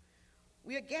book,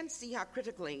 we again see how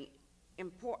critically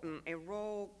important a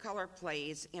role color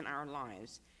plays in our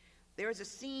lives. There is a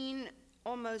scene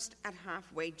almost at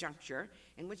halfway juncture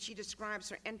in which she describes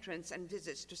her entrance and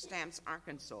visits to Stamps,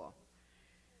 Arkansas.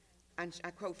 And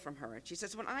I quote from her. She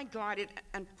says, "When I glided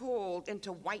and pulled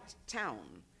into White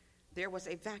Town, there was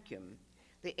a vacuum.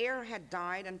 The air had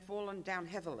died and fallen down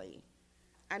heavily.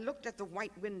 I looked at the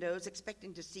white windows,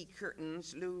 expecting to see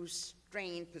curtains lose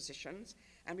strained positions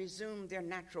and resume their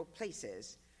natural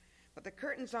places. But the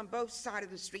curtains on both sides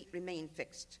of the street remained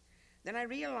fixed. Then I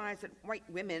realized that white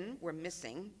women were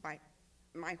missing by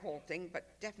my halting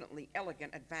but definitely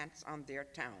elegant advance on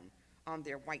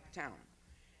their white town.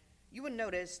 You will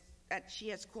notice that she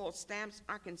has called Stamps,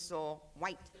 Arkansas,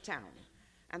 White Town,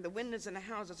 and the windows in the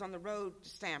houses on the road to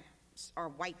Stamps are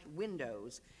white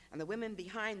windows, and the women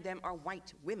behind them are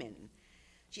white women.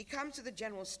 She comes to the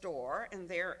general store and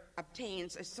there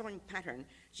obtains a sewing pattern.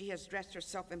 She has dressed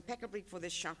herself impeccably for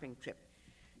this shopping trip.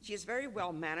 She is very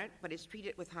well mannered, but is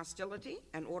treated with hostility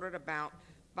and ordered about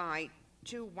by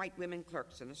two white women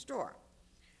clerks in the store.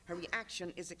 Her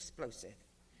reaction is explosive.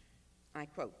 I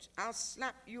quote, "I'll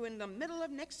slap you in the middle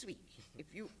of next week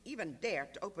if you even dare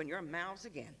to open your mouths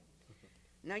again.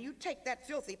 Now you take that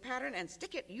filthy pattern and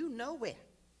stick it you know where."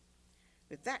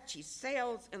 With that, she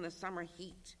sails in the summer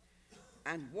heat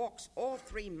and walks all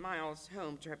 3 miles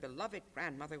home to her beloved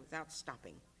grandmother without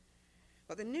stopping.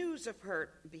 But the news of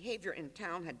her behavior in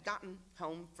town had gotten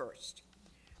home first.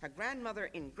 Her grandmother,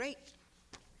 in great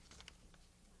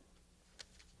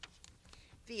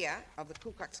fear of the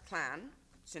Ku Klux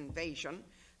Klan's invasion,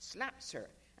 slaps her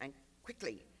and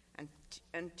quickly and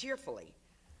tearfully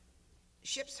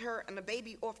ships her and the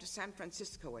baby off to San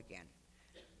Francisco again.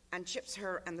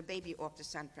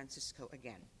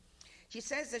 She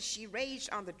says that she raged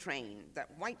on the train,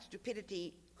 that white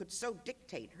stupidity could so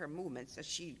dictate her movements as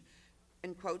she,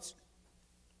 in quotes,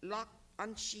 looked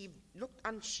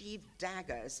unsheathed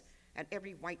daggers at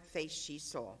every white face she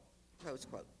saw, close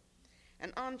quote.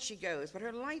 And on she goes, but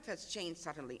her life has changed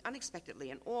suddenly,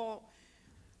 unexpectedly, and for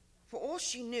all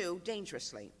she knew,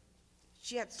 dangerously.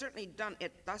 She had certainly done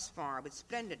it thus far with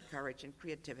splendid courage and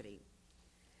creativity.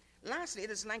 Lastly, it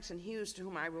is Langston Hughes to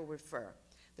whom I will refer.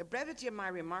 The brevity of my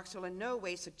remarks will in no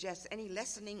way suggest any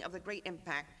lessening of the great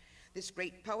impact this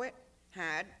great poet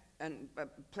had, and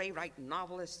playwright,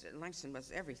 novelist. Langston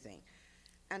was everything,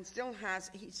 and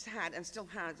he's had and still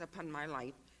has upon my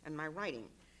life and my writing.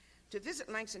 To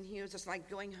visit Langston Hughes is like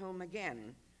going home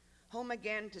again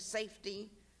to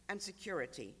safety and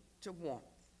security, to warmth,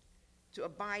 to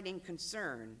abiding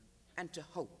concern, and to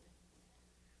hope.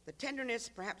 The tenderness,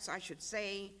 perhaps I should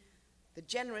say, the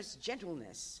generous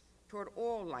gentleness toward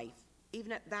all life,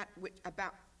 even at that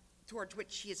towards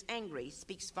which he is angry,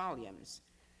 speaks volumes.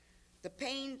 The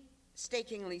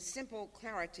painstakingly simple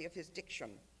clarity of his diction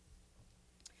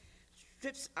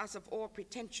strips us of all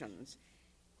pretensions.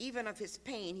 Even of his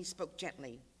pain he spoke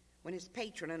gently when his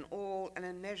patron, an old and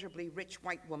immeasurably rich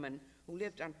white woman who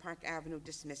lived on Park Avenue,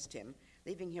 dismissed him,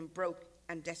 leaving him broke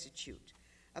and destitute.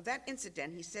 Of that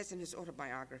incident, he says in his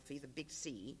autobiography, The Big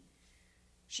C,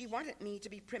 "She wanted me to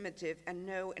be primitive and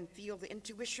know and feel the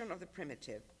intuition of the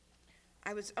primitive.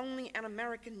 I was only an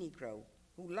American Negro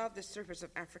who loved the surface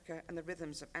of Africa and the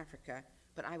rhythms of Africa,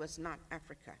 but I was not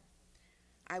Africa.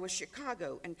 I was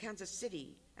Chicago and Kansas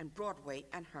City and Broadway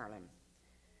and Harlem."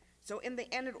 So in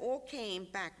the end, it all came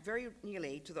back very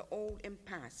nearly to the old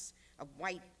impasse of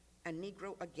white and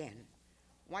Negro again,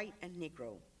 white and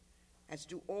Negro, as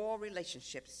do all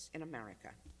relationships in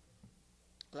America.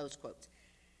 Close quote.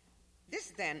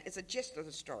 This, then, is a gist of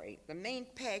the story, the main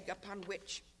peg upon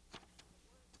which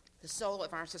the soul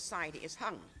of our society is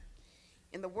hung.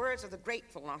 In the words of the great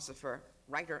philosopher,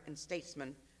 writer, and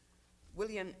statesman,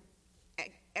 William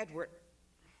Edward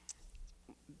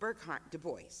Burghardt Du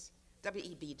Bois,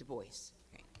 W.E.B. Du Bois.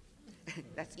 Okay.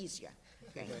 That's easier.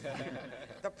 Okay.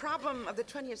 The problem of the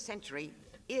 20th century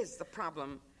is the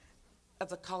problem of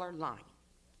the color line.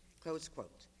 Close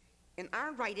quote. In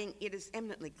our writing, it is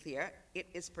eminently clear. It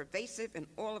is pervasive in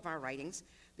all of our writings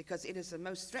because it is the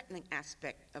most threatening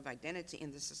aspect of identity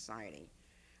in this society.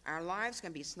 Our lives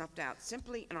can be snuffed out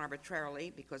simply and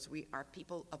arbitrarily because we are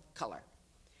people of color.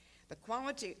 The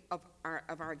quality of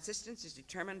our existence is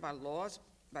determined by laws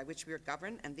by which we are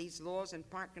governed, and these laws in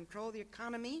part control the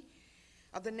economy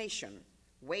of the nation.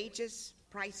 Wages,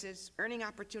 prices, earning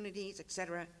opportunities,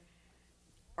 etc.,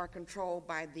 are controlled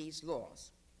by these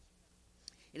laws.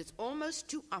 It is almost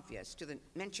too obvious to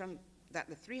mention that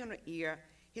the 300-year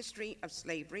history of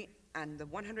slavery and the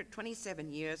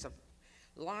 127 years of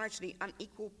largely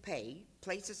unequal pay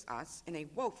places us in a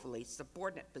woefully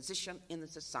subordinate position in the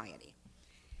society.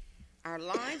 Our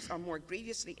lives are more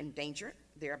grievously endangered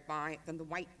thereby than the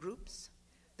white groups.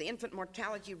 The infant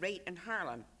mortality rate in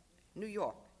Harlem, New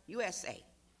York, USA,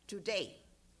 today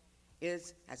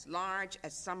is as large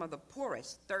as some of the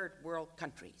poorest third world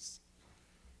countries.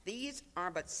 These are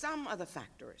but some of the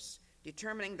factors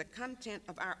determining the content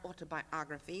of our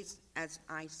autobiographies as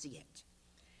I see it.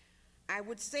 I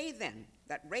would say then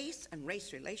that race and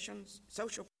race relations,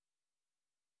 social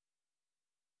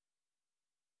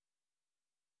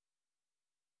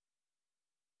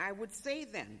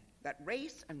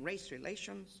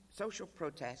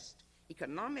protest,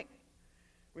 economic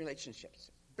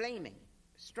relationships, blaming,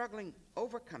 struggling,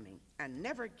 overcoming, and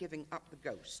never giving up the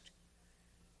ghost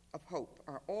of hope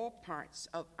are all parts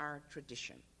of our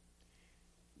tradition.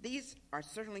 These are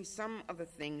certainly some of the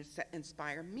things that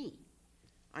inspire me.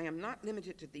 I am not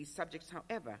limited to these subjects,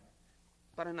 however,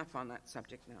 but enough on that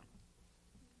subject now.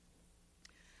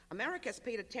 America has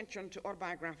paid attention to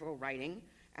autobiographical writing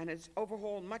and has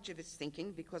overhauled much of its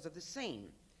thinking because of the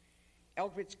same.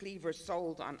 Eldridge Cleaver's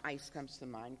Sold on Ice comes to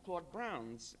mind. Claude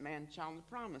Brown's Man, Child, and the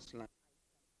Promised Land,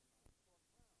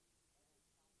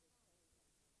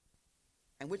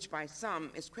 and which by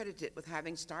some is credited with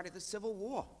having started the Civil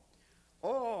War,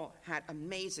 all had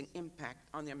amazing impact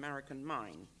on the American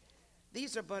mind.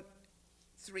 These are but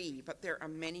three, but there are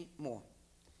many more.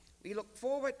 We look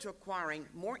forward to acquiring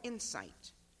more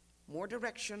insight, more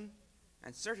direction,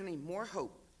 and certainly more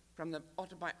hope from the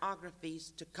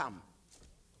autobiographies to come.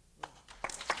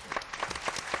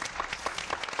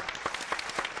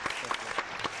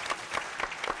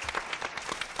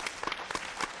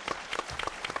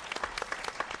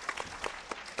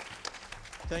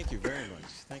 Thank you very much.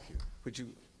 Thank you. Would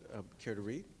you care to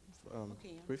read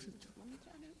briefly?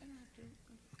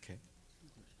 Okay.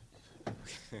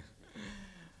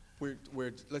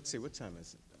 Let's see, what time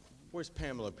is it? Where's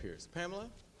Pamela Pierce? Pamela,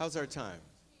 how's our time?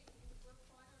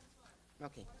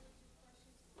 Okay.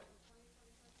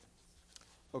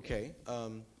 Okay.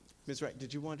 Ms. Wright,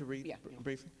 did you want to read Yeah.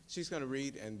 briefly? She's going to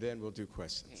read, and then we'll do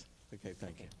questions. Okay,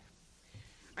 thank you.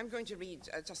 I'm going to read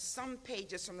just some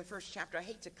pages from the first chapter. I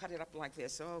hate to cut it up like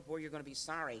this. Oh, boy, you're going to be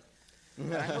sorry.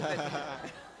 But I hope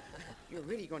that you're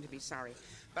really going to be sorry.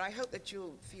 But I hope that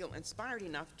you'll feel inspired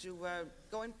enough to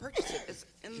go and purchase it. It's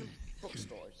in the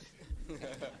bookstores.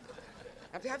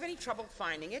 If you have any trouble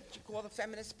finding it, you call the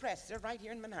Feminist Press. They're right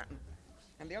here in Manhattan,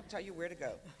 and they'll tell you where to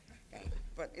go. Okay?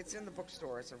 But it's in the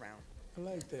bookstores around. I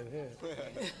like that hair.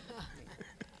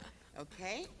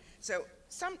 Okay? So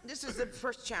this is the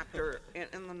first chapter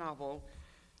in the novel.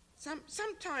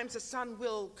 Sometimes the sun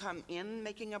will come in,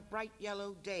 making a bright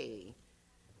yellow day.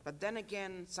 But then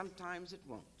again, sometimes it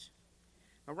won't.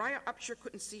 Mariah Upshur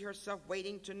couldn't see herself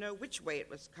waiting to know which way it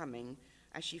was coming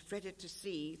as she fretted to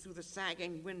see through the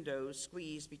sagging windows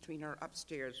squeezed between her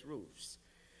upstairs roofs.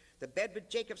 The bed with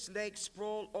Jacob's legs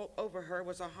sprawled all over her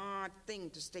was a hard thing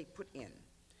to stay put in.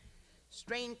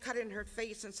 Strain cut in her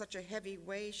face in such a heavy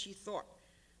way, she thought,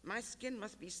 my skin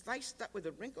must be sliced up with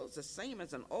the wrinkles the same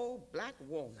as an old black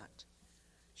walnut.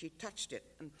 She touched it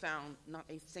and found not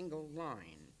a single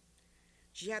line.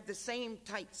 She had the same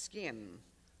tight skin,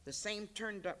 the same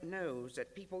turned-up nose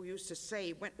that people used to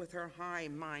say went with her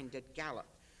high-minded gallop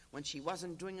when she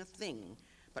wasn't doing a thing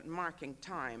but marking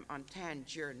time on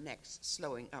Tangier necks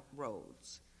slowing up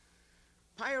roads.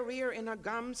 Pyorrhea in her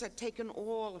gums had taken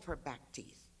all of her back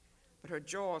teeth, but her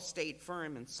jaw stayed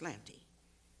firm and slanty,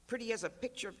 pretty as a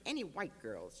picture of any white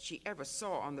girl she ever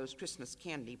saw on those Christmas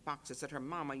candy boxes that her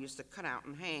mama used to cut out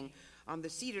and hang on the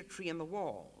cedar tree in the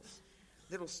walls.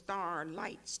 Little star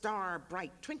light, star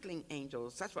bright, twinkling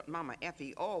angels, that's what Mama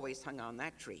Effie always hung on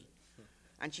that tree.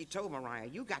 And she told Mariah,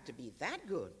 you got to be that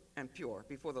good and pure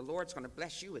before the Lord's going to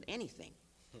bless you with anything.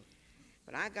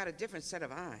 But I got a different set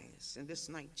of eyes, and this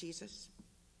night, Jesus,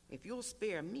 if you'll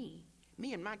spare me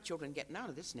and my children getting out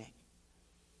of this neck.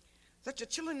 Such a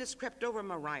chilliness crept over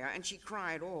Mariah, and she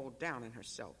cried all down in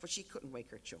herself, for she couldn't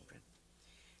wake her children.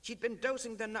 She'd been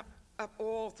dosing them up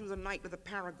all through the night with a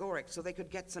paregoric so they could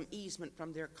get some easement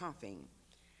from their coughing.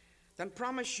 Then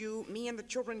promise you, me and the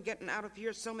children getting out of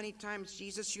here so many times,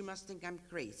 Jesus, you must think I'm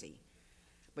crazy.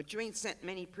 But you ain't sent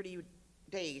many pretty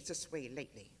days this way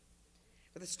lately.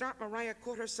 For the start, Mariah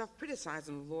caught herself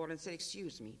criticizing the Lord and said,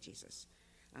 excuse me, Jesus.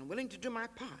 I'm willing to do my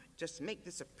part. Just make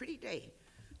this a pretty day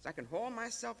so I can haul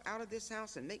myself out of this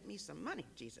house and make me some money,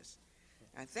 Jesus.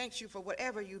 I thank you for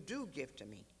whatever you do give to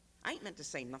me. I ain't meant to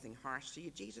say nothing harsh to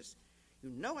you, Jesus. You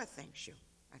know I thanks you.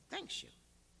 I thanks you.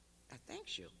 I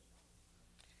thanks you.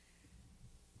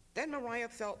 Then Mariah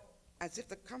felt as if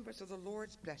the comforts of the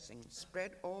Lord's blessing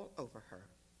spread all over her.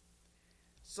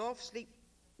 Soft sleep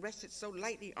rested so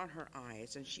lightly on her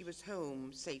eyes, and she was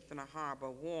home, safe in a harbor,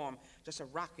 warm, just a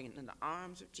rocking in the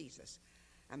arms of Jesus.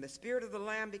 And the spirit of the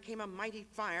Lamb became a mighty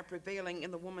fire prevailing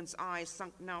in the woman's eyes,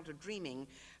 sunk now to dreaming,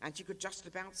 and she could just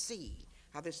about see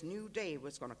how this new day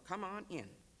was going to come on in.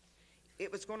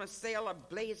 It was going to sail a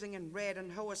blazing in red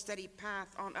and hoe a steady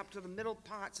path on up to the middle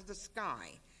parts of the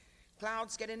sky.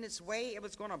 Clouds get in its way, it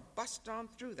was going to bust on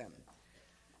through them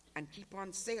and keep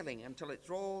on sailing until it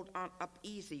rolled on up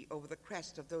easy over the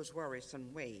crest of those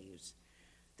worrisome waves.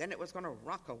 Then it was going to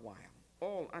rock a while,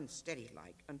 all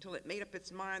unsteady-like, until it made up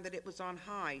its mind that it was on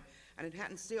high and it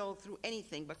hadn't sailed through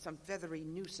anything but some feathery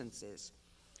nuisances.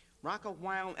 Rock a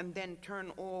while and then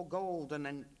turn all golden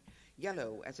and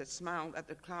yellow as it smiled at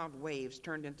the cloud waves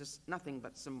turned into nothing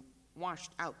but some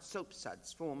washed-out soap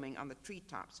suds forming on the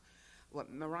treetops, what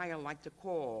Mariah liked to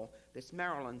call this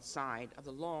Maryland side of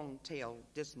the long-tailed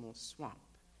dismal swamp.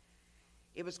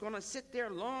 It was going to sit there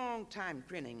a long time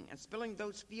grinning and spilling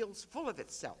those fields full of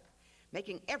itself,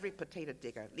 making every potato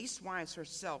digger, leastwise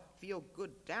herself, feel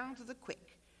good down to the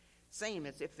quick, same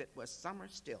as if it was summer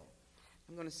still.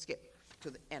 I'm going to skip to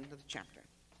the end of the chapter.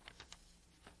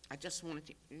 I just wanted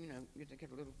to, you to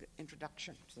get a little bit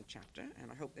introduction to the chapter,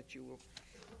 and I hope that you will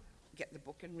get the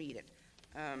book and read it.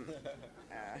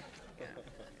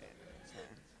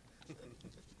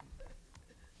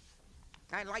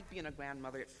 I like being a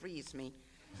grandmother. It frees me.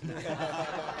 Okay.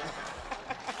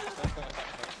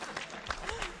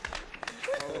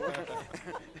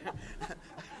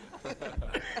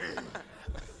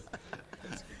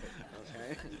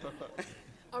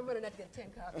 I'm running out to get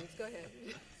 10 copies. Go ahead.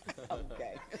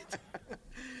 Okay.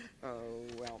 Oh,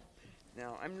 well.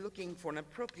 Now, I'm looking for an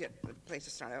appropriate place to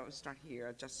start. I will start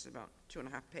here, just about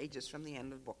 2.5 pages from the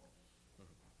end of the book.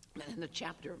 And in the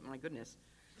chapter, my goodness.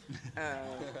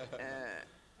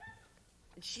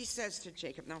 She says to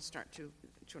Jacob, and I'll start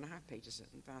 2.5 pages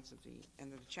in advance of the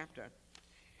end of the chapter.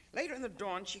 Later in the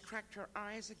dawn, she cracked her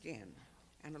eyes again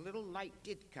and a little light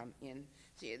did come in.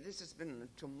 See, this has been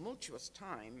a tumultuous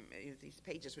time, these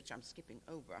pages which I'm skipping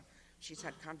over. She's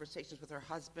had conversations with her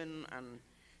husband, and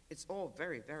it's all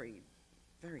very, very,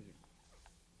 very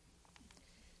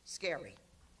scary.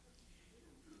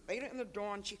 Later in the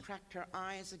dawn, she cracked her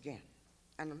eyes again,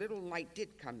 and a little light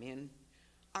did come in.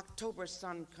 October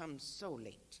sun comes so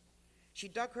late. She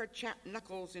dug her chapped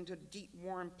knuckles into deep,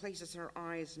 warm places her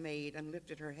eyes made and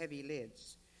lifted her heavy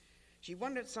lids. She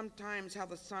wondered sometimes how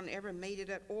the sun ever made it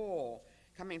at all,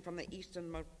 coming from the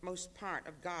easternmost part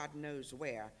of God knows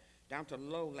where, down to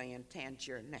low-lying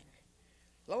Tangier Neck.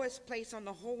 Lowest place on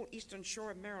the whole eastern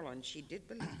shore of Maryland, she did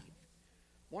believe.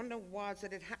 Wonder was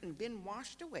that it hadn't been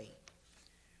washed away.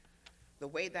 The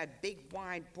way that big,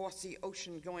 wide, bossy,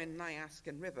 ocean-going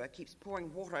Nyaskin River keeps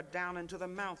pouring water down into the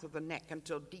mouth of the neck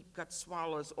until Deep Gut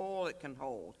swallows all it can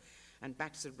hold and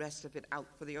backs the rest of it out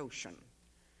for the ocean.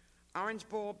 Orange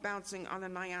ball bouncing on the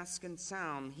Nyaskin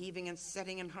Sound, heaving and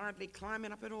setting and hardly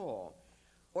climbing up at all.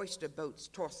 Oyster boats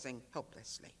tossing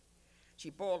helplessly. She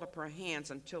balled up her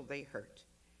hands until they hurt.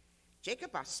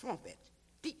 Jacob, I swamp it.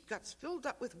 Deep Gut's filled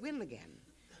up with wind again,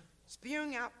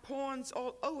 spewing out pawns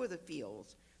all over the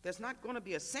fields. There's not going to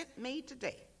be a cent made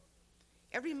today.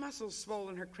 Every muscle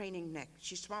swollen her craning neck.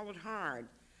 She swallowed hard.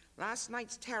 Last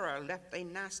night's terror left a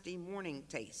nasty morning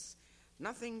taste.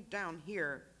 Nothing down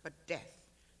here but death.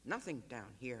 Nothing down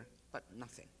here but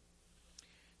nothing.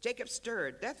 Jacob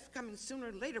stirred. Death coming sooner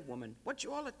or later, woman. What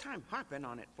you all the time harping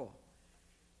on it for?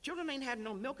 Children ain't had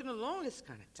no milk in the longest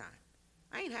kind of time.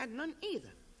 I ain't had none either.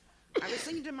 I was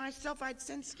thinking to myself I'd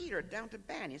send Skeeter down to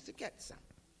Banny's to get some.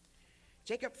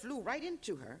 Jacob flew right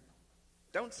into her.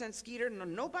 Don't send Skeeter nor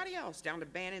nobody else down to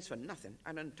Banny's for nothing.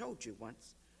 I done told you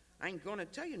once. I ain't going to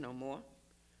tell you no more.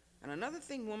 And another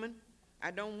thing, woman,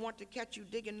 I don't want to catch you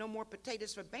digging no more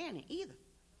potatoes for Banny either.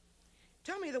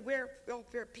 Tell me the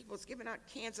welfare people's giving out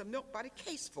cans of milk by the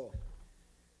case for.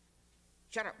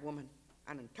 Shut up, woman.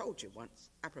 I done told you once.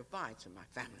 I provide for my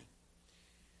family.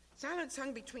 Silence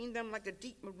hung between them like the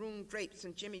deep maroon drapes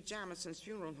in Jimmy Jamison's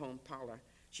funeral home parlor.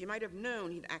 She might have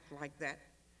known he'd act like that,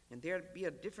 and there'd be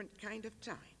a different kind of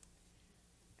time.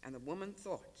 And the woman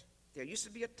thought there used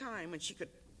to be a time when she could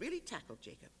really tackle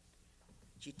Jacob.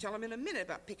 She'd tell him in a minute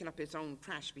about picking up his own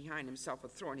trash behind himself or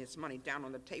throwing his money down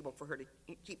on the table for her to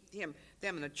keep them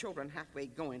and the children halfway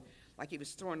going, like he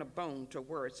was throwing a bone to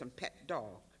worry some pet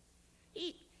dog.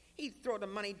 He'd throw the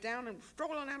money down and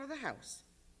stroll on out of the house,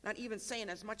 not even saying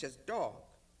as much as dog.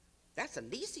 That's the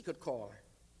least he could call her.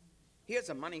 Here's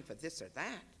the money for this or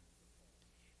that.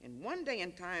 And one day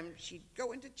in time, she'd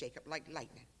go into Jacob like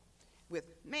lightning with,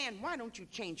 man, why don't you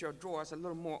change your drawers a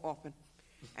little more often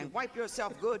and wipe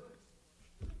yourself good?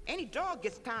 Any dog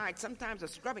gets tired sometimes of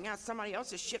scrubbing out somebody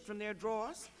else's shit from their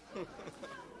drawers.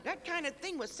 That kind of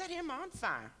thing would set him on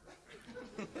fire.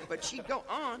 But she'd go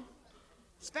on.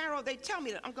 Sparrow, they tell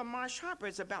me that Uncle Marsh Harper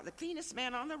is about the cleanest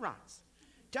man on the rocks.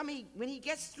 Tell me when he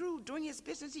gets through doing his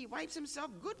business, he wipes himself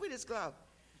good with his glove,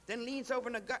 then leans over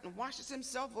in the gut and washes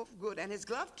himself off good, and his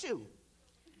glove too.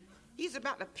 He's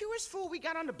about the purest fool we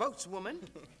got on the boats, woman.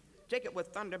 Jacob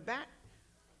would thunder back.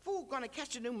 Fool gonna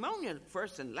catch a pneumonia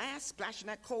first and last, splashing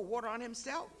that cold water on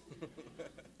himself.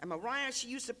 And Mariah, she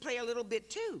used to play a little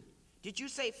bit too. Did you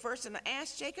say first in the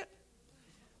ass, Jacob?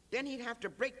 Then he'd have to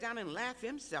break down and laugh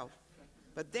himself.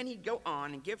 But then he'd go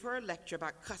on and give her a lecture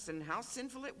about cussing, how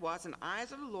sinful it was in the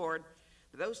eyes of the Lord.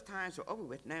 But those times are over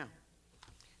with now.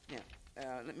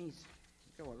 Now, let me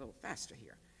go a little faster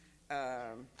here.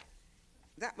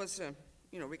 That was,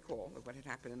 recall of what had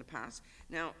happened in the past.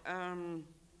 Now,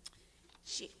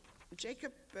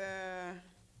 Jacob,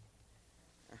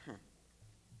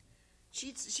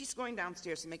 she's going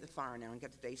downstairs to make the fire now and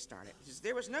get the day started. She says,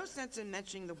 there was no sense in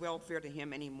mentioning the welfare to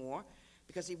him anymore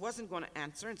because he wasn't going to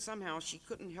answer, and somehow she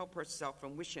couldn't help herself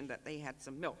from wishing that they had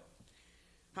some milk.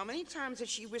 How many times had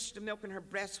she wished the milk in her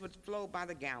breast would flow by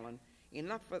the gallon,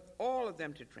 enough for all of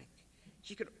them to drink?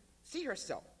 She could see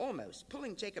herself almost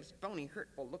pulling Jacob's bony,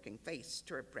 hurtful-looking face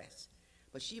to her breast.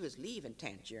 But she was leaving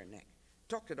Tangier Neck,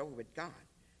 talked it over with God,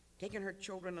 taking her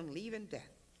children and leaving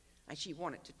death, and she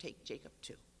wanted to take Jacob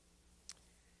too.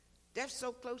 Death's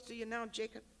so close to you now,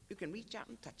 Jacob, you can reach out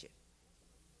and touch it.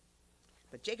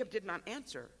 But Jacob did not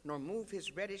answer, nor move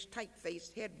his reddish,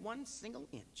 tight-faced head one single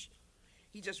inch.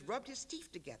 He just rubbed his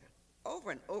teeth together,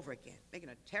 over and over again, making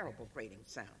a terrible grating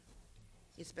sound.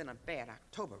 It's been a bad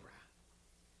October ride.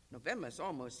 November's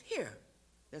almost here.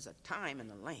 There's a time in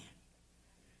the land.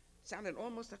 Sounded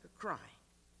almost like a cry,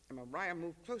 and Mariah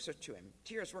moved closer to him.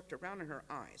 Tears worked around in her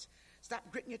eyes.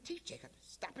 Stop gritting your teeth, Jacob.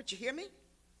 Stop it, you hear me?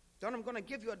 Don't I'm going to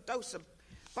give you a dose of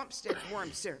Bumpstead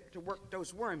worm syrup to work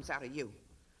those worms out of you.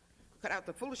 Cut out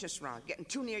the foolishness rod, getting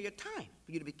too near your time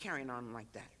for you to be carrying on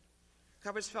like that.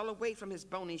 Covers fell away from his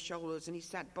bony shoulders, and he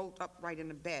sat bolt upright in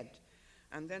the bed.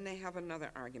 And then they have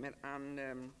another argument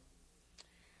on,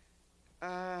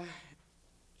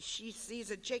 she sees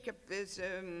that Jacob is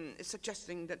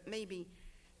suggesting that maybe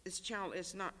this child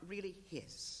is not really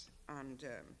his. And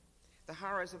the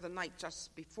horrors of the night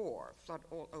just before flood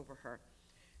all over her,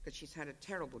 because she's had a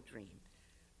terrible dream.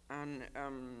 And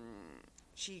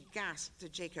she gasped to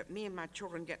Jacob, "Me and my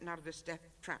children getting out of this death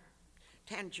trap.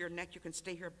 Tangier neck, you can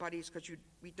stay here, buddies, because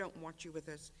we don't want you with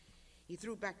us." He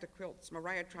threw back the quilts.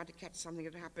 Mariah tried to catch something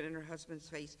that happened in her husband's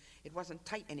face. It wasn't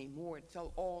tight anymore. It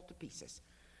fell all to pieces.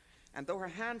 And though her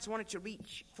hands wanted to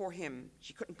reach for him,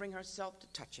 she couldn't bring herself to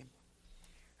touch him.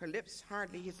 His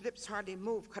lips hardly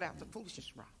moved, cut out the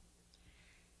foolishness rod.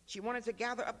 She wanted to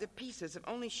gather up the pieces. If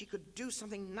only she could do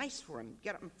something nice for him,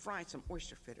 get up and fry some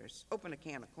oyster fritters, open a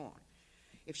can of corn.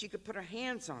 If she could put her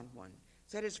hands on one,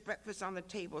 set his breakfast on the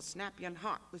table, snappy and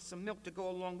hot, with some milk to go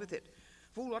along with it.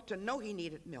 Fool ought to know he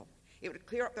needed milk. It would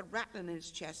clear up the rattling in his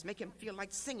chest, make him feel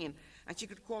like singing, and she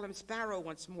could call him Sparrow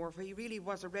once more, for he really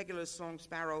was a regular song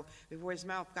sparrow before his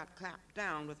mouth got clapped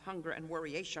down with hunger and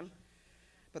worryation.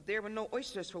 But there were no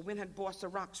oysters, for wind had bossed the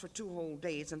rocks for 2 whole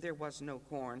days, and there was no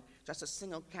corn, just a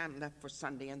single can left for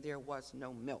Sunday, and there was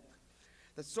no milk.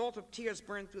 The salt of tears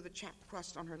burned through the chapped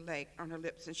crust on her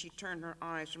lips, and she turned her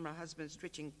eyes from her husband's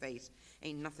twitching face.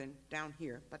 Ain't nothing down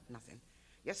here but nothing.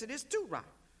 Yes, it is too, Wright.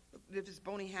 If his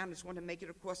bony hand is going to make it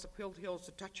across the quilled hills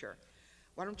to touch her.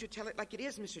 Why don't you tell it like it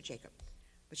is, Mr. Jacob?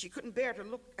 But she couldn't bear to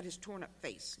look at his torn-up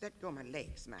face. Let go my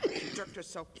legs, man. She jerked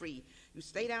herself free. You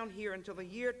stay down here until the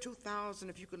year 2000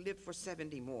 if you could live for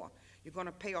 70 more. You're going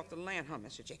to pay off the land, huh,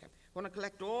 Mr. Jacob? Going to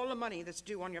collect all the money that's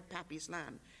due on your pappy's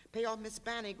land. Pay off Miss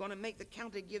Banny, going to make the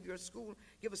county give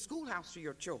a schoolhouse to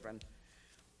your children.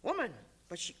 Woman!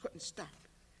 But she couldn't stop.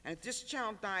 And if this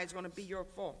child dies, it's going to be your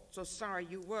fault. So sorry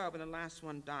you were when the last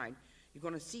one died. You're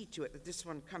going to see to it that this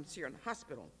one comes here in the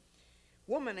hospital.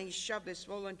 Woman, and he shoved his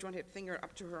swollen jointed finger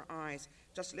up to her eyes.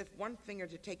 Just lift one finger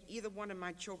to take either one of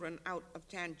my children out of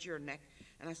Tangier Neck,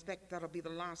 and I expect that'll be the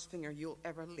last finger you'll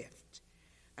ever lift.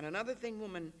 And another thing,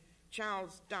 woman,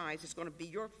 child dies, it's going to be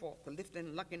your fault for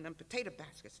lifting, lucking them potato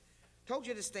baskets. Told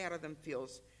you to stay out of them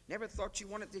fields. Never thought you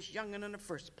wanted this young'un in the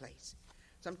first place.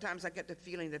 Sometimes I get the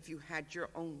feeling that if you had your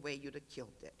own way, you'd have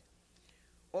killed it.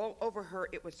 All over her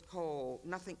it was cold.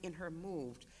 Nothing in her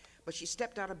moved. But she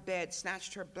stepped out of bed,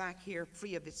 snatched her black hair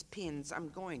free of its pins. I'm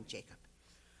going, Jacob.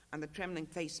 And the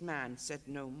trembling-faced man said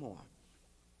no more.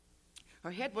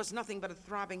 Her head was nothing but a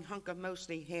throbbing hunk of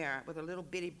mostly hair with a little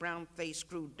bitty brown face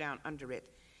screwed down under it.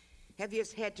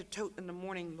 Heaviest head to tote in the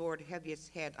morning, Lord,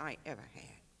 heaviest head I ever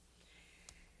had.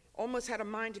 Almost had a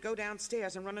mind to go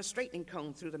downstairs and run a straightening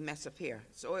comb through the mess of hair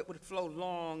so it would flow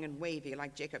long and wavy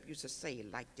like Jacob used to say he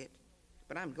liked it.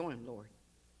 But I'm going, Lord.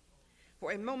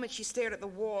 For a moment she stared at the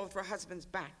wall of her husband's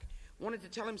back, wanted to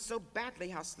tell him so badly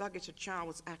how sluggish a child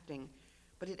was acting,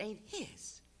 but it ain't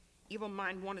his. Evil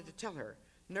mind wanted to tell her.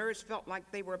 Nerves felt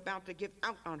like they were about to give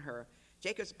out on her.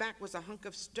 Jacob's back was a hunk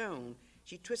of stone.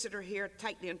 She twisted her hair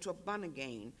tightly into a bun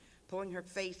again, pulling her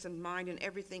face and mind and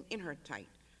everything in her tight.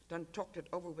 Done talked it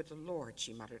over with the Lord,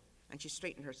 she muttered, and she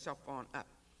straightened herself on up.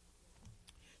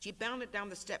 She bounded down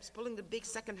the steps, pulling the big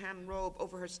second-hand robe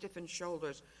over her stiffened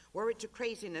shoulders, worried to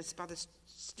craziness by the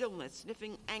stillness,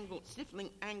 sniffling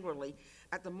angrily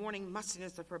at the morning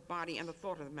mustiness of her body and the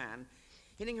thought of the man.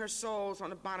 Hitting her soles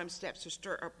on the bottom steps to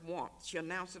stir up warmth, she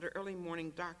announced the early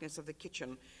morning darkness of the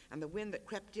kitchen and the wind that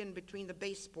crept in between the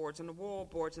baseboards and the wall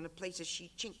boards and the places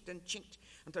she chinked and chinked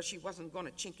until she wasn't going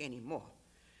to chink anymore.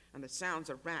 And the sounds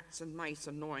of rats and mice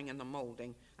annoying in the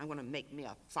molding. I'm going to make me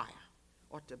a fire.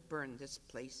 Ought to burn this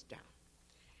place down.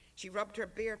 She rubbed her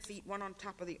bare feet one on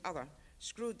top of the other,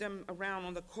 screwed them around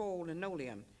on the cold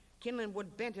linoleum. Kindling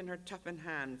wood bent in her toughened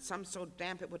hand, some so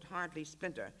damp it would hardly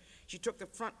splinter. She took the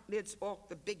front lids off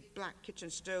the big black kitchen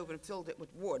stove and filled it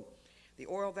with wood. The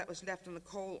oil that was left in the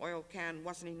coal oil can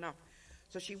wasn't enough,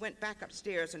 so she went back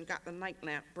upstairs and got the night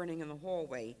lamp burning in the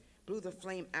hallway, blew the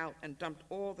flame out, and dumped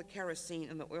all the kerosene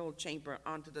in the oil chamber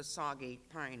onto the soggy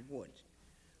pine wood.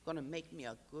 Gonna make me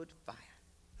a good fire.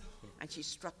 And she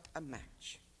struck a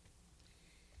match.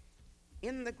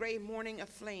 In the gray morning, a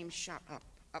flame shot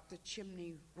up the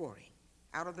chimney roaring,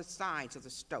 out of the sides of the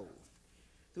stove,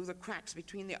 through the cracks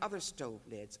between the other stove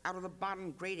lids, out of the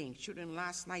bottom grating, shooting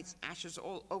last night's ashes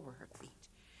all over her feet.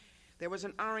 There was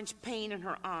an orange pain in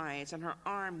her eyes, and her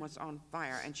arm was on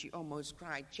fire, and she almost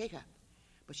cried, Jacob,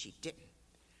 but she didn't.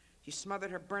 She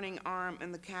smothered her burning arm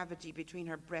in the cavity between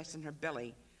her breast and her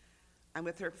belly, and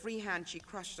with her free hand she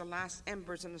crushed the last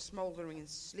embers in the smoldering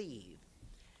sleeve.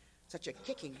 Such a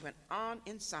kicking went on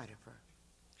inside of her.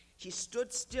 She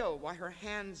stood still while her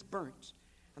hands burnt,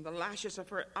 and the lashes of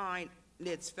her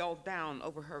eyelids fell down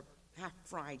over her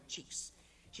half-fried cheeks.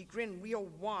 She grinned real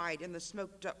wide in the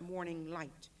smoked-up morning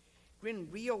light,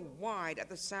 grinned real wide at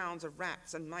the sounds of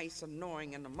rats and mice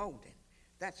annoying and molding.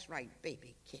 That's right,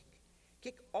 baby, kick.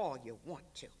 Kick all you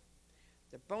want to.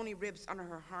 The bony ribs under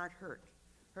her heart hurt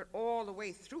all the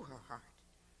way through her heart.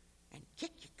 And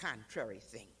kick, you contrary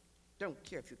thing. Don't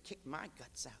care if you kick my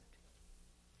guts out.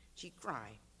 She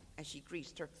cried as she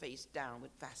greased her face down with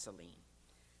Vaseline.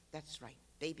 That's right,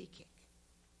 baby, kick.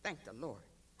 Thank the Lord,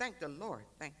 thank the Lord,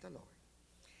 thank the Lord.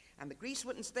 And the grease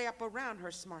wouldn't stay up around her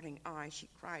smarting eyes. She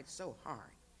cried so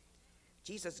hard.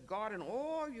 Jesus, God, and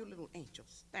all you little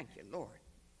angels, thank you, Lord.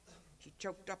 She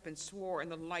choked up and swore in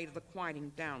the light of the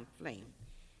quieting down flame.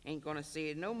 Ain't gonna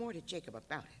say no more to Jacob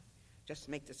about it. Just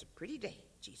make this a pretty day,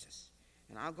 Jesus.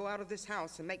 And I'll go out of this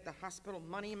house and make the hospital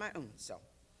money my own self.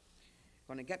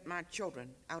 Gonna get my children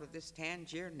out of this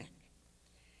Tangier neck.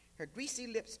 Her greasy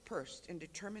lips pursed in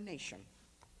determination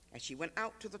as she went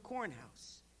out to the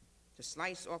cornhouse to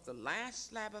slice off the last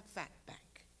slab of fat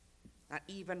back, not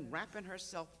even wrapping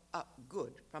herself up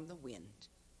good from the wind.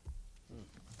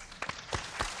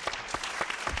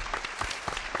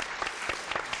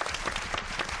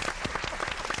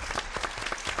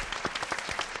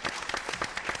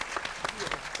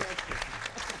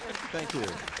 Thank you.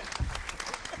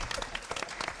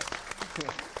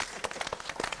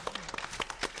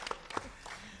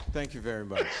 Thank you very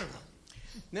much.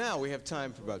 Now we have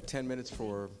time for about 10 minutes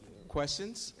for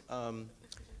questions.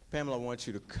 Pamela, I want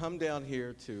you to come down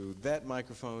here to that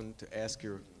microphone to ask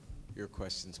your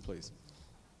questions, please.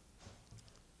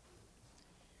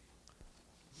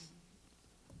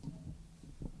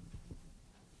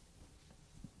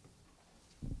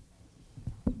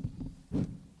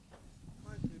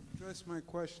 My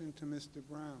question to Mr.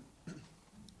 Brown.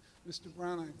 Mr.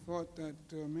 Brown, I thought that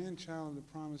Man-Child of the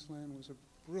Promised Land was a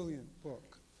brilliant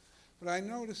book. But I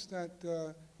noticed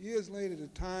that years later, the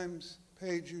Times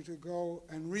paid you to go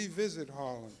and revisit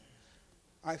Harlem.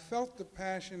 I felt the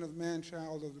passion of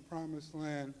Man-Child of the Promised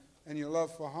Land and your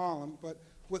love for Harlem, but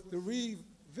with the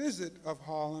revisit of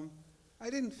Harlem, I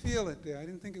didn't feel it there. I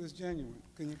didn't think it was genuine.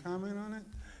 Can you comment on it?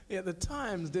 Yeah, the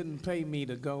Times didn't pay me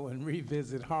to go and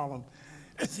revisit Harlem.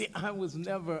 See, I was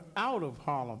never out of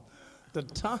Harlem. The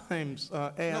Times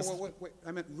asked... No, wait.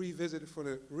 I meant revisit it for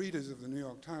the readers of the New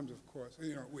York Times, of course.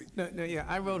 You know, No,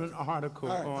 I wrote an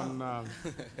article on...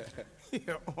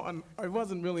 it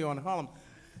wasn't really on Harlem,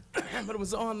 but it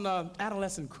was on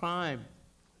adolescent crime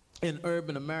in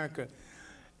urban America.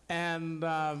 And,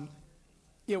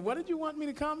 what did you want me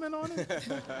to comment on it?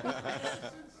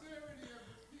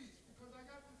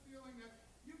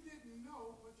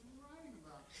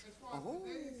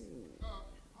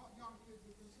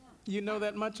 You know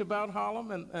that much about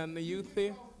Harlem and the youth there?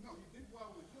 No, you did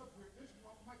well with your career.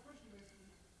 My question is,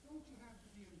 don't you have to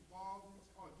be involved,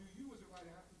 or do you as a writer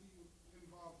have to be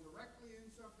involved directly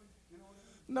in something in order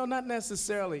to... No, not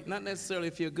necessarily. Not necessarily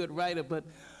if you're a good writer, but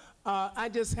I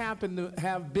just happen to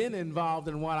have been involved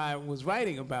in what I was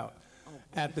writing about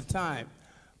at the time.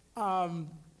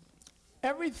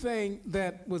 Everything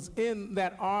that was in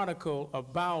that article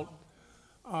about,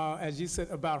 as you said,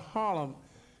 about Harlem,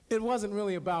 it wasn't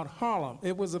really about Harlem.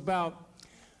 It was about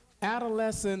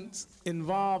adolescents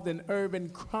involved in urban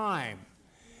crime.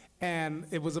 And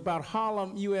it was about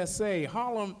Harlem, USA.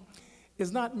 Harlem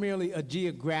is not merely a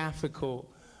geographical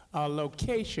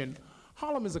location.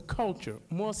 Harlem is a culture,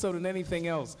 more so than anything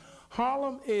else.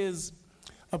 Harlem is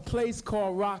a place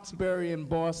called Roxbury in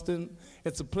Boston.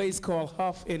 It's a place called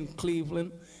Huff in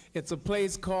Cleveland. It's a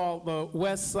place called the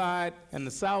West Side and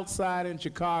the South Side in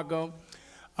Chicago.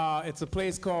 It's a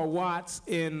place called Watts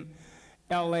in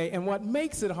LA. And what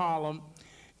makes it Harlem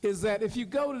is that if you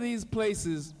go to these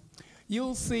places,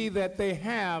 you'll see that they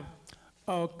have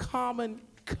a common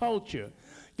culture.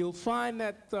 You'll find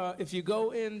that if you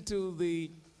go into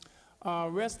the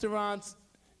restaurants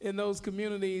in those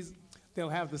communities, they'll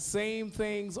have the same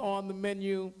things on the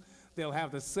menu. They'll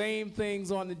have the same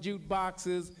things on the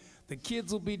jukeboxes. The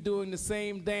kids will be doing the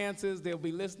same dances. They'll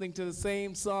be listening to the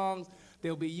same songs.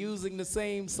 They'll be using the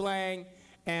same slang,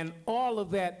 and all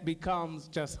of that becomes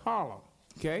just Harlem,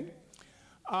 okay?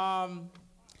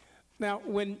 Now,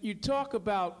 when you talk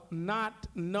about not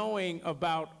knowing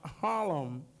about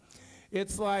Harlem,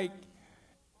 it's like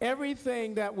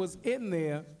everything that was in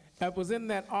there, that was in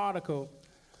that article,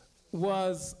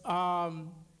 was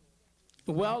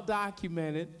well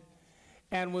documented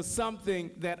and was something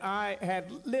that I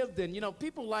had lived in. You know,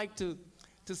 people like to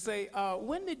say,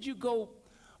 when did you go?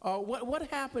 What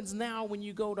happens now when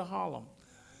you go to Harlem?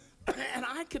 And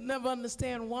I could never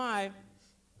understand why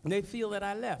they feel that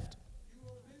I left. You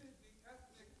omitted the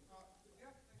ethnic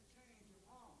change of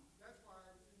Harlem. That's why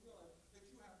I didn't realize that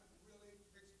you haven't really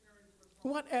experienced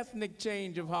What ethnic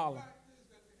change of Harlem? The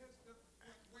fact is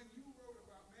that when you wrote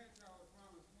about Man-Child of the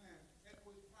Promised Land, it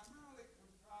was primarily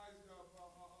comprised of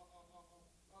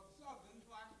Southern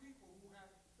black people who had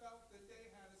felt that they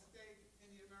had a stake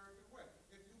in the American way.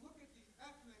 If you look at the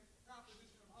ethnic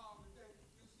composition of Harlem today,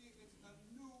 you see it's a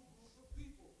new group of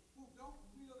people who don't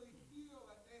really feel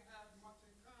that they have much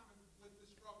in common with the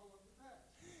struggle of the past.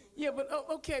 Yeah, but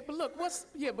okay, but look, what's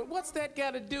that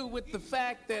got to do with the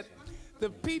fact that the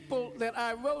people that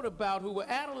I wrote about who were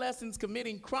adolescents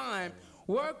committing crime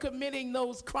were committing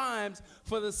those crimes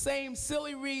for the same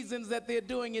silly reasons that they're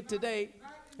doing it today?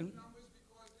 Not in numbers,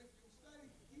 because if you study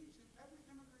each and every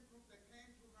immigrant group that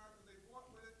came to America, they brought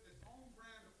with it its own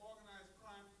brand of organized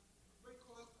crime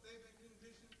because they've been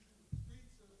conditioned to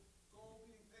streets of gold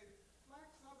being paid.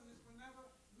 Black Southerners were never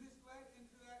misled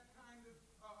into that kind of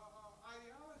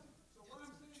ideology. So what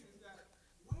I'm saying is that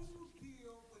when you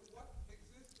deal with what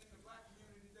exists in the black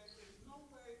community today, it's no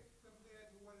way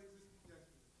compared to what existed yesterday.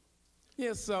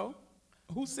 Yes, so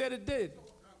who said it did?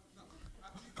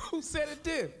 Who said it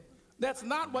did? That's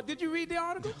not what. Did you read the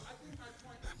article?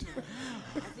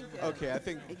 Okay, I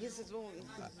think. I guess it's all.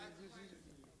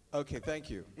 Okay, thank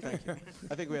you. Thank you.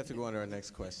 I think we have to go on to our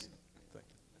next question. Thank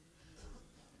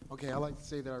you. Okay, I'd like to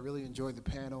say that I really enjoyed the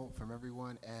panel from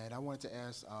everyone, and I wanted to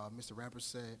ask Mr.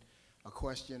 Rampersad a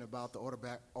question about the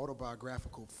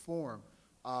autobiographical form.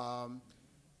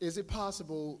 Is it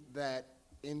possible that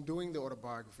in doing the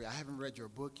autobiography, I haven't read your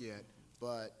book yet,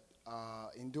 but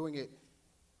in doing it,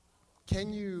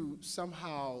 can you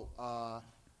somehow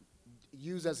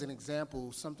use as an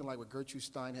example something like what Gertrude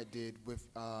Stein had did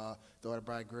with the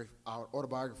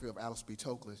autobiography of Alice B.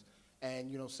 Toklas,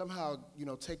 and somehow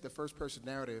take the first person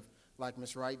narrative like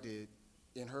Miss Wright did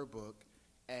in her book,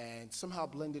 and somehow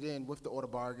blend it in with the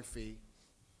autobiography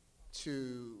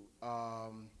to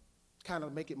kind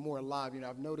of make it more alive.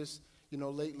 I've noticed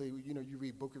lately you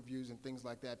read book reviews and things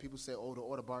like that. People say, oh, the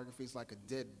autobiography is like a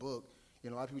dead book. A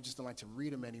lot of people just don't like to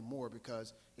read them anymore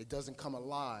because it doesn't come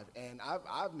alive. And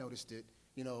I've noticed it,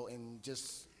 in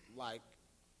just like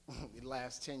the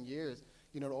last 10 years.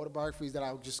 The autobiographies that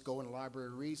I would just go in the library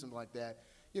and read, something like that.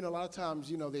 A lot of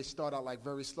times, they start out like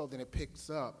very slow, then it picks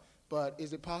up. But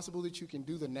is it possible that you can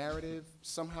do the narrative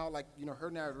somehow, like,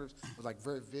 her narrative was like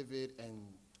very vivid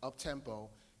and up-tempo.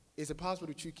 Is it possible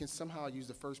that you can somehow use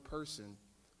the first person,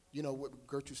 what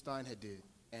Gertrude Stein had did?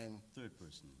 And Third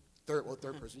person. Third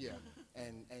person, yeah.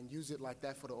 And use it like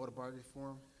that for the autobiography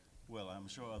form? Well, I'm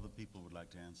sure other people would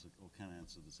like to answer or can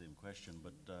answer the same question,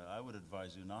 but I would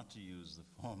advise you not to use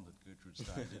the form that Gertrude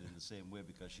Stein did in the same way,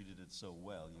 because she did it so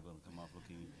well. You're going to come off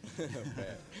looking.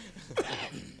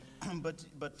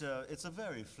 But it's a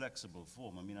very flexible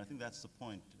form. I mean, I think that's the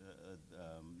point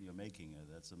you're making.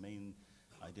 That's the main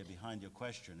idea behind your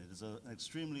question. It is an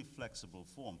extremely flexible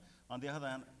form. On the other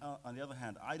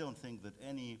hand, I don't think that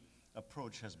any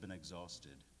approach has been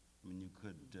exhausted. I mean, you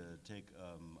could take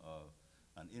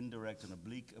an indirect and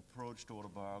oblique approach to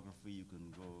autobiography. You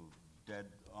can go dead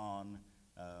on,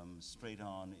 straight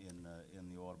on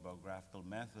in the autobiographical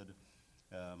method,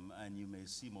 and you may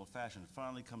see more fashion. It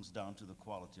finally comes down to the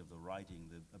quality of the writing,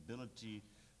 the ability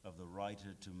of the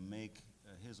writer to make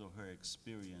his or her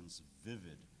experience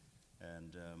vivid.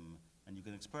 And you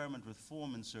can experiment with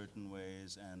form in certain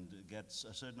ways and get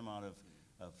a certain amount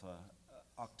of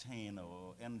octane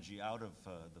or energy out of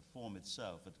the form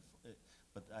itself.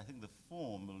 But I think the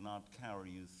form will not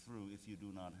carry you through if you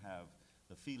do not have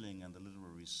the feeling and the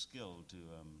literary skill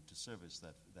to service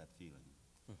that feeling.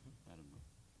 I don't know.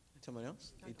 Someone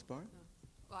else? Itabari?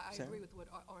 Well, I Sarah? agree with what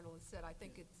Arnold has said. I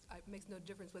think it makes no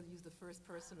difference whether you use the first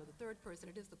person or the third person.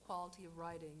 It is the quality of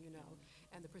writing,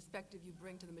 and the perspective you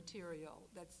bring to the material.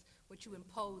 That's what you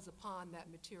impose upon that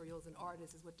material as an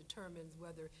artist is what determines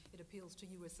whether it appeals to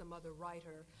you as some other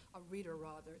writer, a reader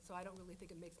rather. So I don't really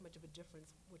think it makes much of a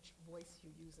difference which voice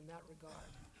you use in that regard.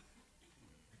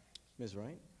 Ms.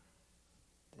 Wright?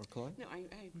 Or Claude? No, I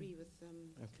agree with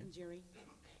Njeri.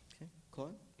 Okay.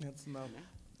 Claude? That's no.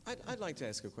 I'd like to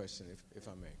ask a question, if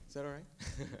I may. Is that all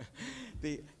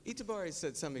right? Itabari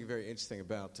said something very interesting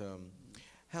about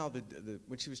how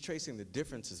when she was tracing the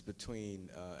differences between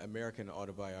American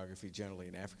autobiography generally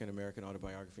and African American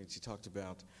autobiography, and she talked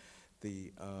about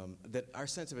that our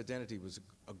sense of identity was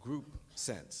a group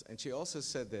sense. And she also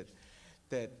said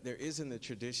that there is in the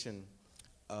tradition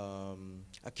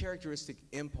a characteristic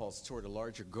impulse toward a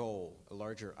larger goal, a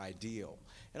larger ideal.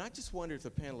 And I just wonder if the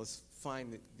panelists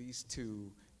find that these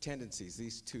two tendencies,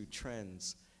 these two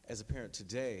trends, as apparent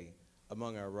today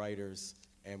among our writers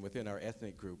and within our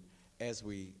ethnic group as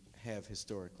we have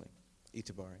historically?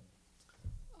 Itabari.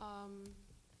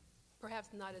 Perhaps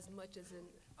not as much as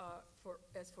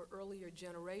for earlier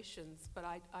generations, but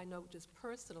I know just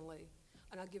personally,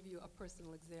 and I'll give you a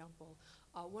personal example.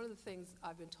 One of the things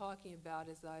I've been talking about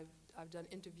is I've done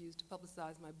interviews to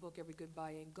publicize my book, Every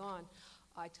Goodbye Ain't Gone.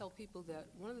 I tell people that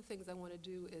one of the things I want to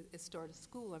do is start a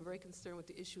school. I'm very concerned with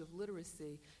the issue of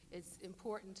literacy. It's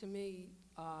important to me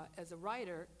as a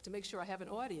writer to make sure I have an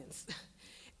audience.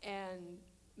 And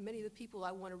many of the people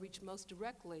I want to reach most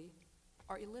directly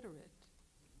are illiterate.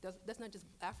 That's not just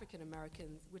African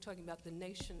Americans. We're talking about the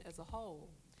nation as a whole.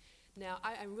 Now,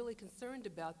 I'm really concerned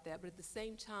about that, but at the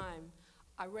same time,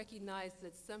 I recognize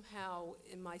that somehow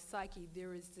in my psyche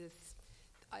there is this,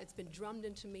 it's been drummed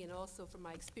into me, and also from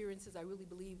my experiences, I really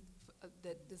believe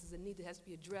that this is a need that has to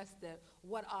be addressed, that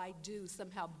what I do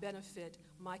somehow benefit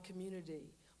my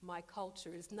community, my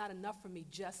culture. It's not enough for me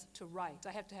just to write.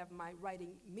 I have to have my writing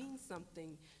mean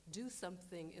something, do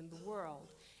something in the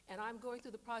world. And I'm going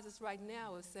through the process right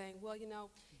now of saying, well, you know,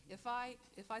 if I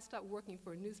start working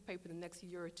for a newspaper the next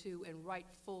year or two and write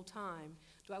full time,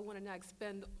 do I want to now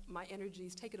expend my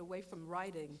energies, take it away from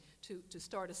writing, to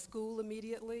start a school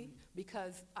immediately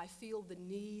because I feel the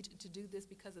need to do this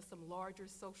because of some larger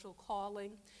social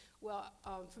calling? Well,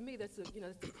 for me, that's a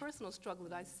personal struggle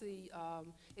that I see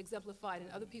exemplified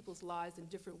in other people's lives in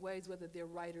different ways, whether they're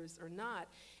writers or not.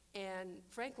 And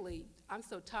frankly, I'm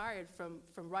so tired from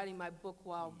writing my book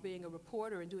while being a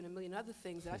reporter and doing a million other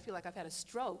things that I feel like I've had a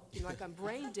stroke, like I'm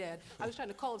brain dead. I was trying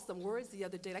to call up some words the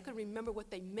other day, and I couldn't remember what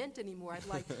they meant anymore. I'd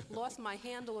like lost my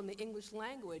handle on the English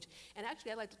language. And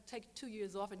actually, I'd like to take 2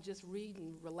 years off and just read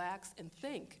and relax and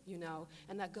think, and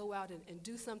not go out and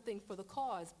do something for the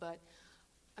cause. But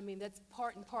I mean, that's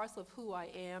part and parcel of who I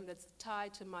am. That's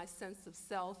tied to my sense of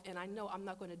self, and I know I'm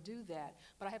not going to do that.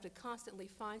 But I have to constantly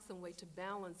find some way to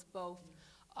balance both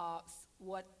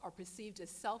what are perceived as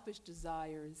selfish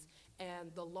desires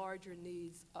and the larger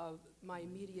needs of my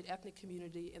immediate ethnic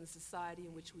community and the society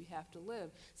in which we have to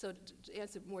live. So to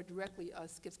answer more directly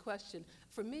Skip's question,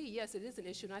 for me, yes, it is an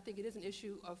issue, and I think it is an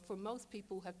issue for most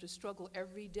people who have to struggle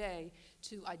every day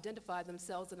to identify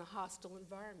themselves in a hostile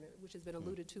environment, which has been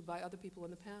alluded to by other people on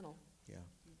the panel. Yeah.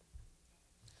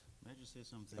 May I just say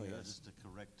something, Oh, yes. just to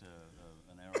correct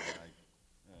an error that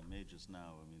I made just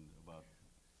now, about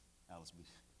Alice B.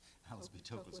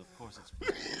 Toklas. Of course,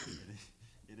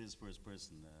 it is first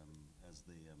person, as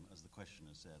the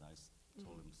questioner said. I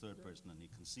told him third person, and he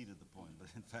conceded the point, but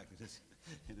in fact,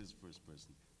 it is first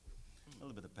person. A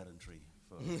little bit of pedantry.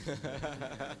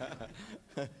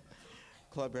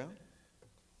 Claude Brown?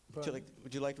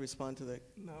 Would you like to respond to that?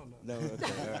 No. No,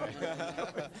 okay, all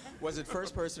right. Was it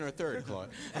first person or third, Claude?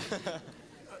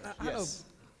 Yes.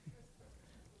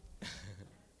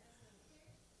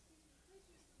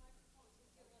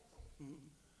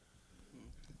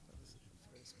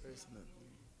 First person.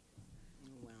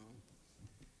 Well,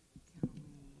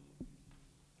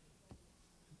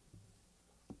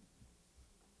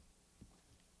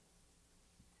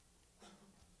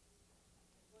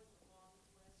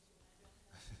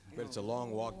 But it's a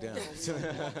long walk down. Make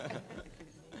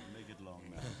it long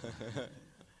now.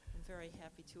 I'm very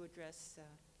happy to address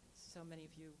so many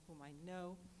of you whom I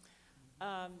know.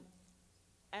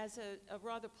 As a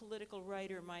rather political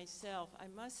writer myself, I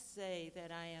must say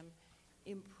that I am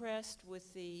impressed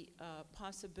with the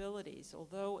possibilities,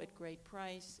 although at great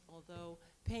price, although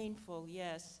painful,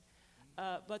 yes,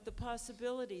 but the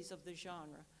possibilities of the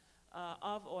genre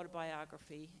of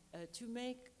autobiography to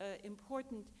make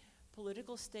important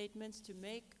political statements, to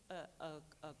make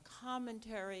a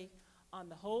commentary on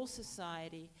the whole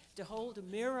society, to hold a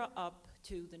mirror up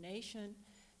to the nation,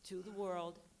 to the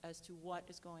world, as to what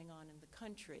is going on in the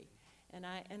country. And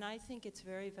I think it's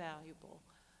very valuable.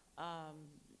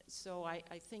 So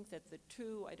I think that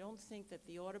I don't think that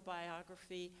the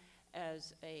autobiography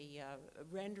as a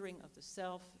rendering of the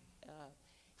self,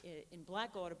 in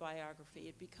Black autobiography,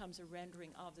 it becomes a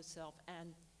rendering of the self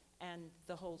and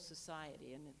the whole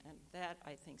society, and that,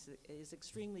 I think, is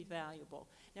extremely valuable.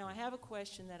 Now, I have a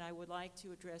question that I would like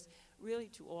to address really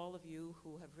to all of you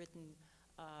who have written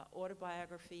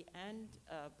autobiography and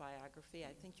biography.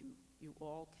 I think you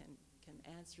all can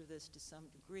answer this to some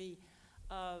degree.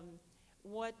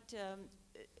 What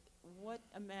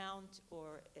amount,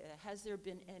 or has there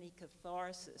been any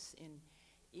catharsis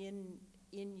in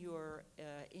your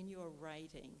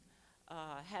writing?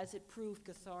 Has it proved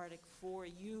cathartic for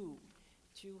you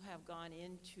to have gone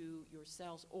into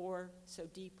yourselves or so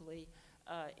deeply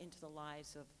into the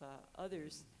lives of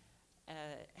others?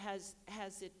 Has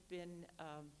it been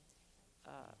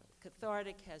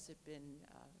cathartic? Has it been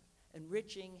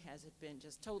enriching? Has it been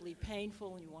just totally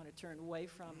painful and you want to turn away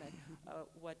from it?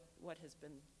 What has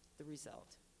been the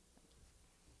result?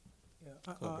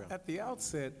 Yeah. At the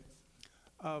outset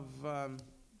of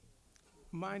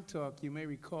my talk, you may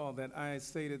recall that I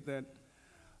stated that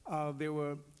there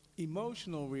were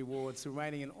emotional rewards to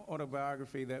writing an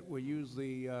autobiography that were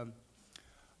usually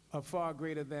far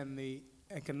greater than the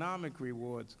economic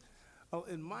rewards.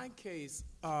 In my case,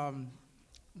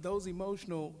 those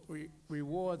emotional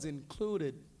rewards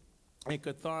included a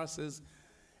catharsis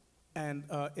and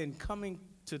in coming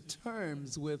to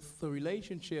terms with the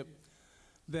relationship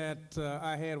that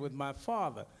I had with my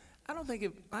father. I don't think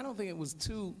it was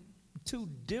too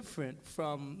different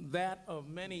from that of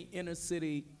many inner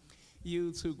city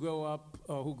youths who grew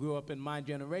up in my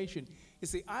generation. You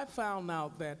see, I found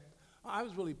out that I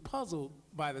was really puzzled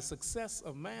by the success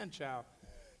of Man-Child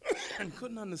and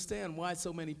couldn't understand why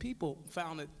so many people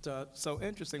found it so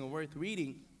interesting or worth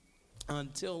reading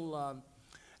until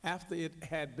after it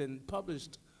had been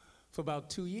published for about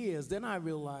 2 years. Then I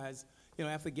realized,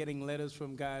 after getting letters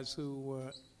from guys who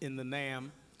were in the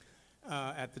NAM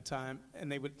at the time,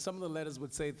 and some of the letters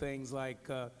would say things like,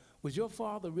 was your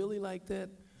father really like that?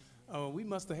 Oh, we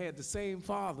must have had the same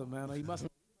father, man. Or he must have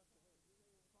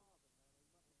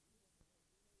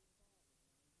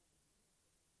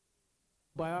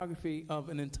biography of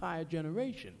an entire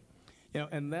generation.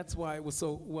 And that's why it was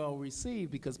so well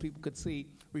received, because people could see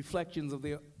reflections of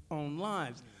their own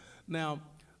lives. Now,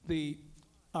 the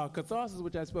catharsis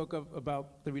which I spoke of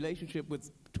about the relationship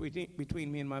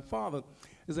between me and my father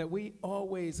is that we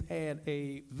always had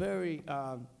a very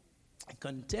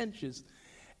contentious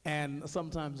and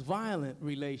sometimes violent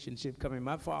relationship coming.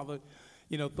 My father,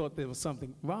 thought there was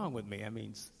something wrong with me. I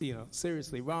mean,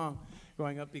 seriously wrong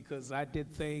growing up, because I did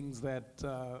things that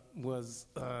was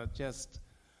just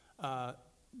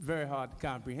very hard to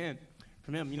comprehend.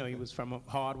 From him, he was from a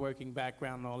hard-working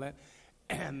background and all that.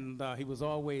 And he was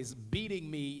always beating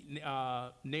me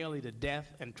nearly to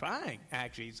death and trying,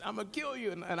 actually. I'm going to kill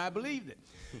you, and I believed it.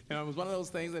 It was one of those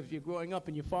things that if you're growing up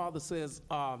and your father says,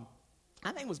 I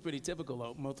think it was pretty typical,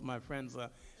 though. Most of my friends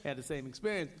had the same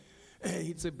experience.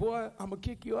 He'd say, boy, I'm going to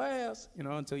kick your ass,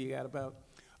 until you got about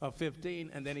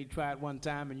 15. And then he'd try it one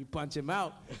time, and you punch him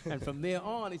out. And from there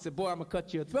on, he said, boy, I'm going to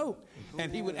cut your throat.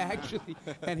 And he would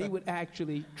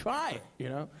actually try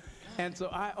it, And so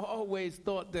I always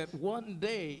thought that one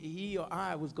day he or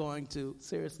I was going to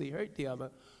seriously hurt the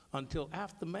other until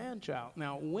after Man-Child.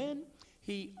 Now, when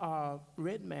he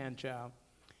read Man-Child,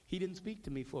 he didn't speak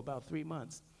to me for about 3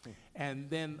 months. And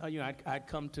then, I'd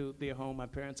come to their home, my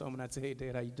parents' home, and I'd say, hey,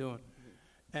 Dad, how you doing?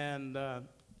 And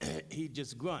he'd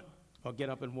just grunt or get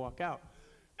up and walk out.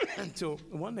 Until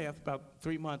one day, after about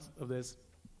 3 months of this,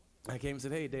 I came and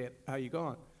said, hey, Dad, how you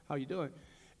going? How you doing?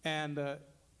 And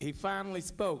he finally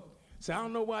spoke. Said, I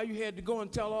don't know why you had to go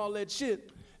and tell all that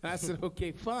shit. And I said,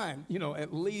 okay, fine.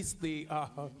 At least the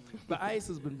ice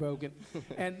has been broken.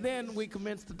 And then we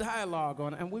commenced the dialogue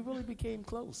on it, and we really became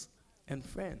close and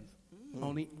friends.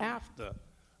 Only after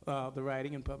the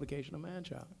writing and publication of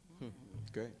Man-Child.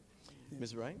 Great.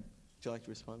 Ms. Wright, would you like to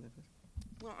respond to this?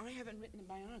 Well, I haven't written a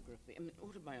biography,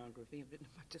 autobiography.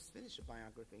 I've just finished a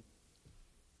biography.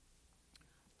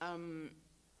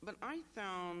 But I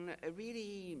found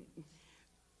really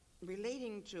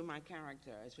relating to my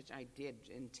characters, which I did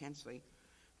intensely,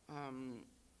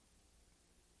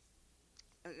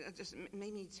 it just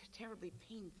made me terribly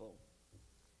painful.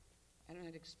 I don't know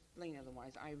how to explain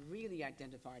otherwise. I really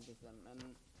identified with them, and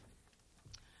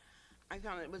I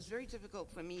found it was very difficult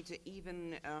for me to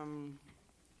even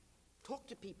talk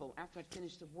to people after I'd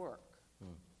finished the work.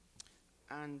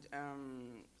 And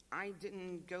I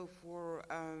didn't go for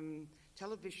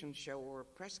television show or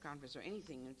press conference or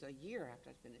anything until a year after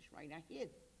I'd finished writing. I hid.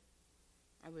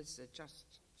 I was just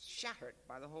shattered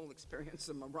by the whole experience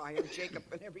of Mariah and Jacob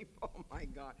and oh my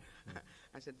God.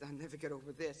 I said, I'll never get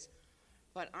over this.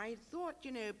 But I thought,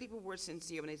 people were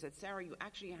sincere when they said, Sarah, you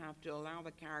actually have to allow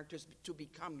the characters to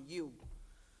become you.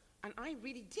 And I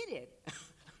really did it.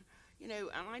 And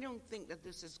I don't think that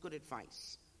this is good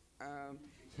advice.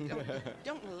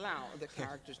 Don't allow the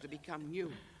characters to become you.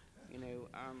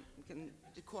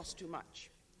 It costs too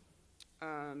much.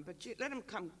 But you let them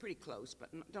come pretty close, but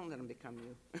don't let them become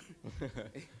you.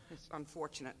 It's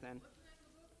unfortunate then.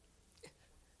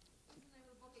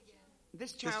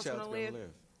 This child's going to live.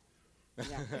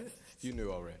 Yeah. You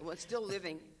knew already. Well, it's still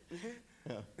living.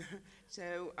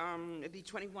 So it'll be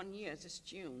 21 years this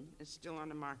June. It's still on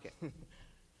the market.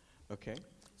 Okay.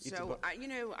 So,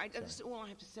 that's all I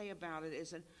have to say about it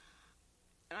is, and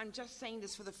I'm just saying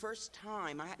this for the first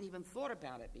time. I hadn't even thought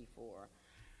about it before.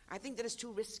 I think that it's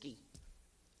too risky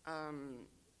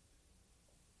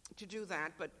to do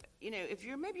that. But if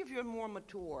you're more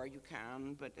mature, you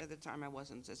can. But at the time, I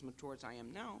wasn't as mature as I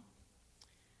am now.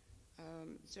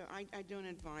 So I don't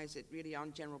advise it really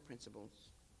on general principles,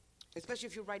 especially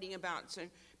if you're writing about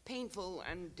painful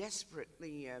and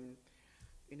desperately,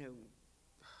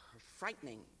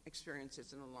 frightening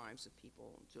experiences in the lives of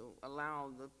people, to allow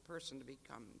the person to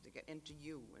get into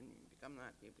you and become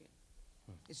that.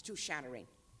 It's too shattering.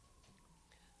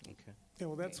 Okay. Yeah,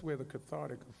 well, that's where the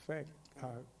cathartic effect,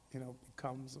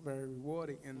 becomes very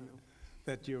rewarding, and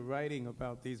that you're writing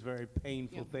about these very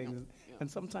painful things,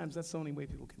 and sometimes that's the only way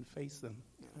people can face them.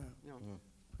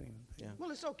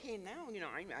 Well, it's okay now.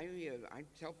 I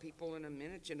tell people in a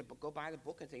minute, go buy the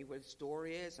book and tell you what the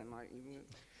story is, and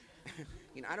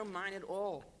I don't mind at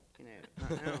all.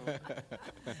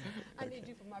 I need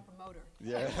you for my promoter.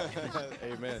 Yeah,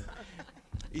 amen.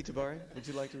 Itabari, would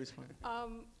you like to respond?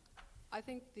 I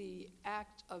think the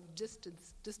act of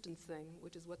distancing,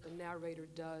 which is what the narrator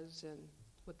does and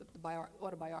what the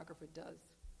autobiographer does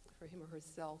for him or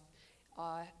herself,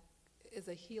 is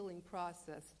a healing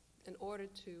process. In order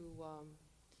to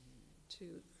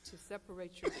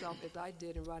separate yourself, as I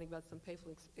did in writing about some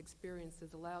painful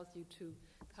experiences, allows you to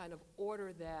kind of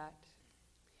order that,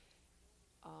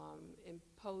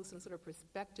 impose some sort of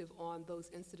perspective on those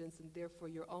incidents and therefore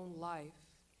your own life,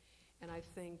 and I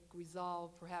think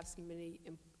resolve perhaps many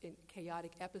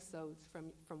chaotic episodes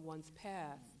from one's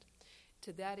past.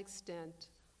 To that extent,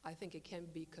 I think it can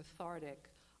be cathartic.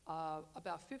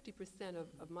 About 50%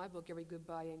 of my book, Every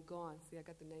Goodbye Ain't Gone, see, I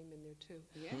got the name in there too,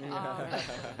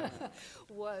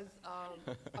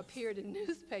 appeared in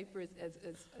newspapers as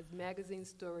magazine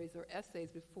stories or essays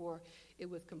before it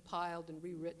was compiled and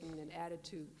rewritten and added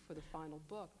to for the final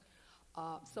book.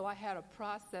 So I had a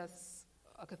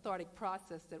cathartic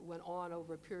process that went on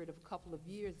over a period of a couple of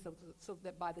years, so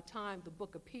that by the time the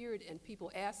book appeared and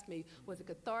people asked me, was it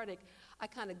cathartic, I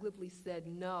kind of glibly said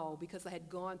no, because I had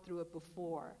gone through it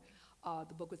before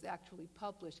the book was actually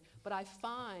published. But I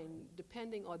find,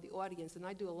 depending on the audience, and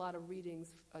I do a lot of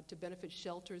readings to benefit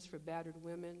shelters for battered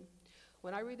women,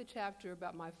 when I read the chapter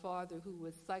about my father, who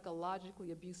was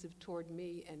psychologically abusive toward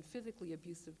me and physically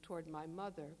abusive toward my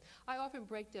mother, I often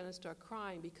break down and start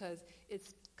crying, because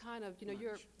it's kind of,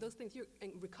 you're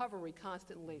in recovery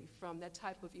constantly from that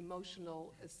type of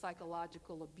emotional,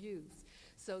 psychological abuse,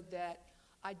 so that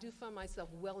I do find myself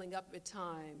welling up at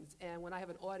times, and when I have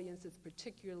an audience that's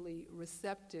particularly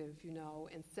receptive,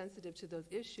 and sensitive to those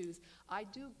issues, I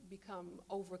do become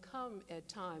overcome at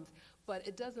times, but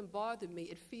it doesn't bother me.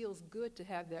 It feels good to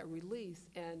have that release,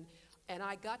 and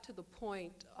I got to the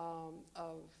point of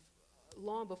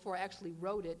long before I actually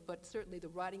wrote it, but certainly the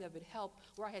writing of it helped,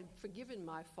 where I had forgiven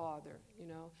my father,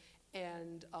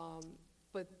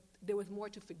 but there was more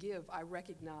to forgive, I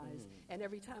recognized. And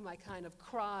every time I kind of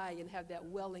cry and have that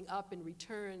welling up and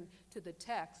return to the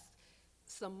text,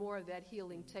 some more of that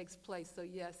healing takes place. So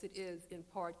yes, it is in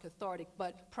part cathartic,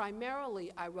 but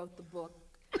primarily I wrote the book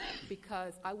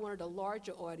because I wanted a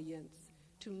larger audience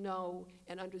to know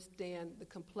and understand the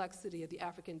complexity of the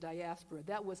African diaspora.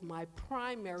 That was my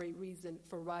primary reason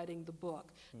for writing the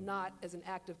book, not as an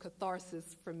act of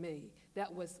catharsis for me.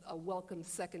 That was a welcome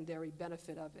secondary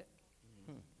benefit of it.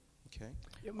 Okay.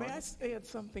 Yeah, may I add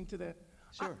something to that?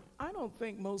 Sure. I don't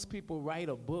think most people write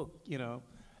a book,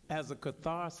 as a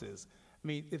catharsis. I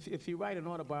mean, if you write an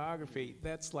autobiography,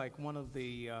 that's like one of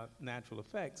the natural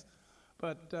effects.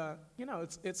 But,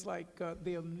 it's like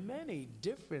there are many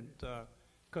different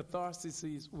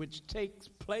catharses which take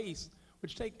place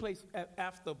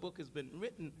after a book has been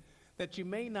written that you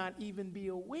may not even be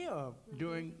aware of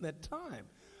during that time.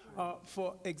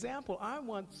 For example, I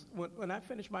once, when I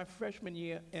finished my freshman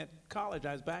year at college,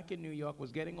 I was back in New York,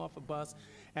 was getting off a bus,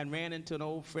 and ran into an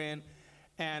old friend.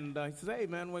 And he says, "Hey,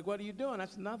 man, what are you doing?" I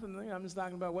said, "Nothing. I'm just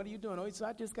talking about, what are you doing?" Oh, he said,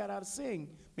 "I just got out of sing,"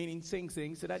 meaning sing.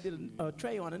 He said, "I did a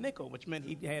tray on a nickel," which meant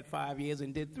he had 5 years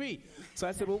and did 3. So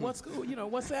I said, "Well,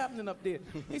 what's happening up there?"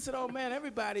 He said, "Oh, man,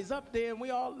 everybody's up there, and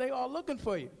they all looking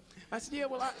for you." I said, "Yeah,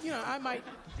 well,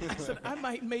 I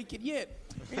might make it yet."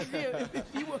 He said, "Yeah,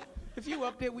 if you were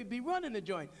up there, we'd be running the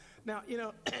joint." Now,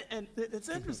 and it's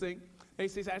interesting. He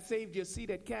says, "I saved your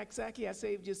seat at Kaksaki. I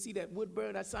saved your seat at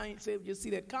Woodburn. I saved your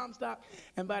seat at Comstock."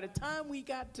 And by the time I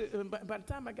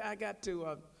got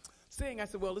to sing, I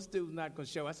said, "Well, this dude's not going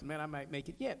to show." I said, "Man, I might make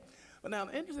it yet." But now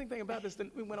the interesting thing about this,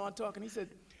 then we went on talking. He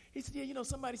said, "Yeah,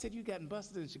 somebody said you gotten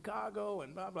busted in Chicago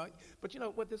and blah blah." But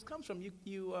what this comes from,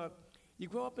 you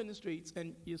grow up in the streets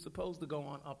and you're supposed to go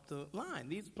on up the line.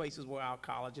 These places were our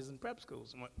colleges and prep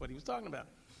schools. What he was talking about.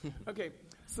 Okay,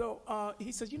 so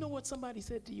he says, "You know what somebody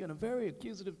said to you in a very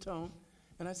accusative tone?"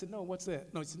 And I said, no, what's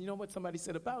that? No, he said, you know what somebody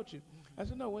said about you? I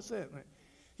said, no, what's that?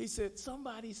 He said,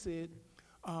 somebody said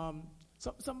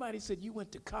you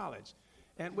went to college.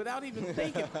 And without even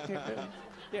thinking,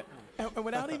 and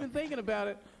without even thinking about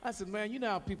it, I said, man, you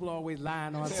know how people always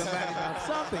lying on somebody about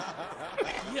something.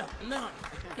 Now,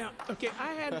 okay,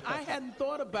 I hadn't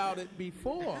thought about it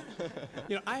before.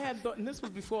 You know, I hadn't thought, and this was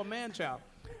before Man-Child,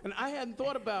 and I hadn't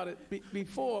thought about it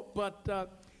before, but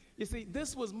you see,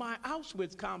 this was my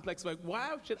Auschwitz complex. Like,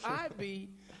 why should I be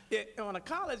on a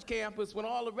college campus when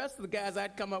all the rest of the guys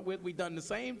I'd come up with, we'd done the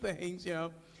same things, you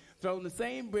know, thrown the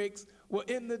same bricks, were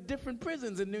in the different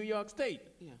prisons in New York State.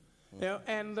 Yeah. You know,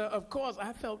 and of course,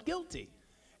 I felt guilty.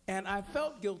 And I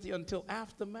felt guilty until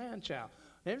after Man-Child.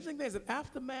 The interesting thing is that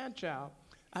after Man-Child,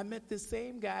 I met this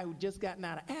same guy who just gotten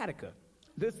out of Attica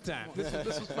this time. This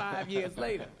was 5 years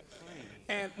later.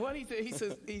 And what he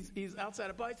said, he's outside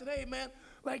the bar. He said, hey, man,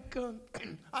 like,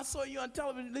 I saw you on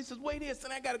television. He says, wait here,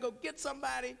 son, I got to go get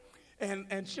somebody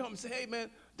and show him. Say, hey, man,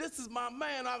 this is my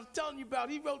man I was telling you about.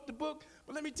 He wrote the book.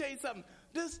 But let me tell you something.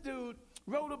 This dude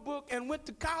wrote a book and went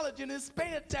to college in his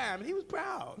spare time. And he was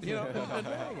proud, you know.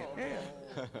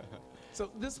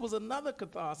 So this was another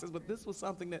catharsis, but this was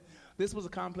something this was a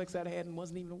complex that I had and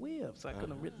wasn't even aware of. So I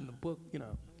couldn't have written the book, you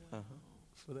know,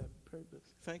 for that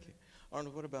purpose. Thank you.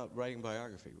 Arnold, what about writing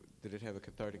biography? Did it have a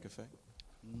cathartic effect?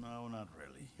 No, not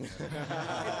really.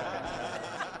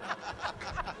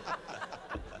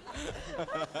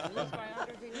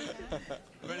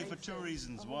 Really, for two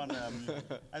reasons. One,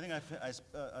 I think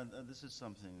this is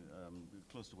something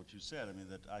close to what you said. I mean,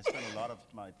 that I spent a lot of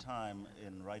my time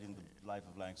in writing the life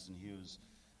of Langston Hughes,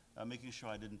 making sure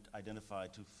I didn't identify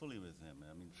too fully with him.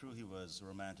 I mean, true, he was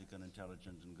romantic and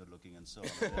intelligent and good-looking and so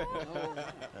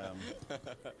on.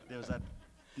 There was that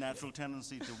natural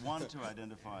tendency to want to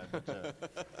identify,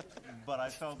 but I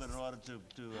felt that in order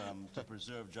to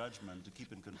preserve judgment, to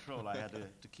keep in control, I had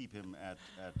to keep him at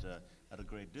a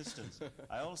great distance.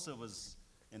 I also was,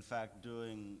 in fact,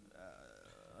 doing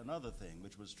another thing,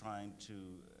 which was trying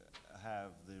to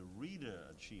have the reader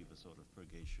achieve a sort of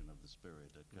purgation of the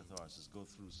spirit, a catharsis, go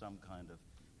through some kind of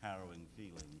harrowing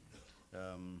feeling.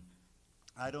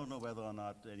 I don't know whether or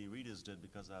not any readers did,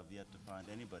 because I've yet to find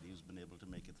anybody who's been able to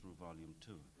make it through volume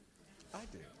 2. I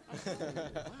did.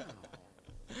 Wow.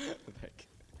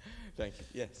 Thank you.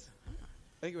 Yes.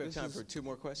 I think we have time for 2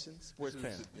 more questions. Where's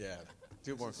Pam? Yeah,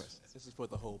 2 more questions. This is for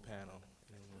the whole panel.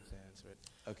 Anyone wants to answer it?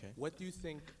 Okay. What do you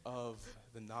think of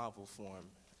the novel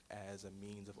form as a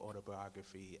means of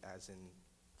autobiography, as in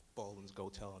Baldwin's Go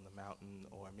Tell on the Mountain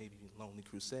or maybe Lonely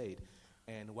Crusade?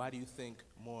 And why do you think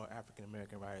more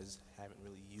African-American writers haven't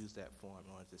really used that form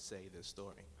in order to say their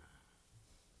story?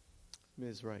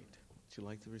 Ms. Wright, would you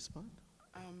like to respond?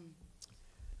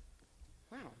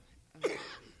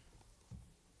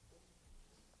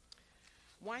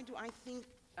 Why do I think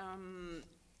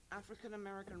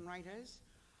African-American writers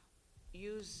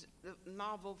use the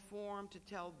novel form to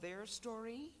tell their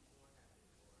story?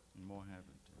 More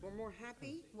haven't. Or more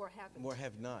happy? More haven't. More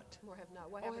have not. More have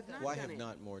not. Why Oh, haven't have they? Why done have it.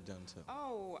 not more done so?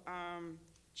 Oh,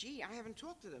 gee, I haven't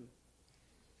talked to them.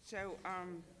 So,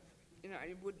 you know,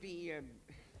 it would be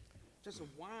just a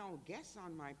wild guess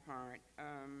on my part.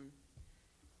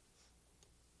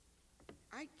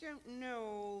 I don't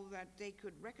know that they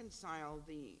could reconcile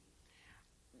the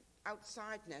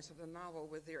outsideness of the novel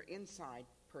with their inside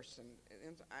person.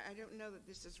 And I don't know that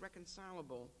this is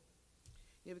reconcilable.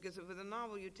 You know, because with a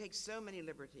novel, you take so many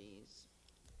liberties.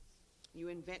 You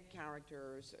invent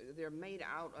characters. They're made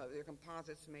out of, they're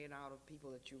composites made out of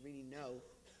people that you really know,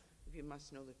 if you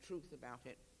must know the truth about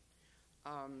it.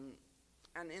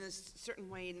 And in a certain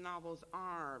way, novels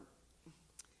are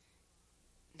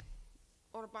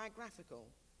autobiographical.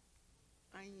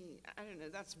 I don't know,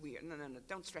 that's weird. No,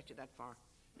 don't stretch it that far.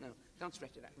 No, don't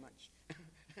stretch it that much.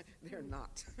 They're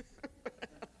not.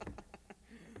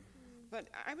 But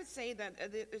I would say that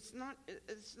it's not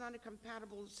a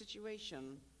compatible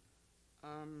situation.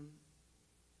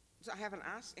 So I haven't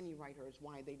asked any writers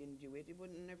why they didn't do it. It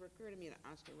wouldn't never occur to me to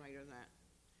ask a writer that.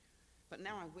 But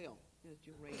now I will, that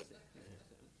you raised it.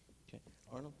 Okay.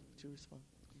 Arnold, would you respond?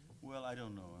 Well, I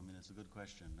don't know. I mean, it's a good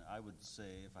question. I would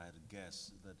say, if I had to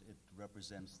guess, that it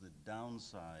represents the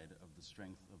downside of the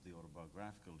strength of the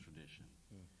autobiographical tradition.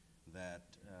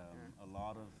 That a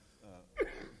lot of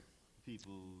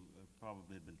people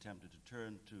probably had been tempted to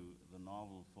turn to the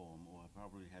novel form, or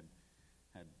probably had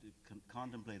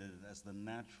contemplated it as the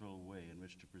natural way in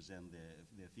which to present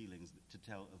their feelings, to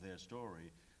tell their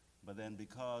story. But then,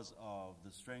 because of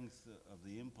the strength of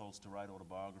the impulse to write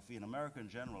autobiography, in America in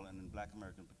general, and in Black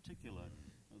America in particular,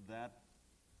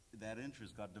 that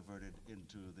interest got diverted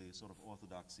into the sort of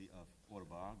orthodoxy of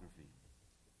autobiography.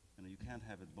 You can't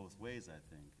have it both ways, I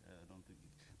think. I don't think.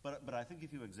 But I think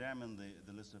if you examine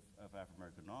the list of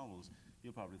Afro-American novels,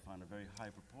 you'll probably find a very high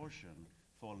proportion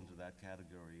fall into that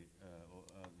category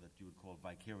that you would call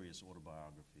vicarious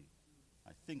autobiography.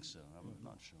 I think so. I'm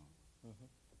not sure.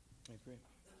 I agree.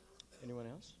 Anyone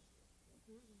else?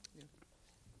 Yeah.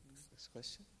 Next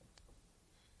question.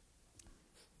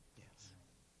 Yes.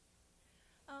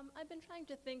 I've been trying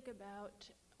to think about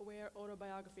where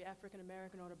autobiography,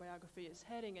 African-American autobiography, is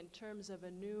heading in terms of a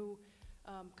new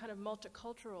kind of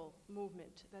multicultural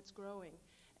movement that's growing.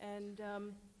 And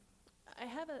I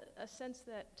have a sense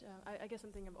that, I guess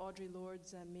I'm thinking of Audre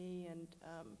Lorde's Me and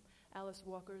Alice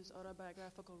Walker's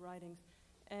autobiographical writings.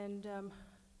 And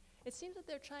it seems that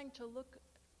they're trying to look,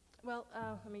 well,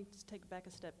 let me just take it back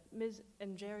a step. Ms.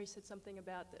 Njeri said something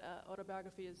about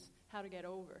autobiography is how to get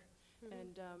over. Mm-hmm.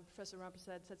 And Professor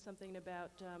Rampersad said something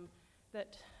about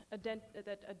that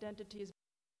identity is.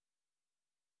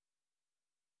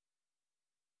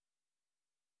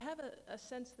 I have a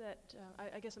sense that,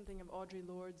 I guess I'm thinking of Audre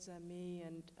Lorde's Me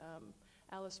and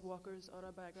Alice Walker's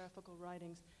autobiographical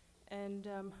writings. And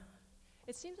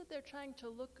it seems that they're trying to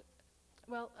look,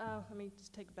 well, let me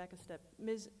just take it back a step.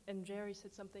 Ms. Njeri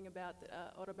said something about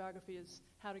autobiography is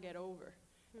how to get over.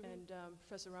 Mm-hmm. And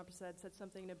Professor Rampersad said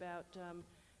something about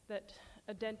that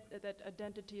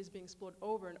identity is being explored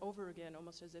over and over again,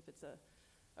 almost as if it's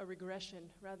a regression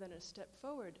rather than a step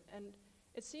forward. And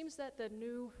it seems that the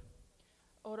new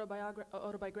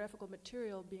autobiographical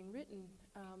material being written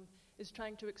is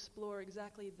trying to explore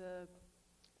exactly the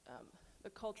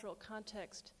cultural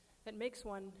context that makes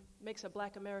a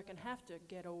Black American have to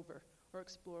get over or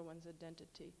explore one's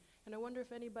identity. And I wonder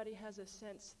if anybody has a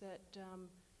sense that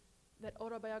that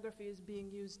autobiography is being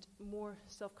used more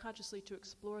self-consciously to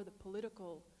explore the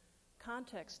political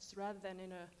contexts rather than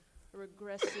in a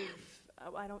regressive,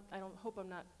 I don't hope I'm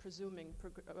not presuming,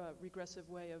 regressive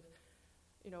way of,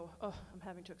 I'm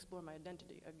having to explore my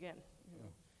identity again.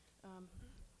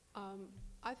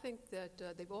 I think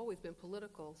that they've always been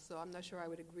political, so I'm not sure I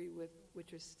would agree with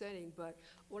what you're saying, but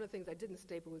one of the things I didn't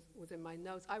state but was in my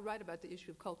notes. I write about the issue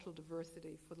of cultural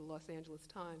diversity for the Los Angeles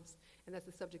Times, and that's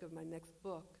the subject of my next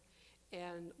book.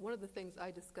 And one of the things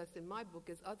I discuss in my book,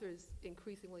 as others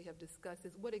increasingly have discussed,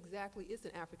 is what exactly is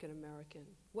an African American?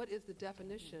 What is the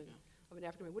definition of an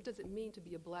African American? What does it mean to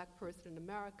be a Black person in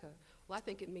America? Well, I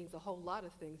think it means a whole lot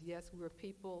of things. Yes, we're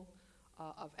people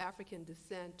of African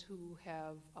descent who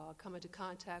have come into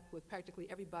contact with practically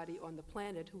everybody on the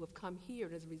planet who have come here,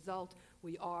 and as a result,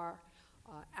 we are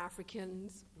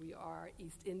Africans, we are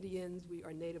East Indians, we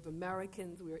are Native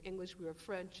Americans, we are English, we are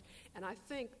French, and I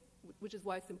think, which is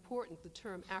why it's important, the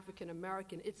term African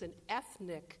American, it's an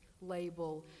ethnic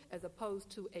label as opposed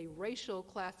to a racial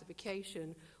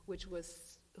classification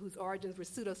whose origins were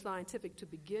pseudoscientific to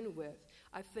begin with.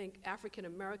 I think African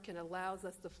American allows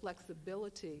us the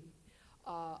flexibility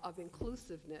of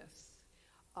inclusiveness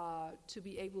to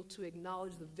be able to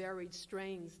acknowledge the varied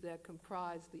strains that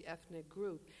comprise the ethnic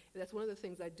group. And that's one of the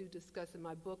things I do discuss in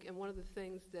my book, and one of the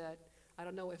things that I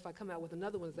don't know if I come out with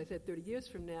another one, as I said, 30 years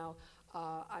from now,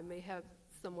 I may have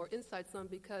some more insights on,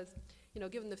 because,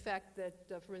 given the fact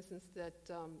that, for instance, that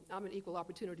I'm an equal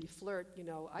opportunity flirt,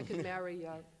 I could marry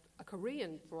a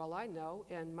Korean for all I know,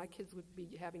 and my kids would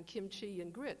be having kimchi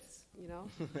and grits,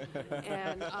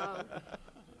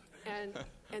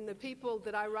 and the people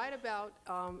that I write about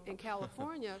in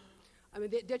California, I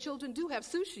mean, their children do have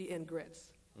sushi and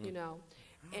grits,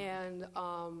 and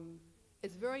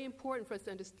it's very important for us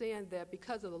to understand that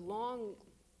because of the long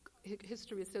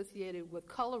history associated with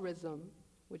colorism,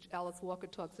 which Alice Walker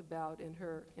talks about in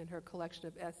her collection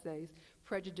of essays,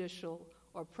 prejudicial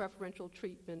or preferential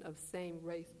treatment of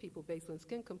same-race people based on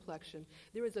skin complexion,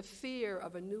 there is a fear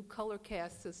of a new color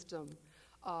caste system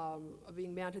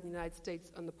being mounted in the United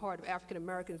States on the part of African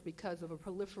Americans because of a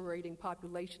proliferating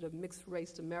population of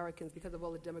mixed-race Americans, because of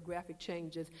all the demographic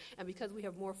changes, and because we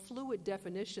have more fluid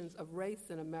definitions of race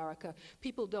in America.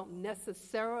 People don't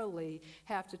necessarily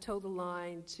have to toe the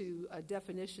line to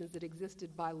definitions that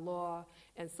existed by law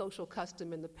and social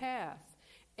custom in the past.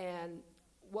 And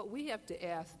what we have to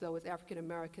ask, though, as African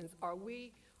Americans, are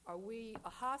we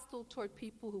hostile toward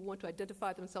people who want to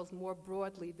identify themselves more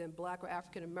broadly than Black or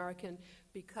African American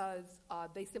because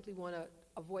they simply want to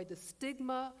avoid the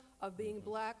stigma of being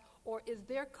Black? Or is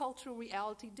their cultural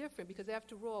reality different? Because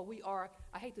after all, we are,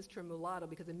 I hate this term mulatto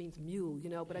because it means mule,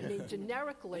 but I mean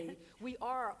generically, we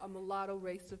are a mulatto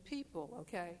race of people,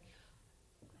 okay?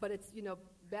 But it's,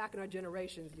 back in our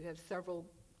generations, you have several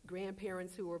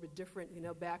grandparents who are of a different,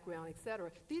 background, et cetera.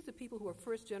 These are people who are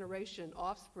first-generation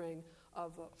offspring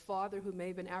of a father who may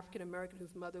have been African-American,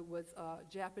 whose mother was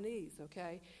Japanese,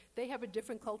 okay? They have a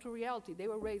different cultural reality. They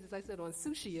were raised, as I said, on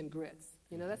sushi and grits.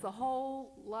 That's a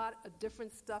whole lot of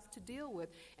different stuff to deal with.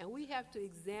 And we have to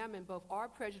examine both our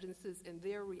prejudices and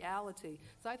their reality.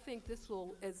 So I think this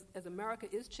will, as America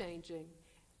is changing,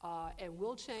 and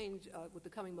will change with the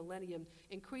coming millennium,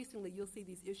 increasingly you'll see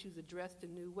these issues addressed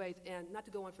in new ways. And not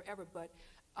to go on forever, but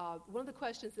one of the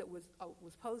questions that was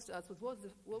posed to us was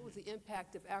what was the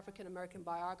impact of African-American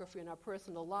biography in our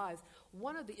personal lives?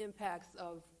 One of the impacts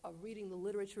of reading the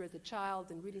literature as a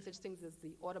child and reading such things as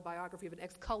the Autobiography of an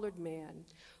Ex-Colored Man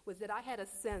was that I had a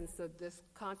sense of this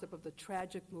concept of the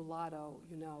tragic mulatto,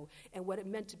 and what it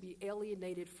meant to be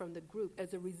alienated from the group.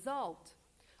 As a result,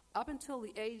 up until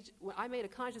the age, when I made a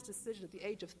conscious decision at the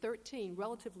age of 13,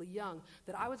 relatively young,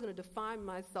 that I was going to define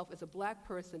myself as a black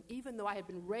person, even though I had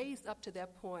been raised up to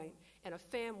that point in a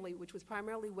family which was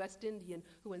primarily West Indian,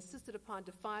 who insisted upon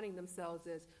defining themselves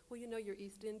as, well, you're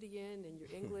East Indian, and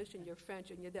you're English, and you're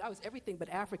French, and you're that. I was everything but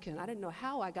African. I didn't know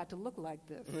how I got to look like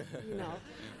this,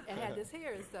 and had this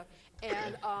hair and stuff.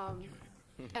 And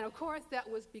of course, that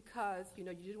was because, you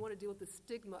didn't want to deal with the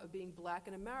stigma of being black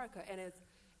in America. And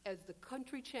as the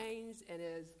country changed and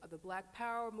as the Black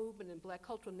Power movement and Black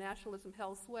cultural nationalism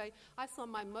held sway, I saw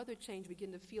my mother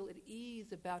begin to feel at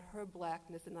ease about her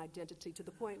blackness and identity, to the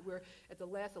point where at the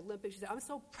last Olympics she said, "I'm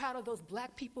so proud of those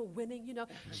black people winning."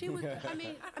 She was. I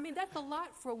mean, that's a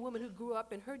lot for a woman who grew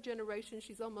up in her generation.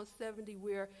 She's almost 70,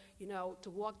 where to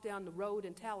walk down the road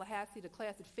in Tallahassee to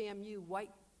class at FAMU,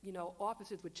 white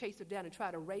officers would chase her down and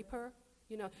try to rape her.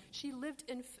 She lived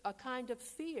in a kind of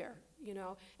fear,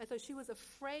 and so she was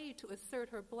afraid to assert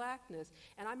her blackness.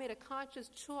 And I made a conscious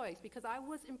choice because I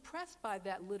was impressed by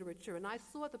that literature, and I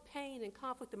saw the pain and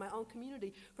conflict in my own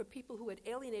community for people who had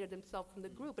alienated themselves from the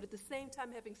group. But at the same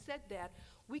time, having said that,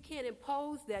 we can't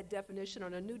impose that definition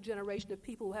on a new generation of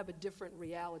people who have a different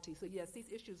reality. So yes, these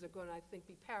issues are going to, I think,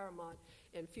 be paramount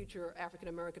in future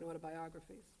African-American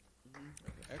autobiographies.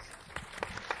 Mm-hmm. Excellent.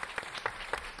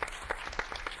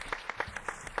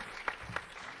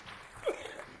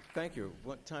 Thank you.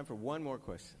 Time for one more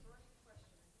question.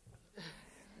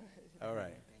 All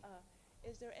right.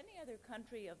 Is there any other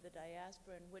country of the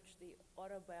diaspora in which the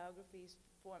autobiographies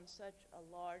form such a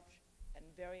large and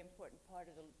very important part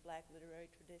of the black literary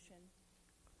tradition?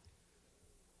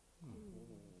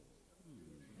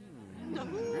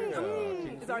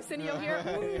 Is Arsenio here?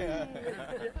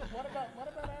 What about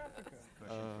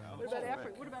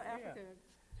Africa? What about Africa?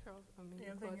 Charles, I'm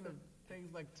thinking of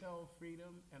things like Tell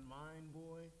Freedom and Mind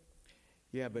Boy.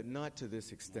 Yeah, but not to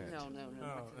this extent. No,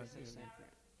 not to this extent.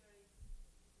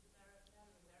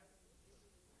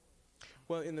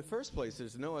 Well, in the first place,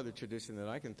 there's no other tradition that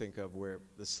I can think of where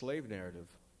the slave narrative,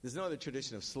 there's no other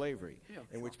tradition of slavery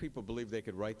in which people believed they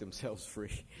could write themselves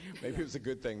free. Maybe it was a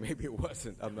good thing, maybe it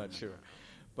wasn't, I'm not sure.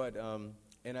 But,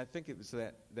 and I think it was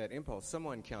that impulse.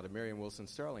 Someone counted, Marion Wilson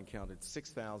Starling counted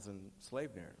 6,000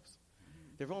 slave narratives.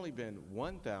 There have only been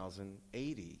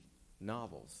 1,080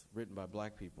 novels written by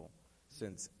black people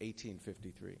since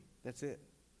 1853. That's it.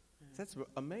 That's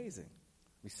amazing.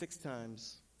 I mean,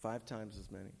 5 times as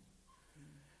many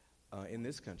in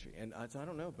this country. And I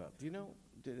don't know about, do you know,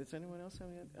 does anyone else have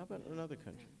any? How about another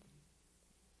country?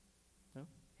 No?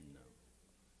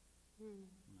 No.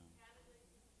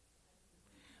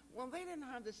 Well, they didn't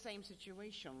have the same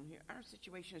situation. Our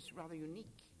situation is rather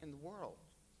unique in the world.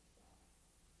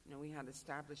 We had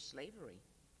established slavery.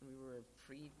 We were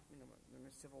freed, in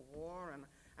the Civil War, and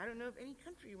I don't know of any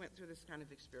country who went through this kind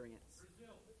of experience.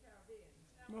 Brazil, the Caribbean.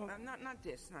 Well, not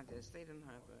this. They didn't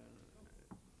have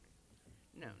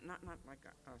not like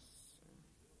us.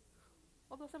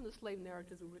 Although some of the slave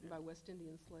narratives were written by West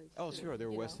Indian slaves. Oh, sure, there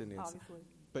were West Indians. Obviously.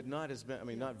 But not as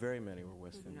many, not very many were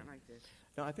West Indian. Not like this.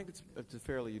 No, I think it's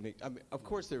fairly unique. I mean, of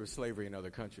course, there was slavery in other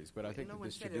countries, but I think that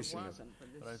this tradition of...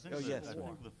 But I think, I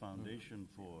think the foundation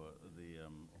for the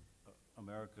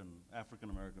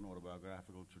African-American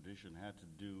autobiographical tradition had to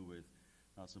do with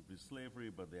not simply slavery,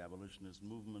 but the abolitionist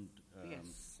movement,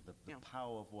 the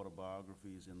power of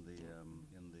autobiographies in the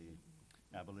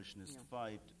abolitionist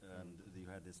fight, and you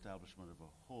had the establishment of a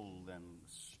whole then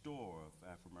store of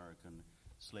Afro-American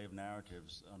slave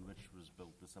narratives on which was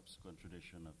built the subsequent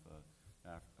tradition of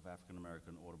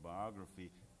African-American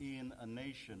autobiography in a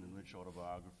nation in which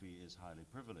autobiography is highly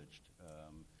privileged,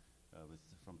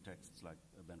 from texts like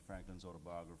Ben Franklin's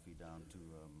autobiography down to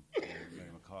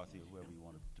Mary McCarthy, or whoever you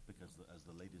wanted to pick as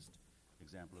the latest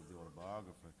example of the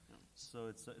autobiographer. So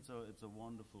it's a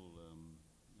wonderful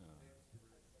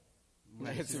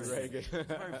Nancy Reagan. It's a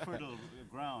very fertile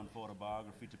ground for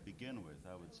autobiography to begin with,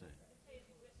 I would say.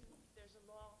 There's a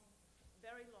long,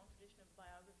 very long tradition of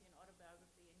biography and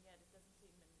autobiography, and yet it doesn't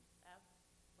seem,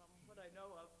 from what I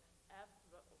know of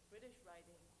British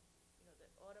writing,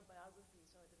 that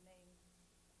autobiographies are the main.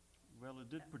 Well, it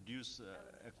did produce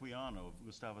Equiano of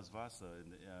Gustavus Vasa,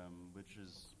 which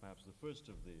is perhaps the first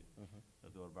of the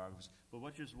autobiographies. But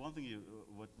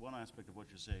one aspect of what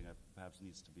you're saying perhaps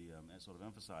needs to be sort of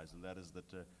emphasized, and that is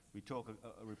that we talk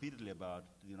repeatedly about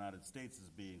the United States as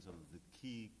being sort of the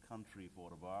key country for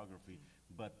autobiography,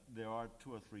 but there are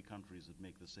 2 or 3 countries that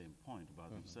make the same point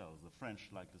about themselves. The French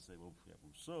like to say, well, we have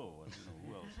Rousseau, and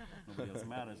who else? Nobody else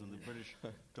matters. And the British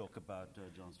talk about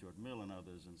John Stuart Mill and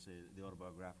others and say the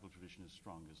autobiographical tradition is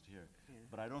strongest here. Yeah.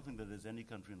 But I don't think that there's any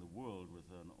country in the world with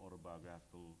an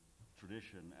autobiographical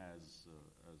tradition as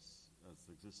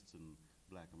exists in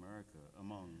Black America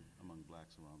among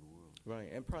blacks around the world. Right,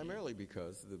 and primarily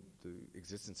because the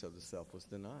existence of the self was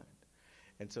denied.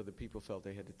 And so the people felt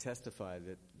they had to testify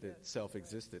that self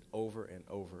existed over and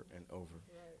over and over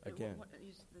again.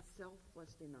 The self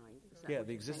was denied? Yeah,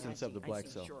 the existence of the black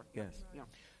self. Sure. Yes. Yeah.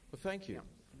 Well, thank you. Yeah.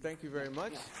 Thank you very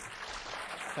much. Yeah.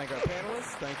 Thank our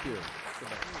panelists. Thank you.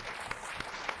 Goodbye.